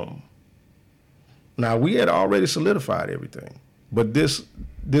 Now, we had already solidified everything, but this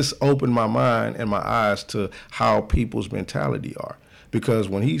opened my mind and my eyes to how people's mentality are. Because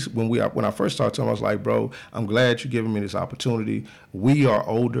when I first talked to him, I was like, bro, I'm glad you're giving me this opportunity. We are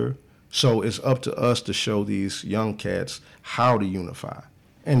older, so it's up to us to show these young cats how to unify.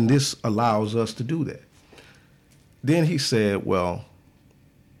 And this allows us to do that. Then he said, well,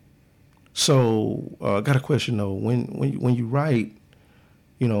 so I got a question though. When you write,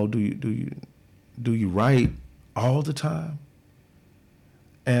 do you write all the time?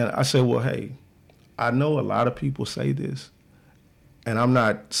 And I said, well, hey, I know a lot of people say this, and I'm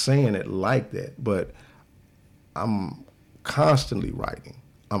not saying it like that, but I'm constantly writing.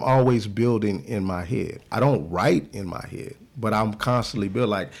 I'm always building in my head. I don't write in my head, but I'm constantly building.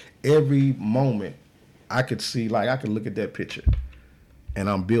 Like every moment I could see, like I could look at that picture and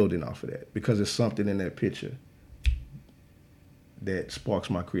I'm building off of that because there's something in that picture that sparks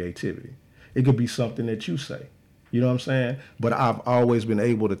my creativity. It could be something that you say. You know what I'm saying? But I've always been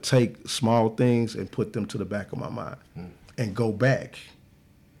able to take small things and put them to the back of my mind and go back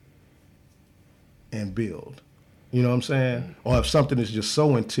and build. You know what I'm saying? Or if something is just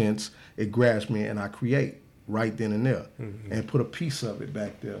so intense, it grabs me and I create right then and there and put a piece of it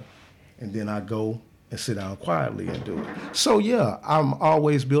back there. And then I go and sit down quietly and do it. So yeah, I'm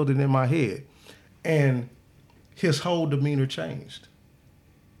always building in my head. And his whole demeanor changed.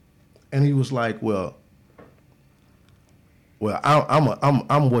 And he was like, well,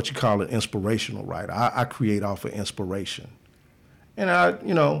 I'm what you call an inspirational writer. I create off of inspiration. And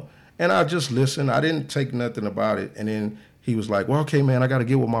I just listened. I didn't take nothing about it. And then he was like, well, okay, man, I got to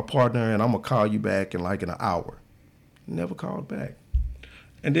get with my partner and I'm going to call you back in an hour. Never called back.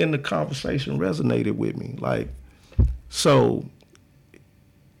 And then the conversation resonated with me. So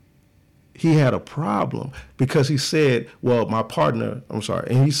he had a problem because he said, well,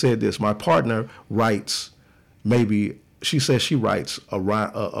 and he said this, my partner writes she says she writes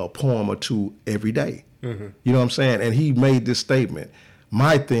a poem or two every day. Mm-hmm. You know what I'm saying? And he made this statement,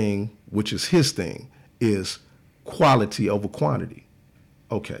 my thing, which is his thing, is quality over quantity.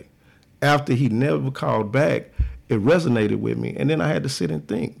 Okay. After he never called back, it resonated with me. And then I had to sit and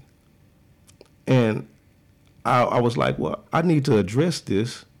think. And I was like, well, I need to address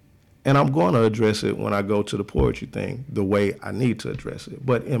this. And I'm going to address it when I go to the poetry thing the way I need to address it.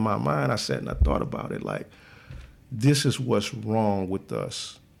 But in my mind, I sat and I thought about it like, this is what's wrong with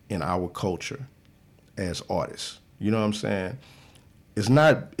us in our culture as artists. You know what I'm saying? It's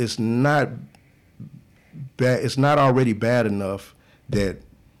not bad. It's not already bad enough that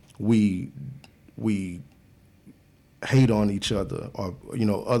we hate on each other, or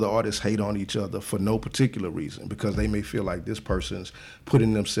other artists hate on each other for no particular reason, because they may feel like this person's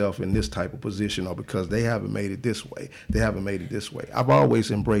putting themselves in this type of position, or because they haven't made it this way. They haven't made it this way. I've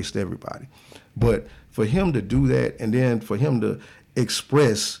always embraced everybody. But for him to do that, and then for him to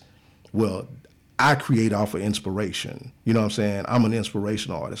express, well, I create off of inspiration. You know what I'm saying? I'm an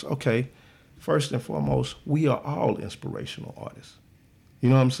inspirational artist. Okay, first and foremost, we are all inspirational artists. You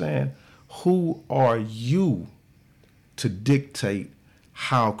know what I'm saying? Who are you to dictate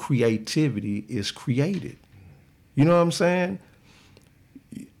how creativity is created? You know what I'm saying?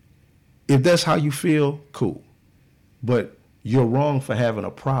 If that's how you feel, cool. But you're wrong for having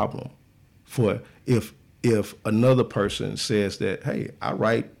a problem for if another person says that, hey, I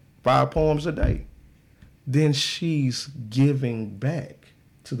write 5 poems a day, then she's giving back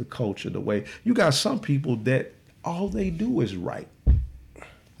to the culture the way. You got some people that all they do is write,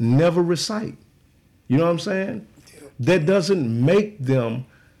 never recite. You know what I'm saying? That doesn't make the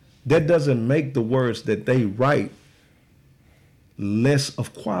words that they write less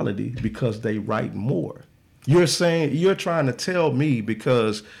of quality because they write more. You're trying to tell me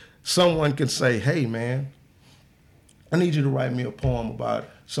because someone can say, hey man, I need you to write me a poem about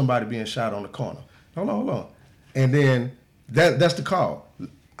somebody being shot on the corner. Hold on. And then that's the call.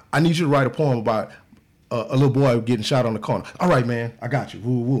 I need you to write a poem about a little boy getting shot on the corner. All right, man, I got you.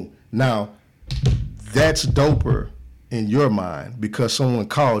 Woo, woo. Now, that's doper in your mind because someone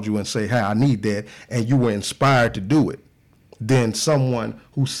called you and say, hey, I need that, and you were inspired to do it, than someone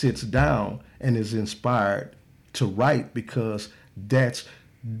who sits down and is inspired to write because that's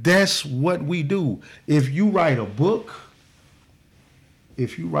what we do. If you write a book,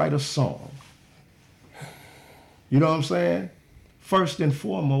 if you write a song, you know what I'm saying? First and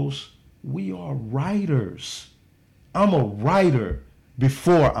foremost, we are writers. I'm a writer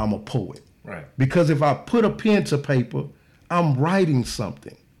before I'm a poet. Right. Because if I put a pen to paper, I'm writing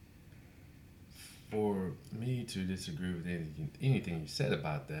something. For me to disagree with anything you said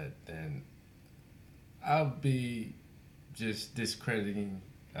about that, then I'll be just discrediting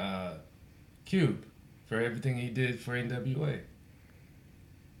Cube for everything he did for NWA.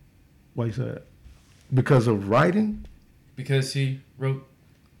 Why you say that? Because of writing? Because he was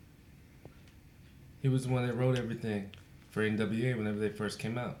the one that wrote everything for NWA whenever they first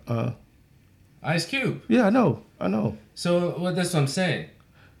came out. Ice Cube. Yeah, I know. So that's what I'm saying.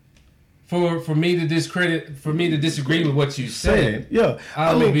 For me to disagree with what you said, yeah,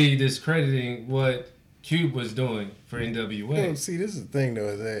 I would be discrediting what Cube was doing for NWA. See, this is the thing though,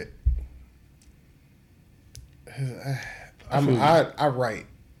 is that I write.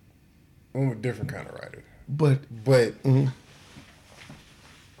 I'm a different kind of writer. But mm-hmm.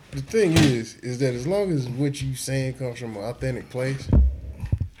 The thing is that as long as what you saying comes from an authentic place,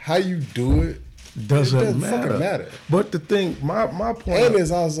 how you do it doesn't fucking matter. But the thing, my point, and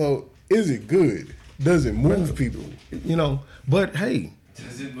is also, is it good? Does it move people? You know, but hey,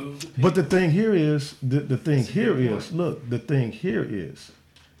 does it move people? But the thing here is the thing here is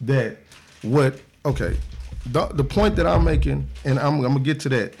that the point that I'm making, and I'm gonna get to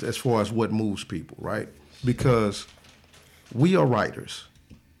that as far as what moves people, right? Because we are writers.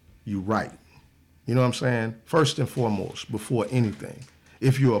 You write. You know what I'm saying? First and foremost, before anything.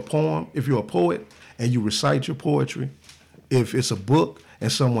 If you're a poet and you recite your poetry, if it's a book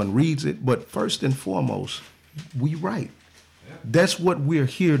and someone reads it, but first and foremost, we write. That's what we're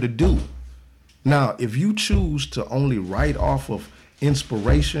here to do. Now, if you choose to only write off of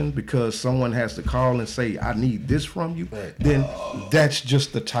inspiration because someone has to call and say, I need this from you, right, then that's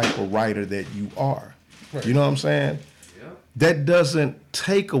just the type of writer that you are. Right. You know what I'm saying? Yeah. That doesn't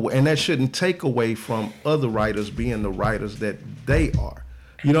take away, and that shouldn't take away from other writers being the writers that they are.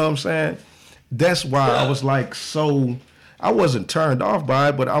 You know what I'm saying? That's why I was like, I wasn't turned off by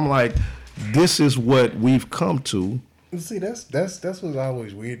it, but I'm like, this is what we've come to. See, that's what's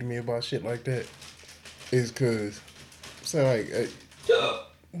always weird to me about shit like that, is because, so like,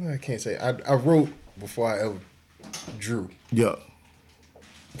 I can't say, I wrote before I ever drew. Yeah.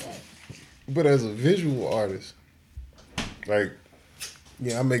 But as a visual artist, like,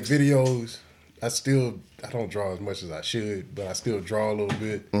 yeah, I make videos. I don't draw as much as I should, but I still draw a little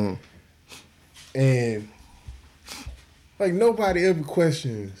bit. Mm. And like, nobody ever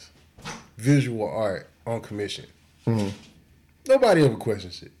questions visual art on commission. Mm-hmm. Nobody ever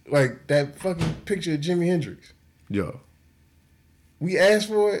questions it. Like that fucking picture of Jimi Hendrix. Yeah. We asked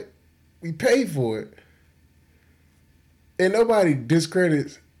for it. We paid for it. And nobody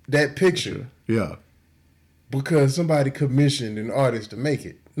discredits that picture. Yeah. Because somebody commissioned an artist to make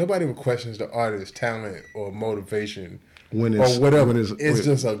it. Nobody ever questions the artist's talent or motivation or whatever. It's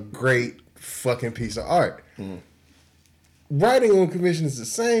just a great fucking piece of art. Mm-hmm. Writing on commission is the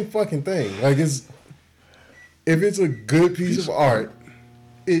same fucking thing. Like, if it's a good piece of art,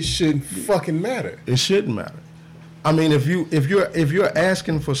 it shouldn't fucking matter. It shouldn't matter. I mean, if you're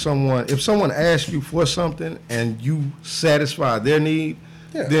asking for someone, if someone asks you for something and you satisfy their need,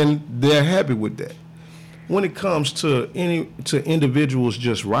 then they're happy with that. When it comes to individuals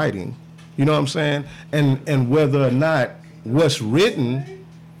just writing, you know what I'm saying, and whether or not what's written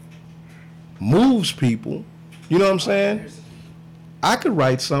moves people. You know what I'm saying? I could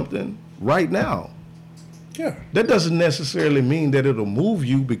write something right now. Yeah. That doesn't necessarily mean that it'll move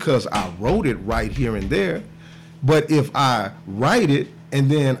you because I wrote it right here and there. But if I write it and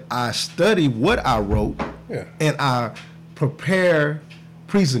then I study what I wrote and I prepare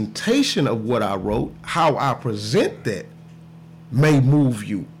presentation of what I wrote, how I present that may move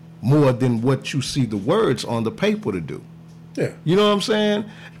you more than what you see the words on the paper to do. Yeah. You know what I'm saying?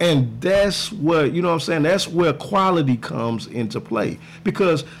 And that's what, you know what I'm saying? That's where quality comes into play.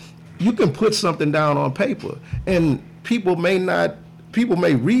 Because you can put something down on paper and people may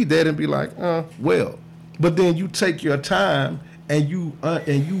read that and be like, well. But then you take your time and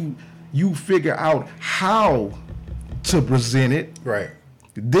you figure out how to present it. Right.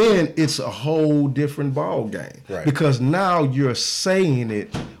 Then it's a whole different ball game. Right. Because now you're saying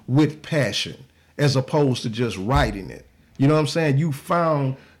it with passion as opposed to just writing it. You know what I'm saying? You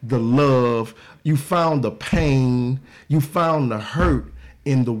found the love, you found the pain, you found the hurt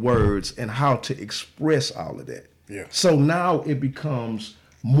in the words and how to express all of that. Yeah. So now it becomes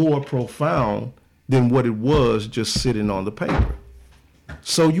more profound than what it was just sitting on the paper.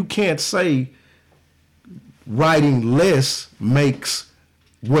 So you can't say writing less makes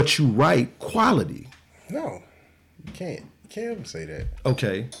what you write quality. No, you can't. You can't ever say that.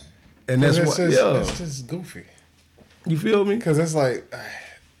 Okay. And that's what, That's just goofy. You feel me? Because it's like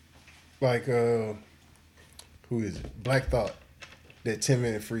who is it? Black Thought, that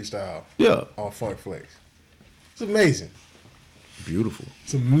 10-minute freestyle. Yeah. On Funk Flex. It's amazing. Beautiful.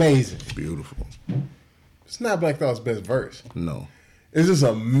 It's amazing. Beautiful. It's not Black Thought's best verse. No. It's just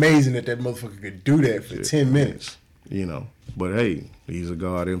amazing that motherfucker could do that for 10 minutes. You know, but hey, he's a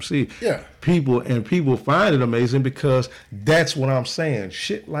God MC. Yeah. People find it amazing because that's what I'm saying.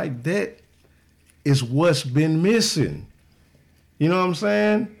 Shit like that is what's been missing. You know what I'm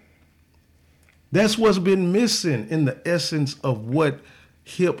saying? That's what's been missing in the essence of what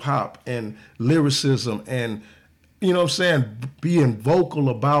hip hop and lyricism and, you know what I'm saying, being vocal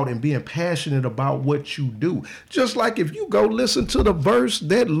about and being passionate about what you do. Just like if you go listen to the verse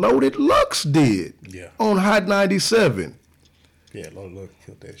that Loaded Lux did on Hot 97. Yeah, Loaded Lux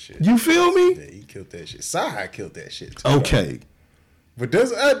killed that shit. You feel me? Yeah, he killed that shit. Sci killed that shit too. Okay. But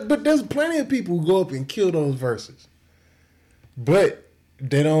there's plenty of people who go up and kill those verses. But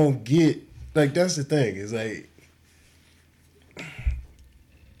they don't get, like, that's the thing. It's like,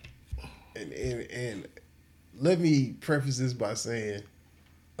 and let me preface this by saying,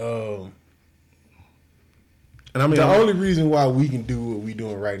 and I mean, the only reason why we can do what we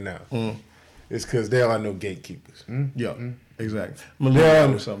doing right now is because there are no gatekeepers. Yeah, exactly. I'm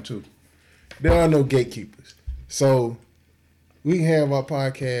gonna with something too. There are no gatekeepers. So we can have our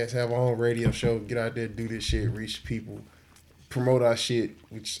podcast, have our own radio show, get out there, do this shit, reach people, promote our shit,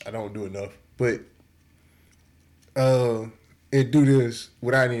 which I don't do enough, but and do this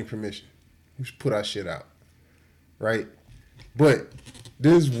without any permission. We just put our shit out, right? But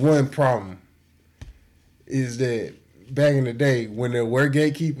there's one problem, is that back in the day when there were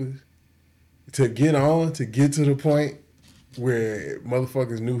gatekeepers, to get to the point where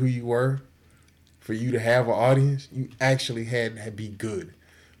motherfuckers knew who you were, for you to have an audience, you actually had to be good.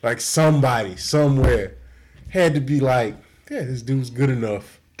 Like somebody, somewhere, had to be like, yeah, this dude's good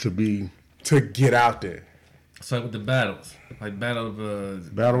enough to get out there. It's like with the battles. Like battle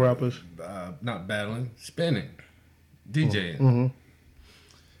rappers? Not battling, spinning. DJing. Mm-hmm.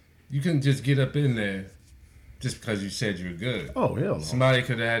 You couldn't just get up in there just because you said you were good. Oh, hell no. Somebody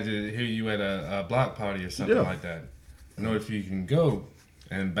could have had to hear you at a block party or something like that. In order for you can go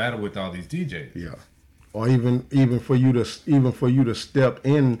and battle with all these DJs. Yeah. Or even for you to step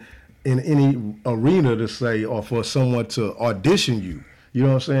in any arena to say, or for someone to audition you. You know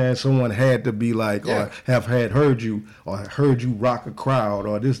what I'm saying? Someone had to be like, or have heard you rock a crowd,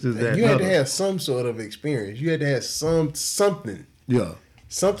 or this, that. You had to have some sort of experience. You had to have something. Yeah.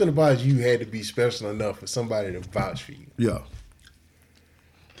 Something about you had to be special enough for somebody to vouch for you. Yeah.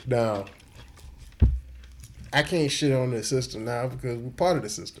 Now, I can't shit on the system now because we're part of the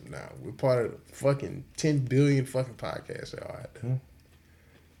system now. We're part of the fucking 10 billion fucking podcasts that are out there.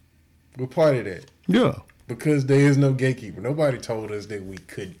 We're part of that. Yeah. Because there is no gatekeeper. Nobody told us that we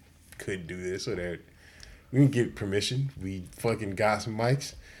could do this or that. We didn't get permission. We fucking got some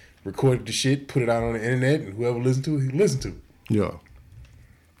mics, recorded the shit, put it out on the internet, and whoever listened to it, he listened to it. Yeah.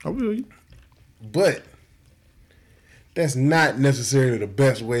 I feel you. But that's not necessarily the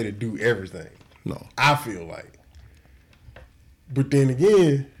best way to do everything. No. I feel like. But then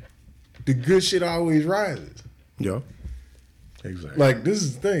again, the good shit always rises. Yeah. Exactly. Like, this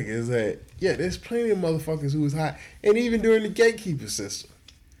is the thing, is that Yeah, there's plenty of motherfuckers who was hot. And even during the gatekeeper system,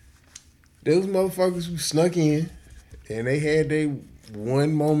 there was motherfuckers who snuck in and they had their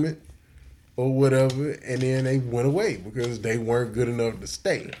one moment or whatever, and then they went away because they weren't good enough to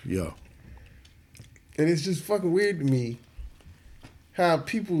stay. Yeah. And it's just fucking weird to me how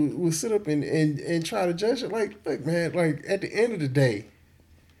people will sit up and try to judge it. Like, look, man, like at the end of the day,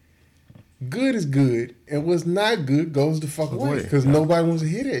 good is good, and what's not good goes the fuck away. Because nobody wants to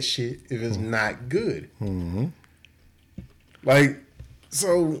hear that shit if it's not good. Mm-hmm. Like,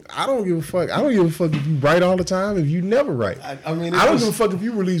 so I don't give a fuck. I don't give a fuck if you write all the time, if you never write. I mean, I don't give a fuck if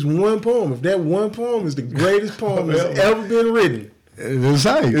you release one poem. If that one poem is the greatest poem that's ever been written,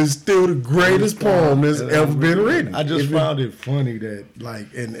 it's still the greatest poem that's ever been written. I just found it funny that,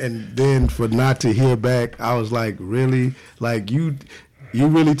 like, and then for not to hear back, I was like, really? Like, you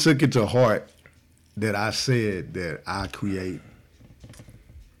really took it to heart that I said that I create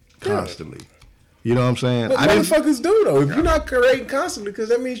constantly. You know what I'm saying? But motherfuckers do, though. If you're not creating constantly, because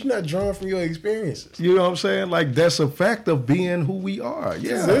that means you're not drawing from your experiences. You know what I'm saying? Like, that's a fact of being who we are.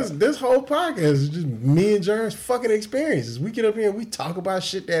 Yeah. This whole podcast is just me and Jerem's fucking experiences. We get up here and we talk about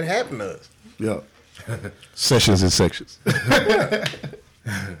shit that happened to us. Yeah. Sessions and sections. I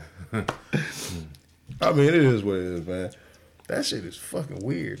mean, it is what it is, man. That shit is fucking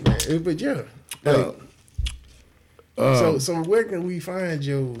weird, man. But yeah. Like, so where can we find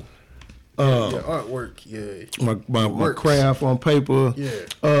your artwork, my craft on paper? Yeah.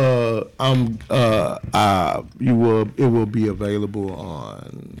 It will be available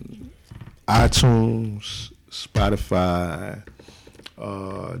on iTunes, Spotify,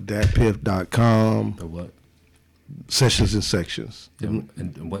 datpiff.com. The what? Sessions and sections. And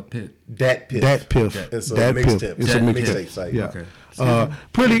what pit? DatPiff. DatPiff. It's a DatPiff. mixtape. It's a mixtape site. Yeah. Okay.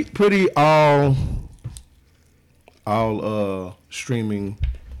 Pretty all streaming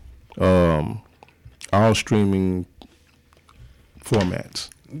formats.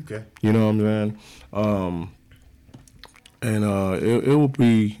 Okay. You know what I'm saying? And it will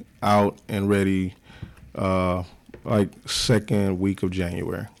be out and ready like second week of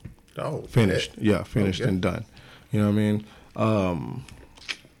January. Oh, finished. Yeah. Yeah, finished and done. You know what I mean?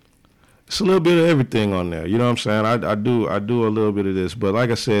 It's a little bit of everything on there. You know what I'm saying? I do a little bit of this, but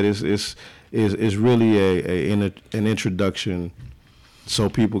like I said, it's really an introduction so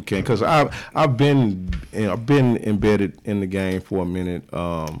people can, because I've been embedded in the game for a minute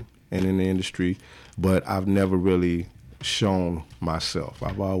and in the industry, but I've never really shown myself.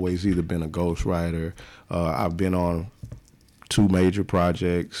 I've always either been a ghostwriter. I've been on 2 major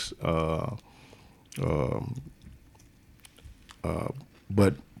projects.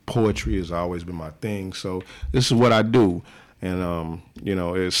 But poetry has always been my thing. So this is what I do. And,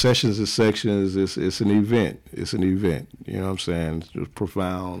 it's Sessions and Sections. It's an event. It's an event. You know what I'm saying? It's a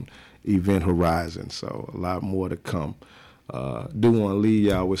profound event horizon. So a lot more to come. Do want to leave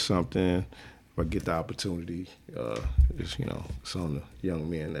y'all with something. If I get the opportunity, it's on the young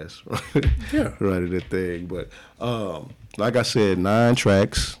men that's right at the thing. But like I said, 9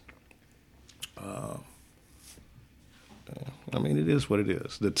 tracks. I mean, it is what it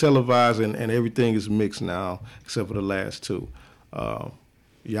is. The televised and everything is mixed now, except for the last 2.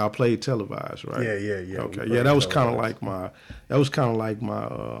 Y'all played televised, right? Yeah. Okay, yeah, that was kind of like my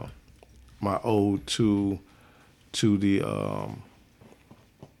ode to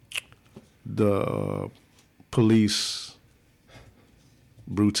the police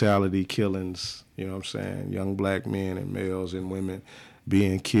brutality, killings. You know what I'm saying? Young black men and males and women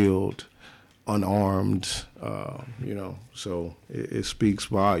being killed unarmed, so it speaks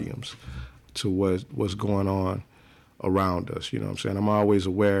volumes to what's going on around us. You know what I'm saying? I'm always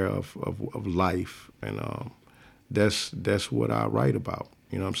aware of life, and that's what I write about.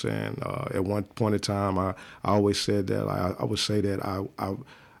 You know what I'm saying? At one point in time, I always said that I would say that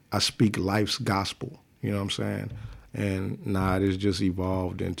I speak life's gospel. You know what I'm saying? And now it has just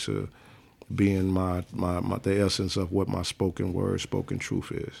evolved into being the essence of what my spoken word, spoken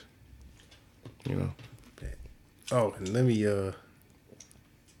truth is. You know. Oh, and let me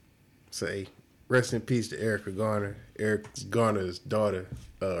say rest in peace to Erica Garner. Eric Garner's daughter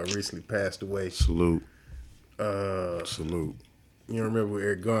recently passed away. Salute. Salute. You remember who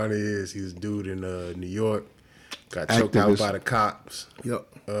Eric Garner is? He's a dude in New York. Got choked out by the cops. Yep.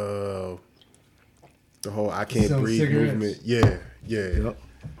 The whole I Can't Breathe movement. Yeah. Yep.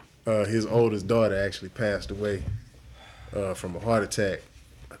 His oldest daughter actually passed away from a heart attack,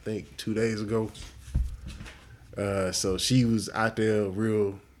 I think 2 days ago. So she was out there, a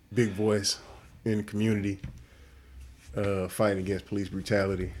real big voice in the community, fighting against police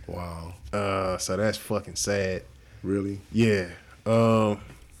brutality. Wow. So that's fucking sad. Really? Yeah.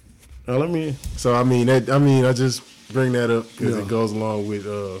 Let me. So I just bring that up because it goes along with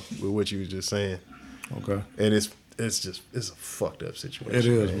what you were just saying. Okay. And it's a fucked up situation. It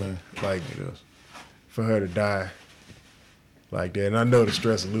is, man. Like it is. For her to die like that, and I know the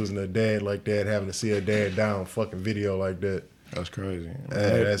stress of losing her dad like that, having to see her dad die on fucking video like that. That's crazy.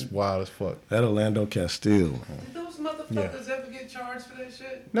 That's wild as fuck. That Orlando Castile, man. Did those motherfuckers ever get charged for that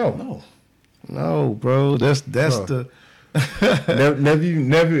shit? No, bro. That's the. never even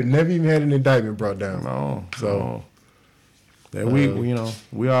had an indictment brought down. No. So that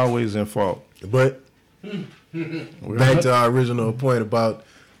we always in fault. But back to the original point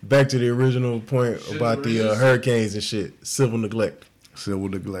about the hurricanes and shit. Civil neglect. Civil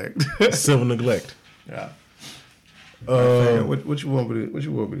neglect. Yeah. What you want me to do, man? What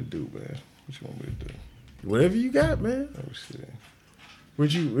you want me to do? Whatever you got, man. Let me see.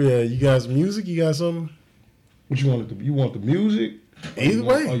 You got some music? You got something? What you want to do? You want the music? Either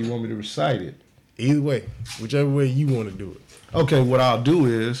way. Or you want me to recite it? Either way. Whichever way you want to do it. Okay, what I'll do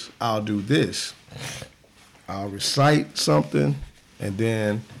is I'll do this. I'll recite something and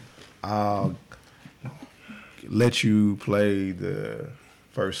then I'll let you play the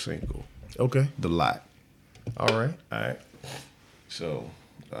first single. Okay. The Lot. All right. So,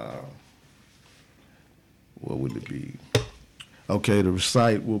 what would it be? Okay, the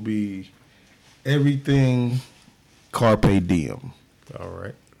recite will be Everything Carpe Diem. All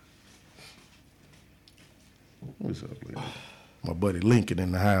right. What's up, lady? My buddy Lincoln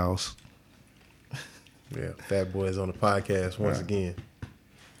in the house. Yeah, Fat Boy is on the podcast once again.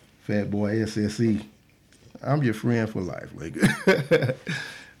 Fat Boy SSE. I'm your friend for life, Lincoln.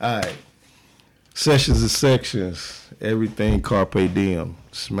 All right. Sessions and sections. Everything Carpe Diem.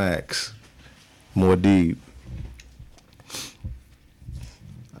 Smacks. Mordieb.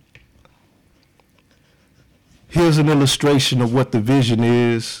 Here's an illustration of what the vision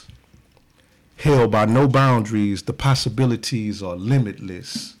is. Held by no boundaries, the possibilities are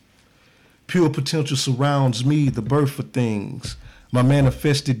limitless. Pure potential surrounds me, the birth of things, my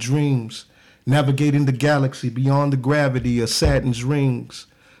manifested dreams, navigating the galaxy beyond the gravity of Saturn's rings,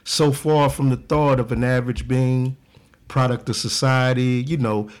 so far from the thought of an average being, product of society,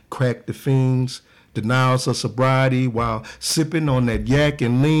 crack the fiends, denials of sobriety while sipping on that yak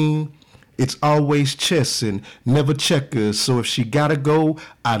and lean. It's always chess and never checkers, so if she gotta go,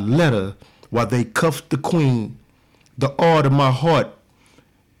 I let her while they cuffed the queen. The art of my heart,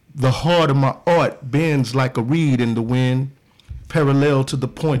 the heart of my art bends like a reed in the wind, parallel to the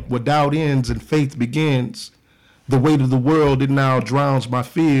point where doubt ends and faith begins. The weight of the world, it now drowns my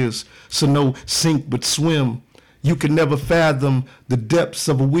fears, so no sink but swim. You can never fathom the depths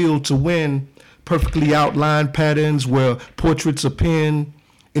of a will to win, perfectly outlined patterns where portraits are penned,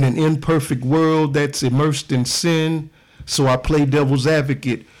 in an imperfect world that's immersed in sin. So I play devil's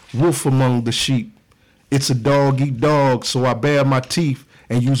advocate, wolf among the sheep. It's a dog eat dog, so I bare my teeth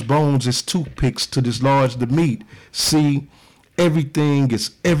and use bones as toothpicks to dislodge the meat. See, everything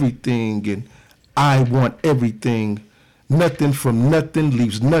is everything, and I want everything. Nothing from nothing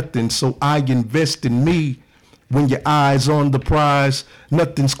leaves nothing, so I invest in me. When your eye's on the prize,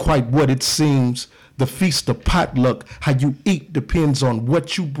 nothing's quite what it seems. The feast of potluck, how you eat depends on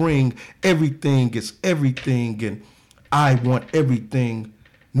what you bring. Everything is everything, and I want everything.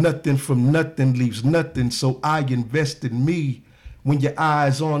 Nothing from nothing leaves nothing, so I invest in me. When your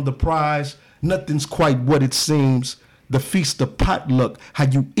eye's on the prize, nothing's quite what it seems. The feast of potluck, how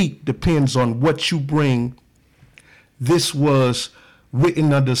you eat depends on what you bring. This was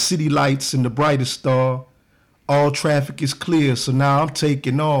written under city lights and the brightest star. All traffic is clear, so now I'm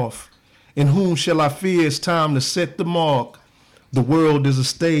taking off. In whom shall I fear? It's time to set the mark. The world is a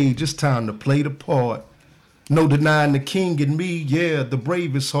stage, it's time to play the part. No denying the king in me, yeah, the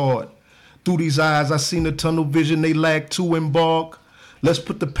bravest heart. Through these eyes I seen a tunnel vision they lack to embark. Let's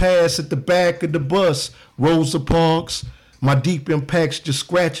put the past at the back of the bus, Rosa Parks. My deep impacts just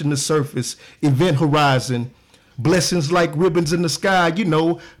scratching the surface, event horizon. Blessings like ribbons in the sky,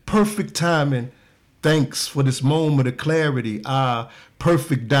 perfect timing. Thanks for this moment of clarity,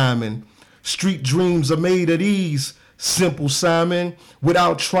 perfect diamond. Street dreams are made at ease, simple Simon.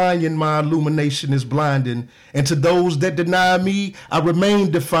 Without trying, my illumination is blinding. And to those that deny me, I remain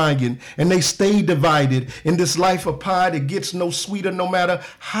defiant. And they stay divided. In this life of pie that gets no sweeter no matter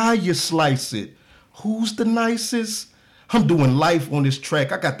how you slice it. Who's the nicest? I'm doing life on this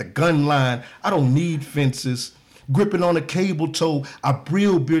track. I got the gun line. I don't need fences. Gripping on a cable tow, I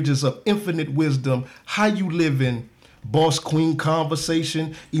build bridges of infinite wisdom. How you living? Boss queen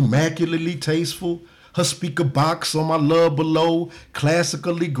conversation, immaculately tasteful. Her speaker box on my love below,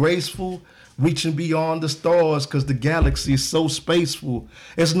 classically graceful. reaching beyond the stars because the galaxy is so spaceful.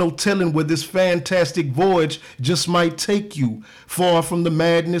 There's no telling where this fantastic voyage just might take you. Far from the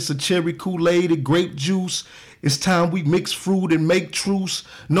madness of cherry Kool-Aid and grape juice, it's time we mix fruit and make truce.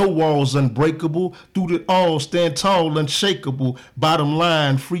 No walls unbreakable. Through it all, stand tall, unshakable. Bottom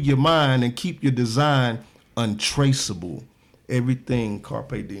line, free your mind and keep your design untraceable. Everything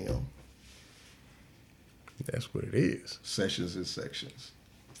carpe diem. That's what it is. Sessions and sections.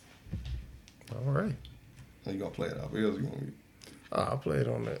 All right. Are you gonna play it off? You gonna... I'll play it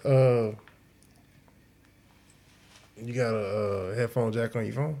on that. You got a headphone jack on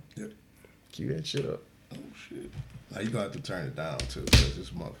your phone? Yep. Cue that shit up. Oh shit! Now you gonna have to turn it down too, because this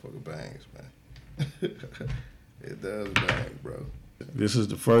motherfucker bangs, man. It does bang, bro. This is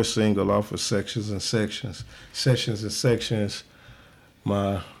the first single off of Sections and Sections. Sessions and Sections.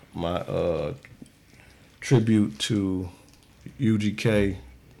 My tribute to UGK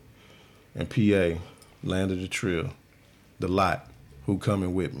and PA, Land of the Trill, the lot, who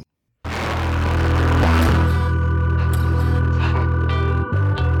coming with me.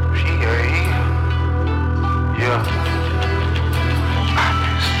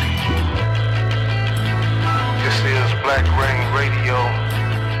 This is Black Rain Radio.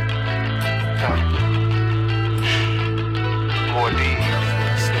 Mordieb.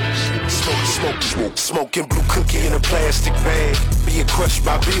 Smoking blue cookie in a plastic bag, being crushed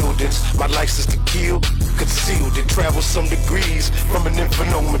by buildings. My license to kill, concealed it. Travel some degrees from an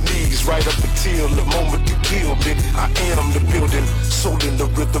infant on my knees, right up until the moment you killed me. I am the building, soul in the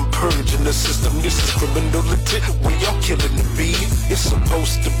rhythm, purging the system. This is criminality. We are killing the beat. It's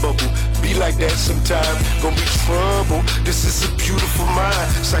supposed to bubble, be like that sometime. Gonna be trouble. This is a beautiful mind.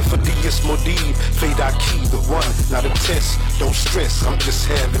 Cypher D is Mordieb, fade our key, the one, not a test. Don't stress, I'm just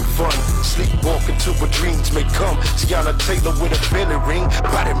having fun. Sleepwalking till my dreams may come. Tiana Taylor with a belly ring,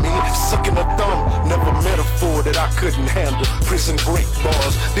 body me, sucking a thumb. Never metaphor that I couldn't handle. Prison break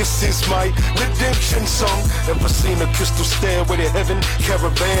bars. This is my redemption song. Ever seen a crystal stairway to heaven?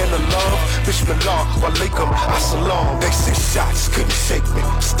 Caravan of love. Bismillah, walaikum, assalam. They said shots couldn't shake me,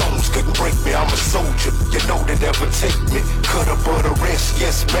 stones couldn't break me. I'm a soldier, you know they never take me. Cut up or the rest,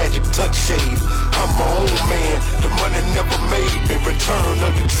 yes, magic touch shave. I'm my own man, the money never made me. Return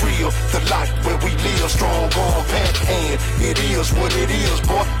of the trio, the lot where we live, strong on pack hand. It is what it is,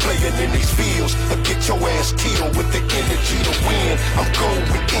 boy, playing in these fields. I get your ass killed with the energy to win. I'm going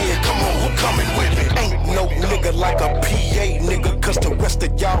in, come on, who coming with me? Ain't no nigga like a PA nigga, cause the rest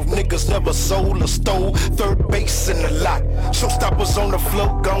of y'all niggas never sold or stole. Third base in the lot, showstoppers on the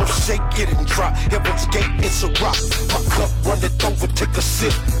floor, gon' shake it and drop. Heaven's gate, it's a rock. My cup run it over, take a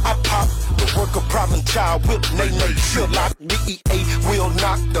sip. I pop the worker problem child whip, nay, chill out. DEA will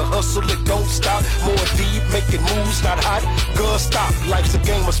knock the hustle, it don't stop. Mordieb making moves, not hot. Girl, stop. Life's a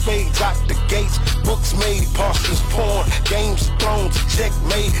game of spades out the gates. Books made, parcels porn, games thrones,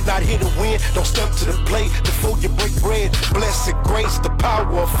 checkmate. Not here to win, don't step to the plate before you break bread. Blessed grace, the power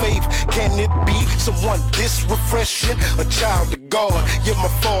of faith. Can it be someone this refreshing? A child of God, yeah,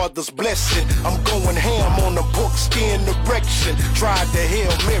 my father's blessing. I'm going ham on the book, skin erection. Tried the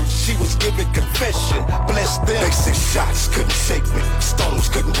Hail Mary, she was giving confession. Bless them. They said shots couldn't shake me, stones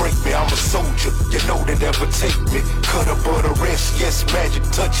couldn't break me. I'm a soldier, you know they never take me. Cut up or the rest, yes, magic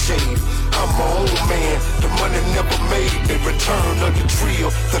touch shave. I'm my own man, the money never made me. Return of the trio,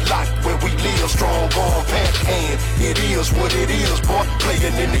 the lot where we live, strong on pack hand. It is what it is, boy,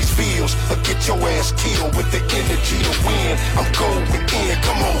 playing in these fields. I get your ass killed with the energy to win. I'm going in,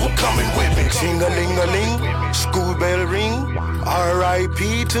 come on, who coming with me? Ting-a-ling-a-ling, school bell ring.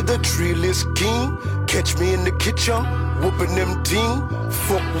 R.I.P. to the treeless king. Catch me in the kitchen, whooping them ting.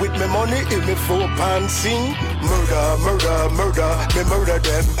 Fuck with me money, in me for pound sing. Murder, murder, murder, me murder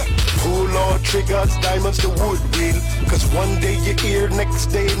them. Pull all triggers, diamonds the wood wheel. Cause one day you hear, next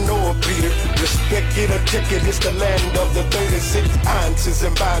day no appear. Respect it or take it, it's the land of the 36 ounces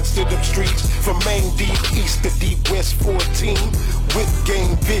and binds to them streets. From Main deep east to deep west 14. With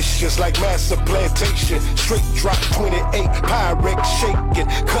game vicious like massive plantation. Straight drop 28, Pyrex shaking.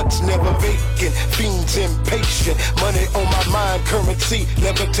 Cuts never vacant, fiends impatient. Money on my mind, currency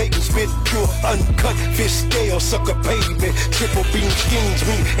levitating, spit pure, uncut. Fish scale, sucker pavement. Triple beam schemes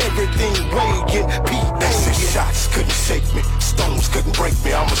mean everything weighing. P.A. shots couldn't shake me, stones couldn't break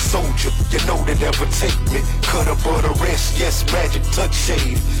me. I'm a soldier, you know they never take me. Cut up or the rest, yes, magic touch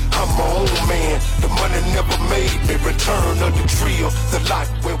shave. I'm my own man, the money never made me. Return of the trio, the lot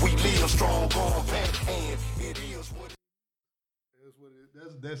where we live, strong on back hand. It is what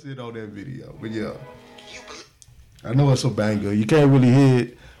That's it on that video. But yeah, I know it's a banger. You can't really hear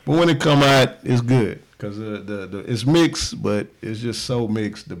it, but when it come out, it's good. Cause the it's mixed, but it's just so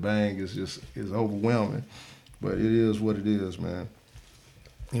mixed. The bang is overwhelming, but it is what it is, man.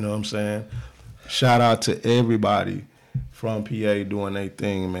 You know what I'm saying? Shout out to everybody from PA doing their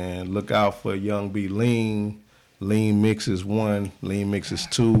thing, man. Look out for Young B Lean Mix is 1, Lean Mix is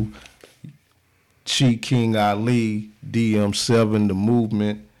 2. Chi King Ali, DM7, The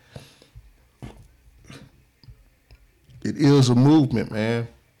Movement. It is a movement, man,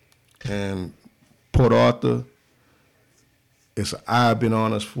 and Port Arthur, it's an eye been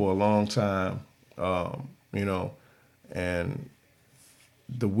on us for a long time, you know, and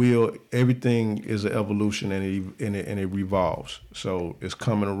the wheel, everything is an evolution and it revolves. So it's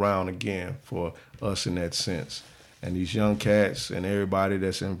coming around again for us in that sense. And these young cats and everybody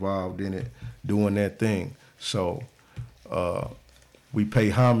that's involved in it doing that thing. So we pay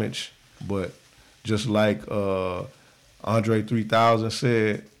homage, but just like Andre 3000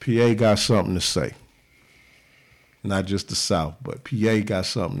 said, PA got something to say. Not just the South, but PA got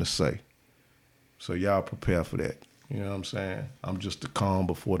something to say. So y'all prepare for that. You know what I'm saying? I'm just the calm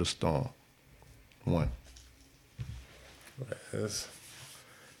before the storm. 1. That's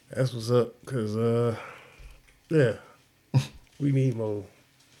what's up, because, yeah, we need more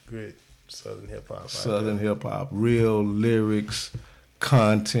good Southern hip-hop. Southern hip-hop, real lyrics,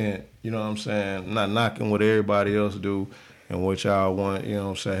 content, you know what I'm saying? I'm not knocking what everybody else do and what y'all want, you know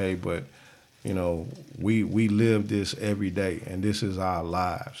what I'm saying? Hey, but, you know, we live this every day, and this is our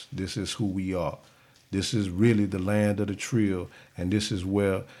lives. This is who we are. This is really the land of the trill, and this is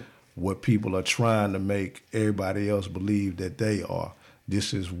where what people are trying to make everybody else believe that they are.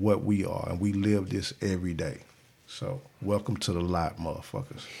 This is what we are, and we live this every day. So, welcome to the lot,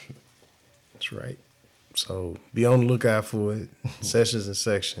 motherfuckers. That's right. So, be on the lookout for it. Sessions and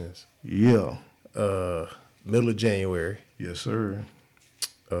Sections. Yeah. Middle of January. Yes, sir.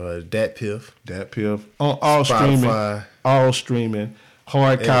 Dat Piff. On all Spotify. streaming.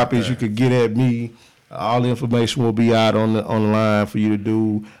 Hard copies you could get at me. All the information will be out on the line for you to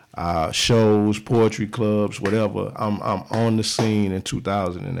do shows, poetry clubs, whatever. I'm on the scene in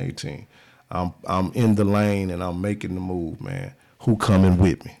 2018. I'm in the lane and I'm making the move, man. Who coming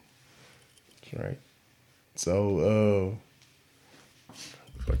with me? That's right. So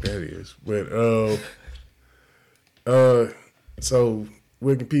fuck that is. But so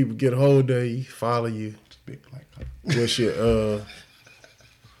where can people get a hold of you, follow you? It's a big black cock. What's your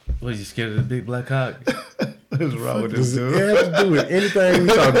What, you scared of the big black cock? What's wrong with this dude? It has to do with anything we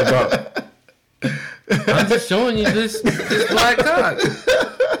talk about. I'm just showing you this black cock.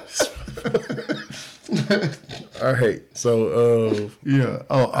 All right. So Yeah.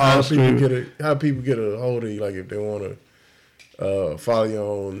 how people get a hold of you, like if they want to follow you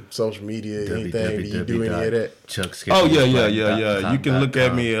on social media, anything? Do you do any of that? Oh yeah. You can look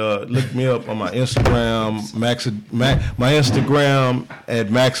at me, look me up on my Instagram, my Instagram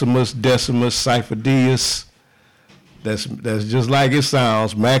at Maximus Decimus Cypher Diaz. That's just like it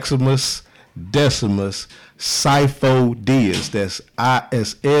sounds, Maximus Decimus Cypher Diaz. That's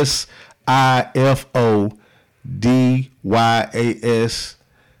ISSIFODYAS.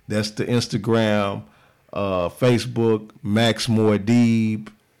 That's the Instagram. Facebook, Max Mordieb,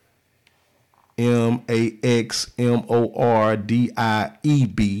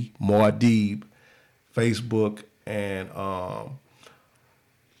 MAXMORDIEB, Mordieb, Facebook, and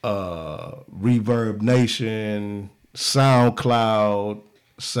Reverb Nation, SoundCloud,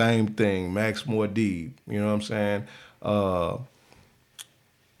 same thing, Max Mordieb. You know what I'm saying?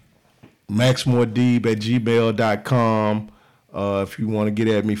 MaxMordieb@gmail.com. If you want to get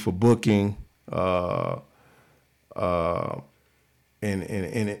at me for booking.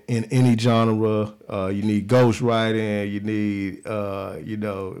 In any genre, you need ghostwriting, you need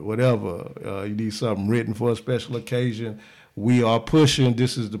whatever, you need something written for a special occasion. We are pushing.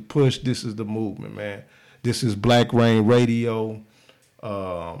 This is the push. This is the movement, man. This is Black Rain Radio,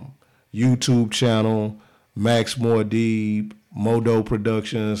 YouTube channel, Max Mordieb, Modo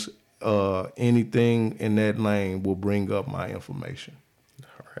Productions. Anything in that lane will bring up my information.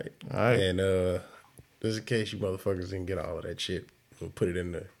 All right. And just in case you motherfuckers didn't get all of that shit, we'll put it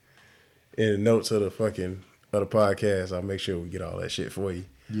in the notes of the podcast. I'll make sure we get all that shit for you.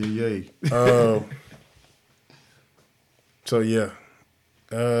 Yeah. So yeah.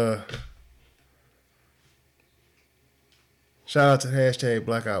 Shout out to the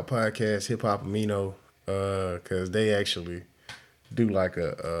 #Blackout Podcast, Hip Hop Amino, because they actually do like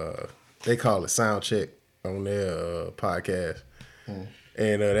they call it sound check on their podcast.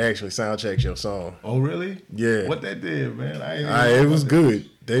 And they actually sound checked your song. Oh, really? Yeah. What that did, man? It was good.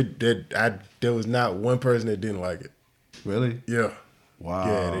 There was not one person that didn't like it. Really? Yeah. Wow.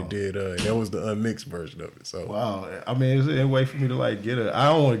 Yeah, they did. That was the unmixed version of it. So wow. I mean, is there any way for me to like get it? I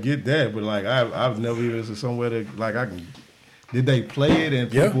don't want to get that, but like I've never even somewhere that like I can. Did they play it and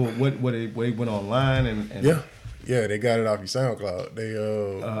people what they went online and yeah, they got it off your SoundCloud.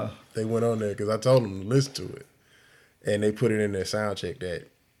 They went on there because I told them to listen to it, and they put it in their sound check that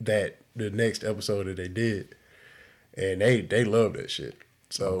the next episode that they did, and they love that shit.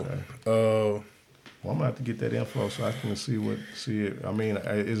 So, well, I'm gonna have to get that info so I can see it. I mean,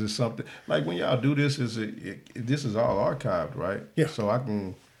 is it something like when y'all do this? This is all archived, right? Yeah. So I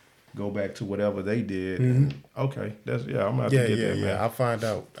can go back to whatever they did. And, okay, I'm gonna have to get that, man. I'll find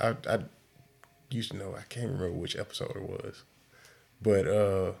out. I used to know. I can't remember which episode it was, but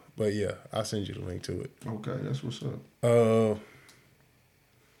yeah, I'll send you the link to it. Okay, that's what's up.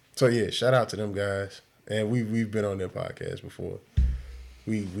 So yeah, shout out to them guys, and we've been on their podcast before.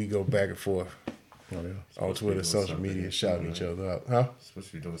 We go back and forth on Twitter, social media, shouting each other out. Huh? Supposed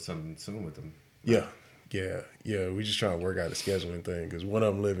to be doing something soon with them. Yeah. We just trying to work out the scheduling thing because one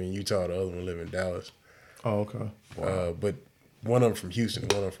of them live in Utah, the other one live in Dallas. Oh, okay. Wow. But one of them from Houston,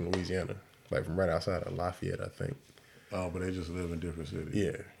 one of them from Louisiana, like from right outside of Lafayette, I think. Oh, but they just live in different cities.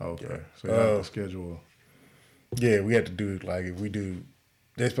 Yeah. Okay. Yeah. So you have to schedule. Yeah, we have to do like if we do.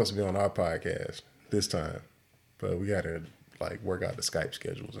 They're supposed to be on our podcast this time, but we got to like work out the Skype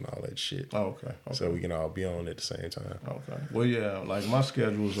schedules and all that shit. Oh, okay. So we can all be on at the same time. Okay. Well, yeah, like my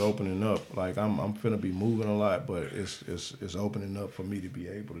schedule is opening up. Like I'm finna be moving a lot, but it's opening up for me to be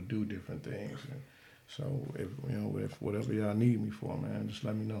able to do different things. And so if whatever y'all need me for, man, just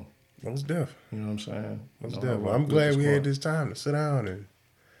let me know. Most def. You know what I'm saying? Most def. Well, I'm glad we had this time to sit down and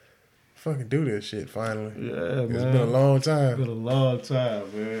fucking do this shit finally. Yeah, man. It's been a long time. It's been a long time,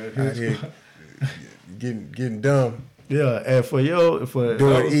 man. Out here getting dumb. Yeah, and for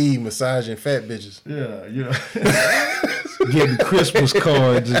doing massaging fat bitches. Yeah, you know, getting Christmas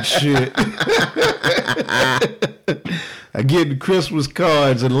cards and shit. I get the Christmas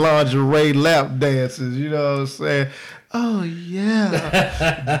cards and lingerie lap dances. You know what I'm saying? Oh yeah,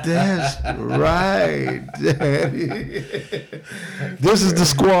 that's right, Daddy. This is the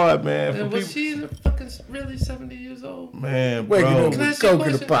squad, man. And was she fucking really 70 years old? Man, wait, bro. Can I ask you a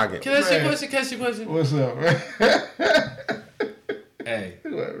question? In the pocket. Can I ask you a question? What's up, man? Hey,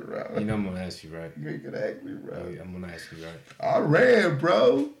 you know I'm gonna ask you, right? You can ask me, right? Oh, I'm gonna ask you, right? I ran,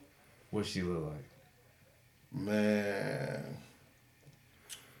 bro. What she look like? Man,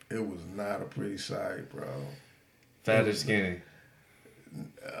 it was not a pretty sight, bro. Fat or skinny?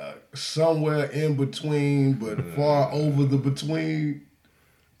 Somewhere in between, but far over the between.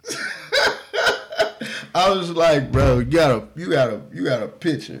 I was like, bro, you got a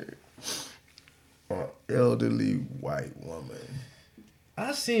picture of an elderly white woman.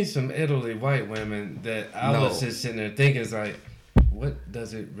 I've seen some elderly white women that I was just sitting there thinking, it's like, what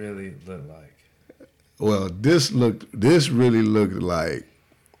does it really look like? Well, this really looked like,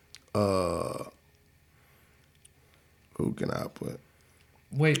 who can I put?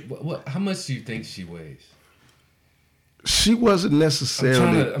 Wait, what? How much do you think she weighs? She wasn't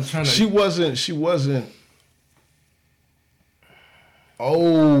necessarily. I'm trying to. She wasn't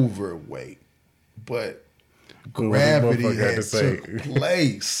overweight, but gravity had took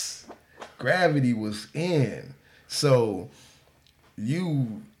place. Gravity was in. So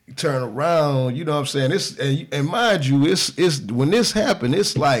you turn around, you know what I'm saying? And mind you, it's when this happened,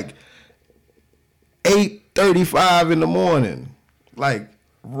 it's like 8:35 in the morning. Like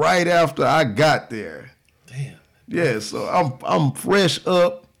right after I got there. Damn. Yeah, so I'm fresh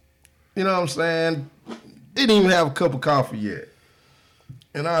up. You know what I'm saying? Didn't even have a cup of coffee yet.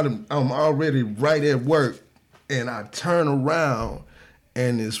 And I'm already right at work. And I turn around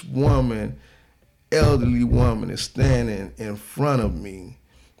and this woman, elderly woman, is standing in front of me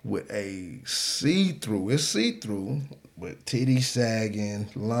with a see-through, with titties sagging,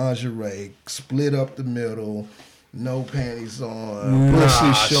 lingerie, split up the middle, no panties on,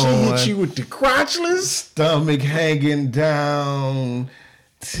 pussy showing. She hit you with the crotchless? Stomach hanging down,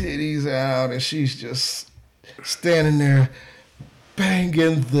 titties out, and she's just standing there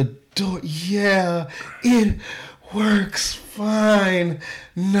banging the door. Yeah, it works fine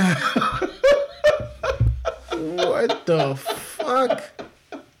now. What the fuck?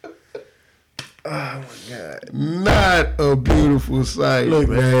 Oh my God. Not a beautiful sight, Look,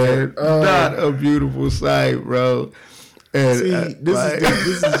 man. Not a beautiful sight, bro. And see, this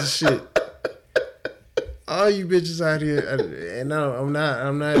is the shit. All you bitches out here, and no, I'm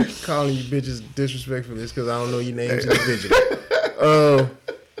not calling you bitches disrespectful this because I don't know your names individually.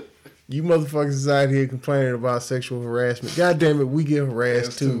 You motherfuckers is out here complaining about sexual harassment. God damn it, we get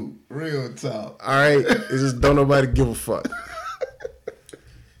harassed too. Real talk. All right, it's just don't nobody give a fuck.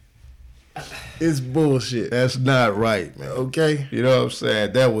 It's bullshit. That's not right, man. Okay? You know what I'm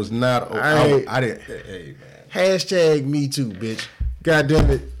saying? That was not. I didn't. Hey, man. Hashtag me too, bitch. God damn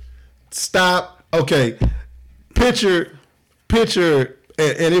it. Stop. Okay. Picture,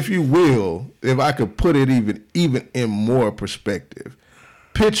 and if you will, if I could put it even in more perspective,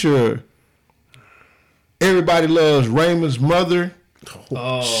 picture Everybody Loves Raymond's mother.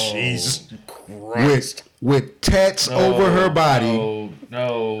 Oh, Jesus Christ. With tats over her body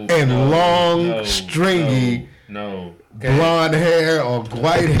and long, stringy blonde hair or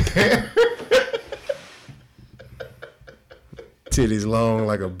white hair. Titties long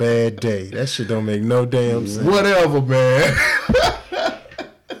like a bad day. That shit don't make no damn sense. Whatever, man.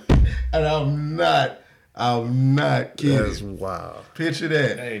 And I'm not kidding. That's wild. Picture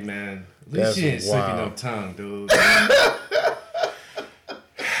that. Hey, man. At least she ain't slicking no tongue, dude.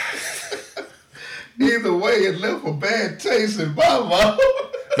 Either way, it left a bad taste in my mouth.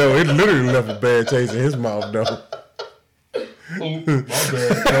 No, it literally left a bad taste in his mouth, though. My bad.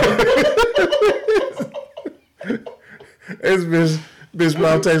 This bitch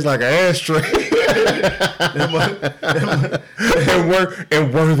mouth tastes like an ashtray.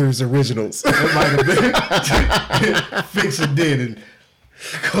 and Werther's Originals. That might have been Fix It Did and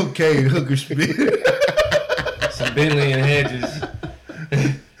cocaine hooker spit. Some Bentley and Hedges.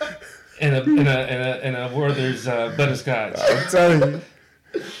 And a Werther's butterscotch. I'm telling you.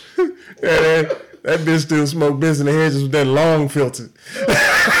 That bitch still smoke Benson and Hedges with that long filter.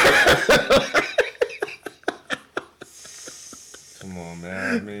 Come on,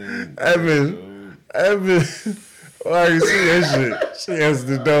 man. I mean, That bitch. Why you see that shit? She answered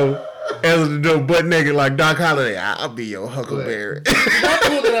the door butt naked like Doc Holliday. I'll be your Huckleberry. I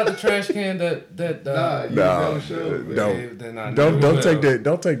pulled it out the trash can.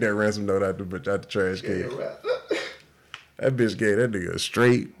 Don't take that ransom note out the trash can. That bitch gave that nigga a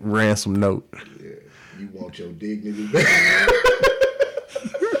straight ransom note. Yeah, you want your dignity back.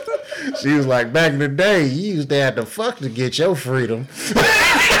 She was like, back in the day, you used to have to fuck to get your freedom.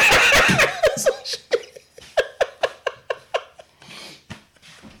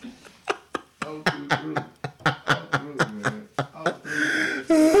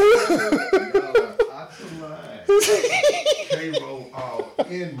 K-roll out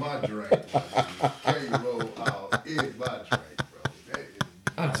in my drink. K-roll out in my drink, bro. That is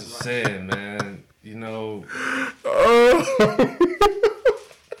I'm just saying, man. You know.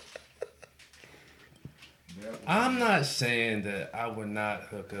 I'm not saying that I would not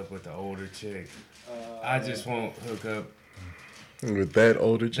hook up with the older chick. I just won't hook up With that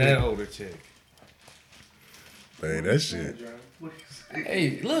older chick? that older chick. Man, that shit.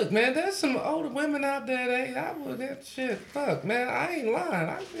 Hey, look, man, there's some older women out there that I would that shit. Fuck, man, I ain't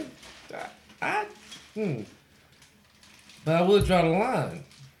lying. But I would draw the line.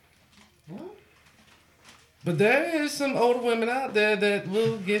 But there is some older women out there that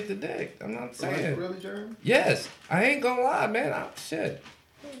will get the dick. I'm not saying. really, Jeremy? Yes, I ain't gonna lie, man. I'm shit.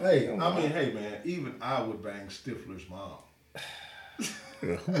 Hey, hey, man, even I would bang Stifler's mom.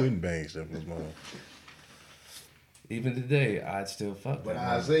 Who wouldn't bang Stifler's mom? Even today, I'd still fuck But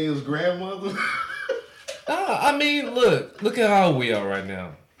that. Isaiah's grandmother? I mean, look at how we are right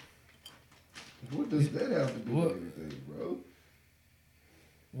now. What does that have to do with anything, bro?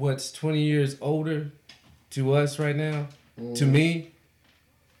 What's 20 years older to us right now? To me,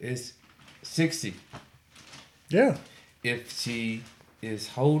 is 60. Yeah. If she is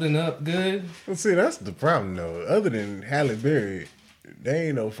holding up good, Well, see, that's the problem, though. Other than Halle Berry, they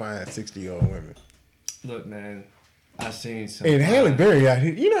ain't no fine 60-year-old women. look, man, I seen some. And Halle Berry out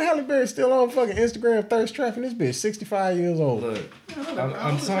here. You know Halle Berry's still on fucking Instagram thirst trapping this bitch, 65 years old. Look,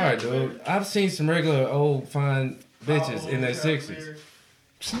 I'm sorry, dude. I've seen some regular old fine bitches in their 60s.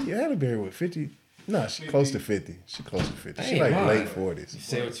 Halle Berry with 50. No, she close to 50. She close to 50. She Ain't like lying. late 40s. You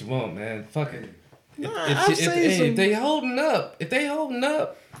say what you want, man. Fuck it. I've If they holding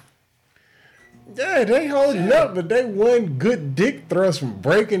up, Yeah, they holding up, but they one good dick thrust from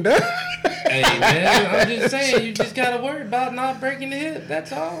breaking down. hey man, I'm just saying, you just gotta worry about not breaking the hip.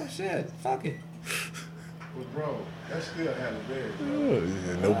 That's all. Shit, fuck it. Well, bro, that's still Halle Berry.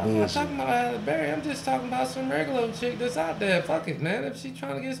 No I'm not bullshit. talking about Halle Berry. I'm just talking about some regular chick that's out there. Fuck it, man. If she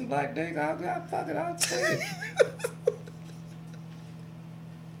trying to get some black dick, I'll fuck it. I'll take it.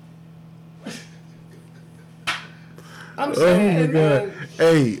 I'm Oh saying, my god! man.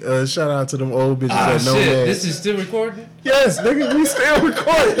 Hey, shout out to them old bitches Ah, that know shit. that. This is still recording? Yes, nigga, we still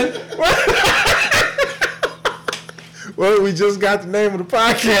recording. Well, we just got the name of the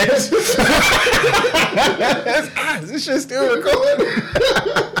podcast. This shit still recording.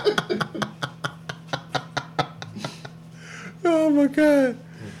 Oh my god!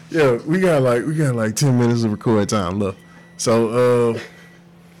 Yeah, we got like 10 minutes of record time. Look, so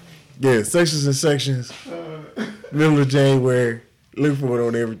yeah, sections and sections. Middle of January. Look for it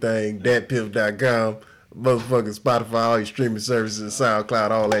on everything. datpiff.com, motherfucking Spotify, all your streaming services,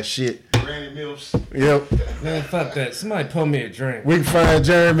 SoundCloud, all that shit. Randy Mills. Yep. Man, fuck that. Somebody pour me a drink. We can find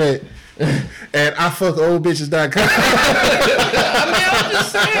Jeremy at ifuckoldbitches.com. I mean, I'm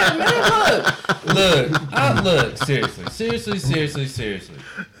just saying, man. Look. Seriously.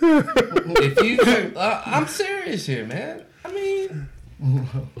 If you, I'm serious here, man. I mean,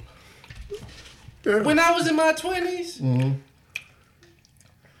 when I was in my 20s,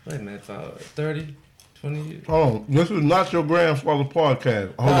 wait a minute, 30, 20 years. Hold on, this is not your grandfather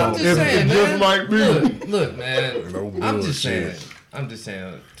podcast. Hold on, I'm just saying, it's man. just like me. Look, man. No I'm just bullshit.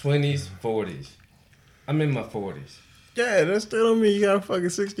 saying, 20s, 40s. I'm in my 40s. Yeah, that still don't mean you got a fucking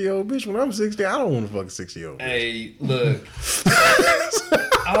 60-year-old bitch. When I'm 60, I don't want a fucking 60-year-old bitch. Hey, look.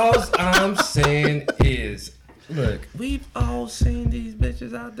 All I'm saying is, look, we've all seen these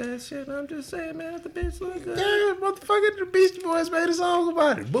bitches out there and shit. I'm just saying, man, if the bitch look good. Yeah, motherfucker, the Beastie Boys made a song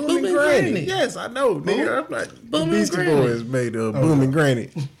about it. Boom and and Granny. Granny. Yes, I know, nigga. I'm like, Boom the and Beastie Granny. Boys made Boom and Granny.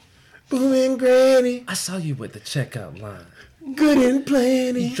 Boom and Granny, I saw you with the checkout line. good and You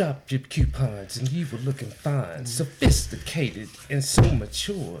plenty. dropped your coupons and you were looking fine, sophisticated and so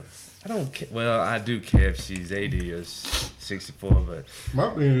mature. I don't care. Well, I do care if she's 80 or 64, but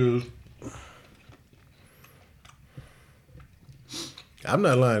My thing is, I'm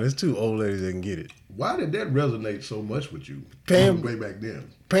not lying. There's two old ladies that can get it. why did that resonate so much with you? Pam- Way back then.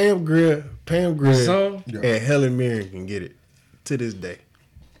 Pam Grier, so Yeah. and Helen Mirren can get it to this day.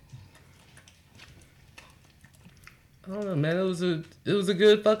 I don't know, man. It was a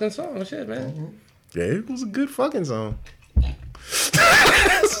good fucking song, shit, man. Yeah, it was a good fucking song.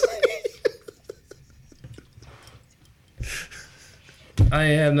 I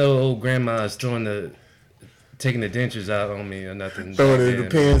ain't have no old grandmas taking the dentures out on me or nothing. Throwing back the then,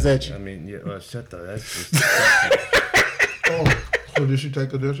 pins man. at you. I mean, yeah, well, shut the. That's just. Oh, so did she take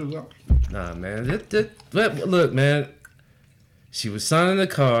the dishes out? Nah, man. Look, man. She was signing the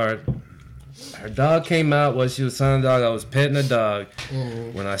card. Her dog came out while she was signing the dog. I was petting the dog.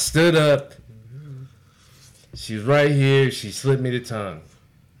 When I stood up, she was right here. She slipped me the tongue.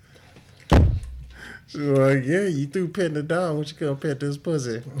 She was like, yeah, you threw petting the dog. Why don't you come pet this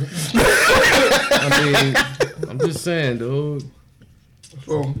pussy? I mean, I'm just saying, dude.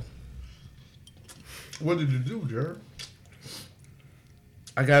 So, what did you do, Jared?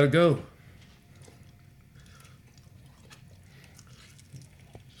 I gotta go.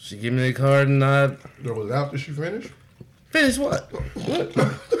 She gave me the card and I That was after she finished? finished what? What?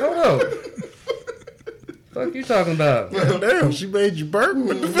 Hold on. Fuck you talking about? Damn, she made you burp.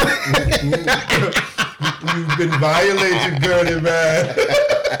 What the fuck? You've been violated, girly man.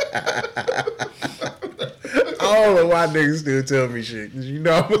 I don't know why niggas still tell me shit. Cause you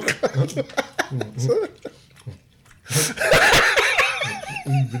know I'm a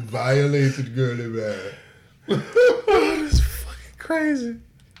You've been violated, girly man. It's fucking crazy.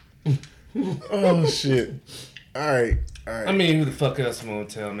 Oh shit. All right. I mean, who the fuck else I'm gonna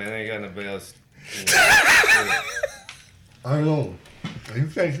tell, man? I ain't got nobody else. You know, I know. You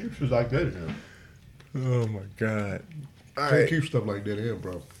can't keep shit like that in here. Oh my god. All Can't right. keep stuff like that in here,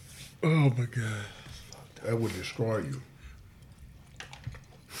 bro. Oh my god. That would destroy you.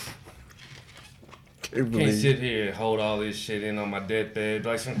 Can't can't sit here and hold all this shit in on my deathbed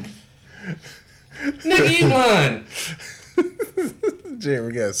like some. Nigga, you lying.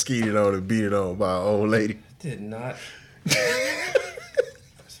 Jeremy got skeeted on and beat it on by an old lady. Did not.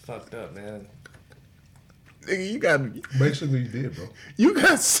 It's fucked up, man. Nigga, Basically, you did, bro. you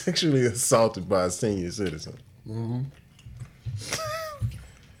got sexually assaulted by a senior citizen.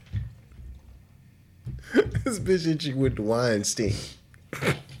 This bitch hit you with the Weinstein.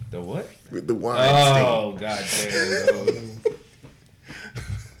 The what? With the Weinstein. Oh, goddamn.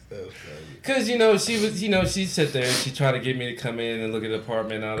 Because, she sat there and she tried to get me to come in and look at the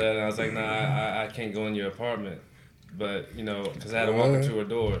apartment and all that. And I was like, nah, I can't go in your apartment. But, because I had to walk into her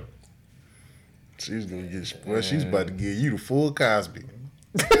door. She's gonna get. Well, she's about to give you the full Cosby.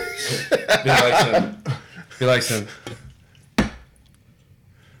 Be like some.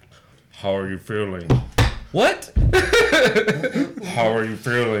 How are you feeling? What? How are you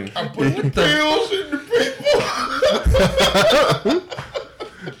feeling? I put the pills in the people.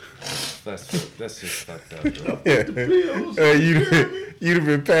 That's just fucked up, bro. You'd have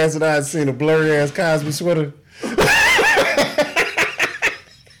been passing out and seen a blurry ass Cosby sweater. Oh,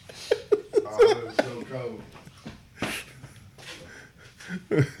 that's so cold.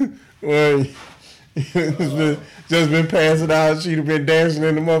 Well, just been passing out. She'd have been dancing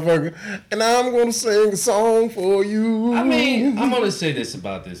in the motherfucker. And I'm gonna sing a song for you. I mean, I'm gonna say this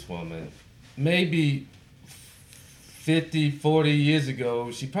about this woman. Maybe 50, 40 years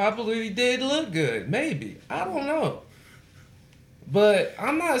ago, she probably did look good. Maybe. I don't know. But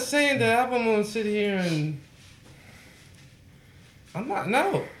I'm not saying that I'm gonna sit here and I'm not.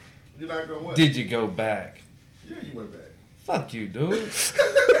 No. You're not gonna what? Did you go back? Yeah, you went back. Fuck you, dude.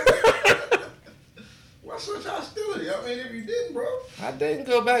 What's such hostility? I mean, if you didn't, bro. I didn't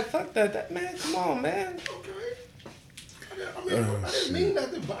go back. Fuck that. That man, come on, man. Okay. I didn't mean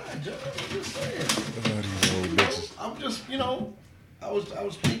nothing by it, John. I'm just saying. I'm just, I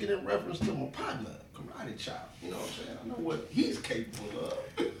was speaking in reference to my partner, Karate Chop. You know what I'm saying? I know what he's capable of.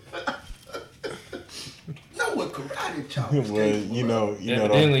 Know what Karate Chop is capable of.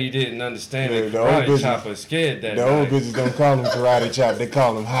 Evidently, you didn't understand that Karate Chopper scared that. The old bitches don't call him Karate Chop. They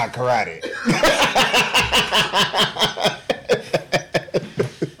call him Hot Karate.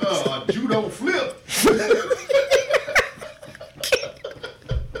 Judo flip.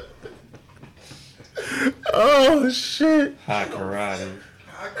 Oh shit. Hot karate.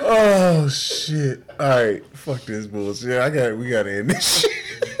 Oh shit. Alright, fuck this bullshit. We gotta end this shit.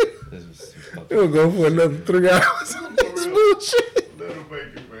 We'll go for another 3 hours on this bullshit. Let her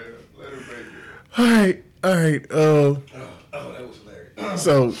make it, man. Let her make it. Alright. Oh, that was hilarious.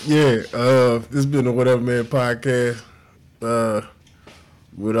 So yeah, this has been the Whatever Man podcast.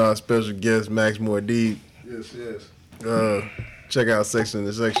 With our special guest Max Mordieb. Yes. Check out Sections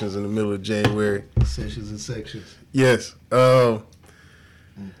and Sections in the middle of January. Sessions and sections. Yes. And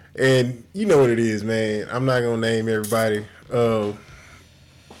you know what it is, man. I'm not gonna name everybody. Go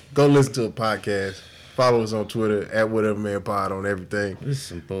listen to a podcast. Follow us on Twitter at Whatever Man Pod on everything. This is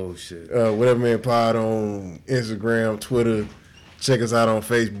some bullshit. Whatever Man Pod on Instagram, Twitter. Check us out on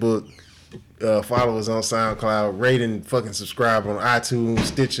Facebook. Follow us on SoundCloud. Rate and fucking subscribe on iTunes,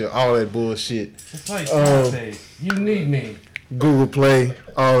 Stitcher, all that bullshit. It's like Scarface. You need me. Google Play,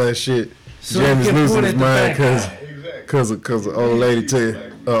 all that shit. So Jamie's losing his mind because Exactly. old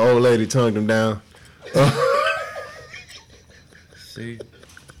lady tongued him down. See?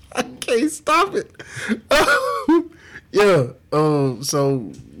 I can't stop it. Yeah.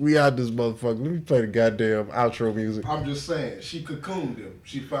 So we out this motherfucker. Let me play the goddamn outro music. I'm just saying, she cocooned him.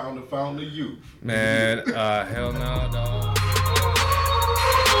 She found the fountain of youth. Man, hell no, dog.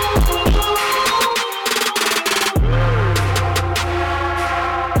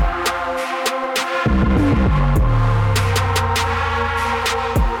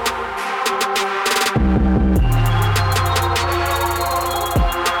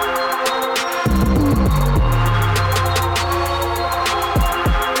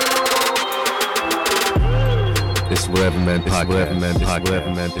 Whatever Man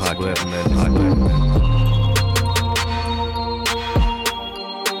Podcast.